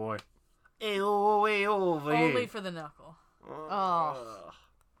 oh boy. Only for the knuckle. Oh.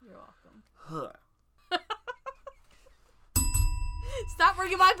 You're welcome. Stop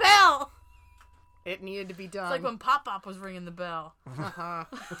ringing my bell! It needed to be done. It's like when Pop Pop was ringing the bell.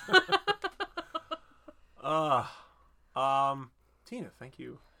 Tina, thank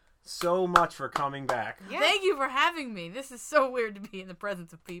you so much for coming back. Yeah. Thank you for having me. This is so weird to be in the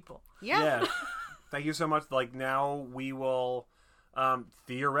presence of people. Yeah. Thank you so much. Like now we will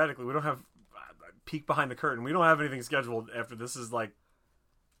theoretically, we don't have peek behind the curtain. We don't have anything scheduled after this. Is like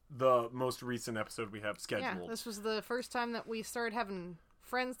the most recent episode we have Yeah, scheduled. this was the first time that we started having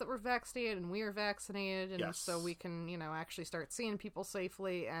friends that were vaccinated and we were vaccinated, and Yes. so we can, actually start seeing people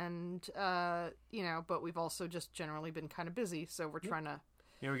safely, and, but we've also just generally been kind of busy, so we're trying to...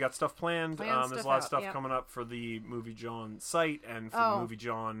 We got stuff planned. Plan There's stuff a lot of out, stuff yep. coming up for the Movie John site and for Oh. the Movie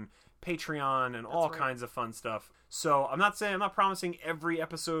John Patreon and all right. kinds of fun stuff. So I'm not promising every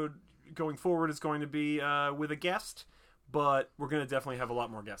episode going forward is going to be with a guest, but we're going to definitely have a lot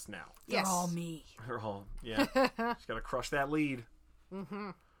more guests now. Yes. They're all me. They're all, yeah. Just got to crush that lead.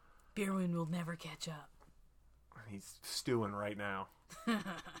 Beerwin will never catch up. He's stewing right now.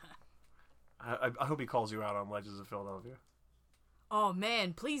 I hope he calls you out on Legends of Philadelphia. Oh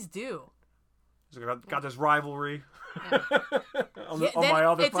man, please do. He's got this rivalry on Yeah, then my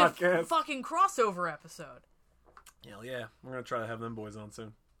other it's podcast. a fucking crossover episode. Hell yeah. We're going to try to have them boys on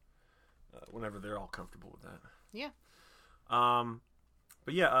soon. Whenever they're all comfortable with that. Yeah.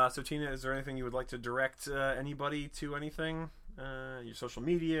 But yeah, so Tina, is there anything you would like to direct anybody to anything? Your social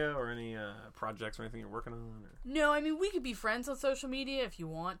media or any projects or anything you're working on? Or... No, I mean, we could be friends on social media if you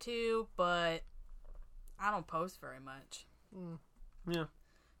want to, but I don't post very much. Yeah.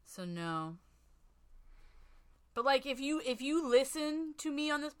 So no. But like, if you listen to me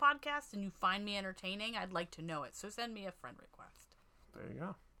on this podcast and you find me entertaining, I'd like to know it. So send me a friend request. There you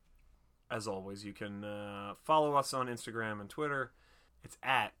go. As always, you can follow us on Instagram and Twitter. It's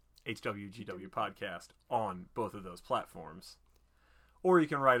at HWGW Podcast on both of those platforms. Or you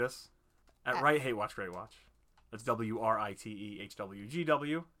can write us at Write Hate Watch Great Watch. That's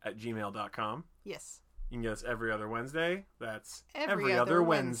WRITEHWGW at gmail.com. Yes. You can get us every other Wednesday. That's every other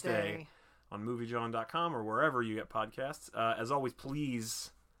Wednesday on MovieJohn.com or wherever you get podcasts. As always,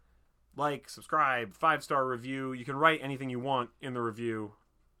 please like, subscribe, 5-star review. You can write anything you want in the review,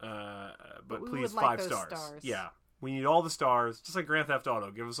 but please, 5 stars. Yeah, we need all the stars, just like Grand Theft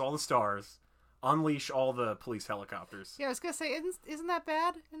Auto. Give us all the stars. Unleash all the police helicopters. Yeah, I was gonna say, isn't that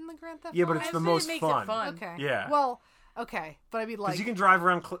bad in the Grand Theft Auto? Yeah, but it's the most makes fun. It fun. Okay. Yeah. Well, okay, but I mean, like, because you can drive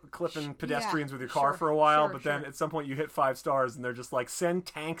around clipping pedestrians with your car for a while, but then at some point you hit 5 stars, and they're just like, send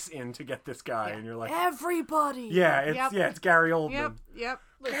tanks in to get this guy, and you're like, everybody. Yeah, it's Gary Oldman. Yep.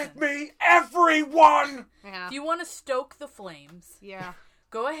 Get me everyone. Yeah. If you want to stoke the flames, Yeah.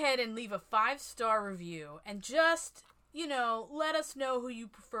 go ahead and leave a 5-star review, and just, let us know who you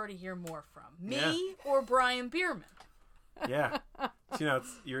prefer to hear more from, me or Brian Bierman. Yeah,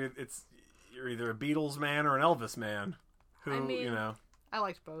 you're either a Beatles man or an Elvis man. Who, I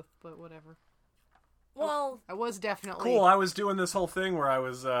liked both, but whatever. Well, I was definitely cool. I was doing this whole thing where I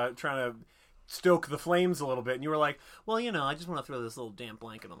was trying to stoke the flames a little bit, and you were like, "Well, I just want to throw this little damp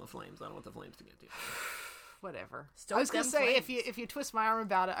blanket on the flames. I don't want the flames to get to you." Whatever. Stoke I was gonna them say, flames. if you twist my arm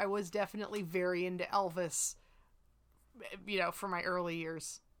about it, I was definitely very into Elvis. For my early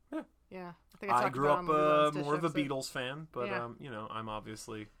years. Yeah. I think I talked grew about up it on the Lawrence more of a episode. Beatles fan, but Yeah. I'm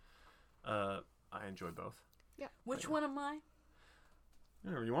obviously I enjoy both. Yeah. which one am I?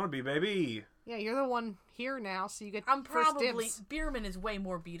 Whatever you want to be, baby. Yeah, you're the one here now, so you get I'm first probably dibs. Bierman is way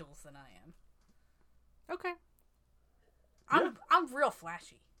more Beatles than I am. Okay. I'm real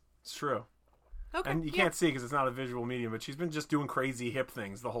flashy. It's true. Okay. And you can't see because it's not a visual medium, but she's been just doing crazy hip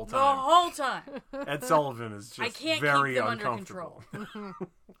things the whole The time. whole time. Ed Sullivan is just I can't very keep them under uncomfortable.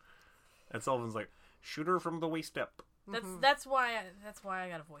 Ed Sullivan's like, shoot her from the waist up. That's why I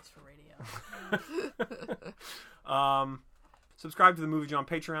got a voice for radio. Subscribe to the Movie John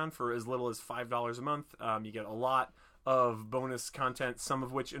Patreon for as little as $5 a month. You get a lot of bonus content, some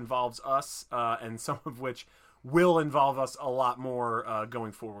of which involves us, and some of which will involve us a lot more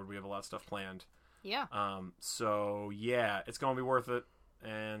going forward. We have a lot of stuff planned. Yeah. So yeah, it's gonna be worth it,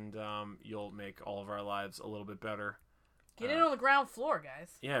 and you'll make all of our lives a little bit better. Get in on the ground floor,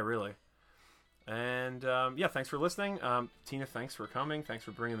 guys. Yeah, really. And thanks for listening. Tina, thanks for coming. Thanks for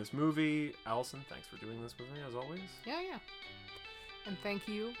bringing this movie. Allison, thanks for doing this with me as always. Yeah. And thank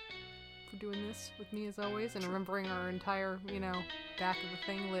you for doing this with me as always, and remembering our entire, back of the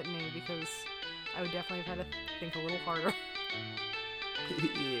thing litany, because I would definitely have had to think a little harder.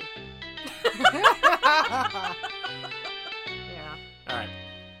 Yeah. All right.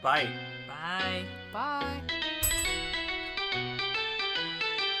 Bye. Bye. Bye.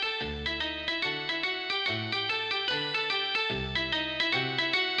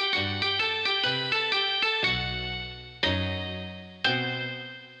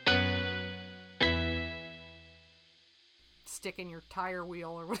 Stick in your tire wheel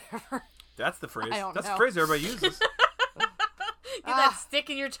or whatever. That's the phrase. I don't That's know. the phrase everybody uses. Get that stick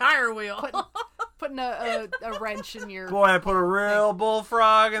in your tire wheel. Putting a wrench in your... Boy, I put a real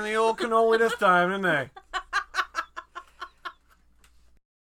bullfrog in the old cannoli this time, didn't they?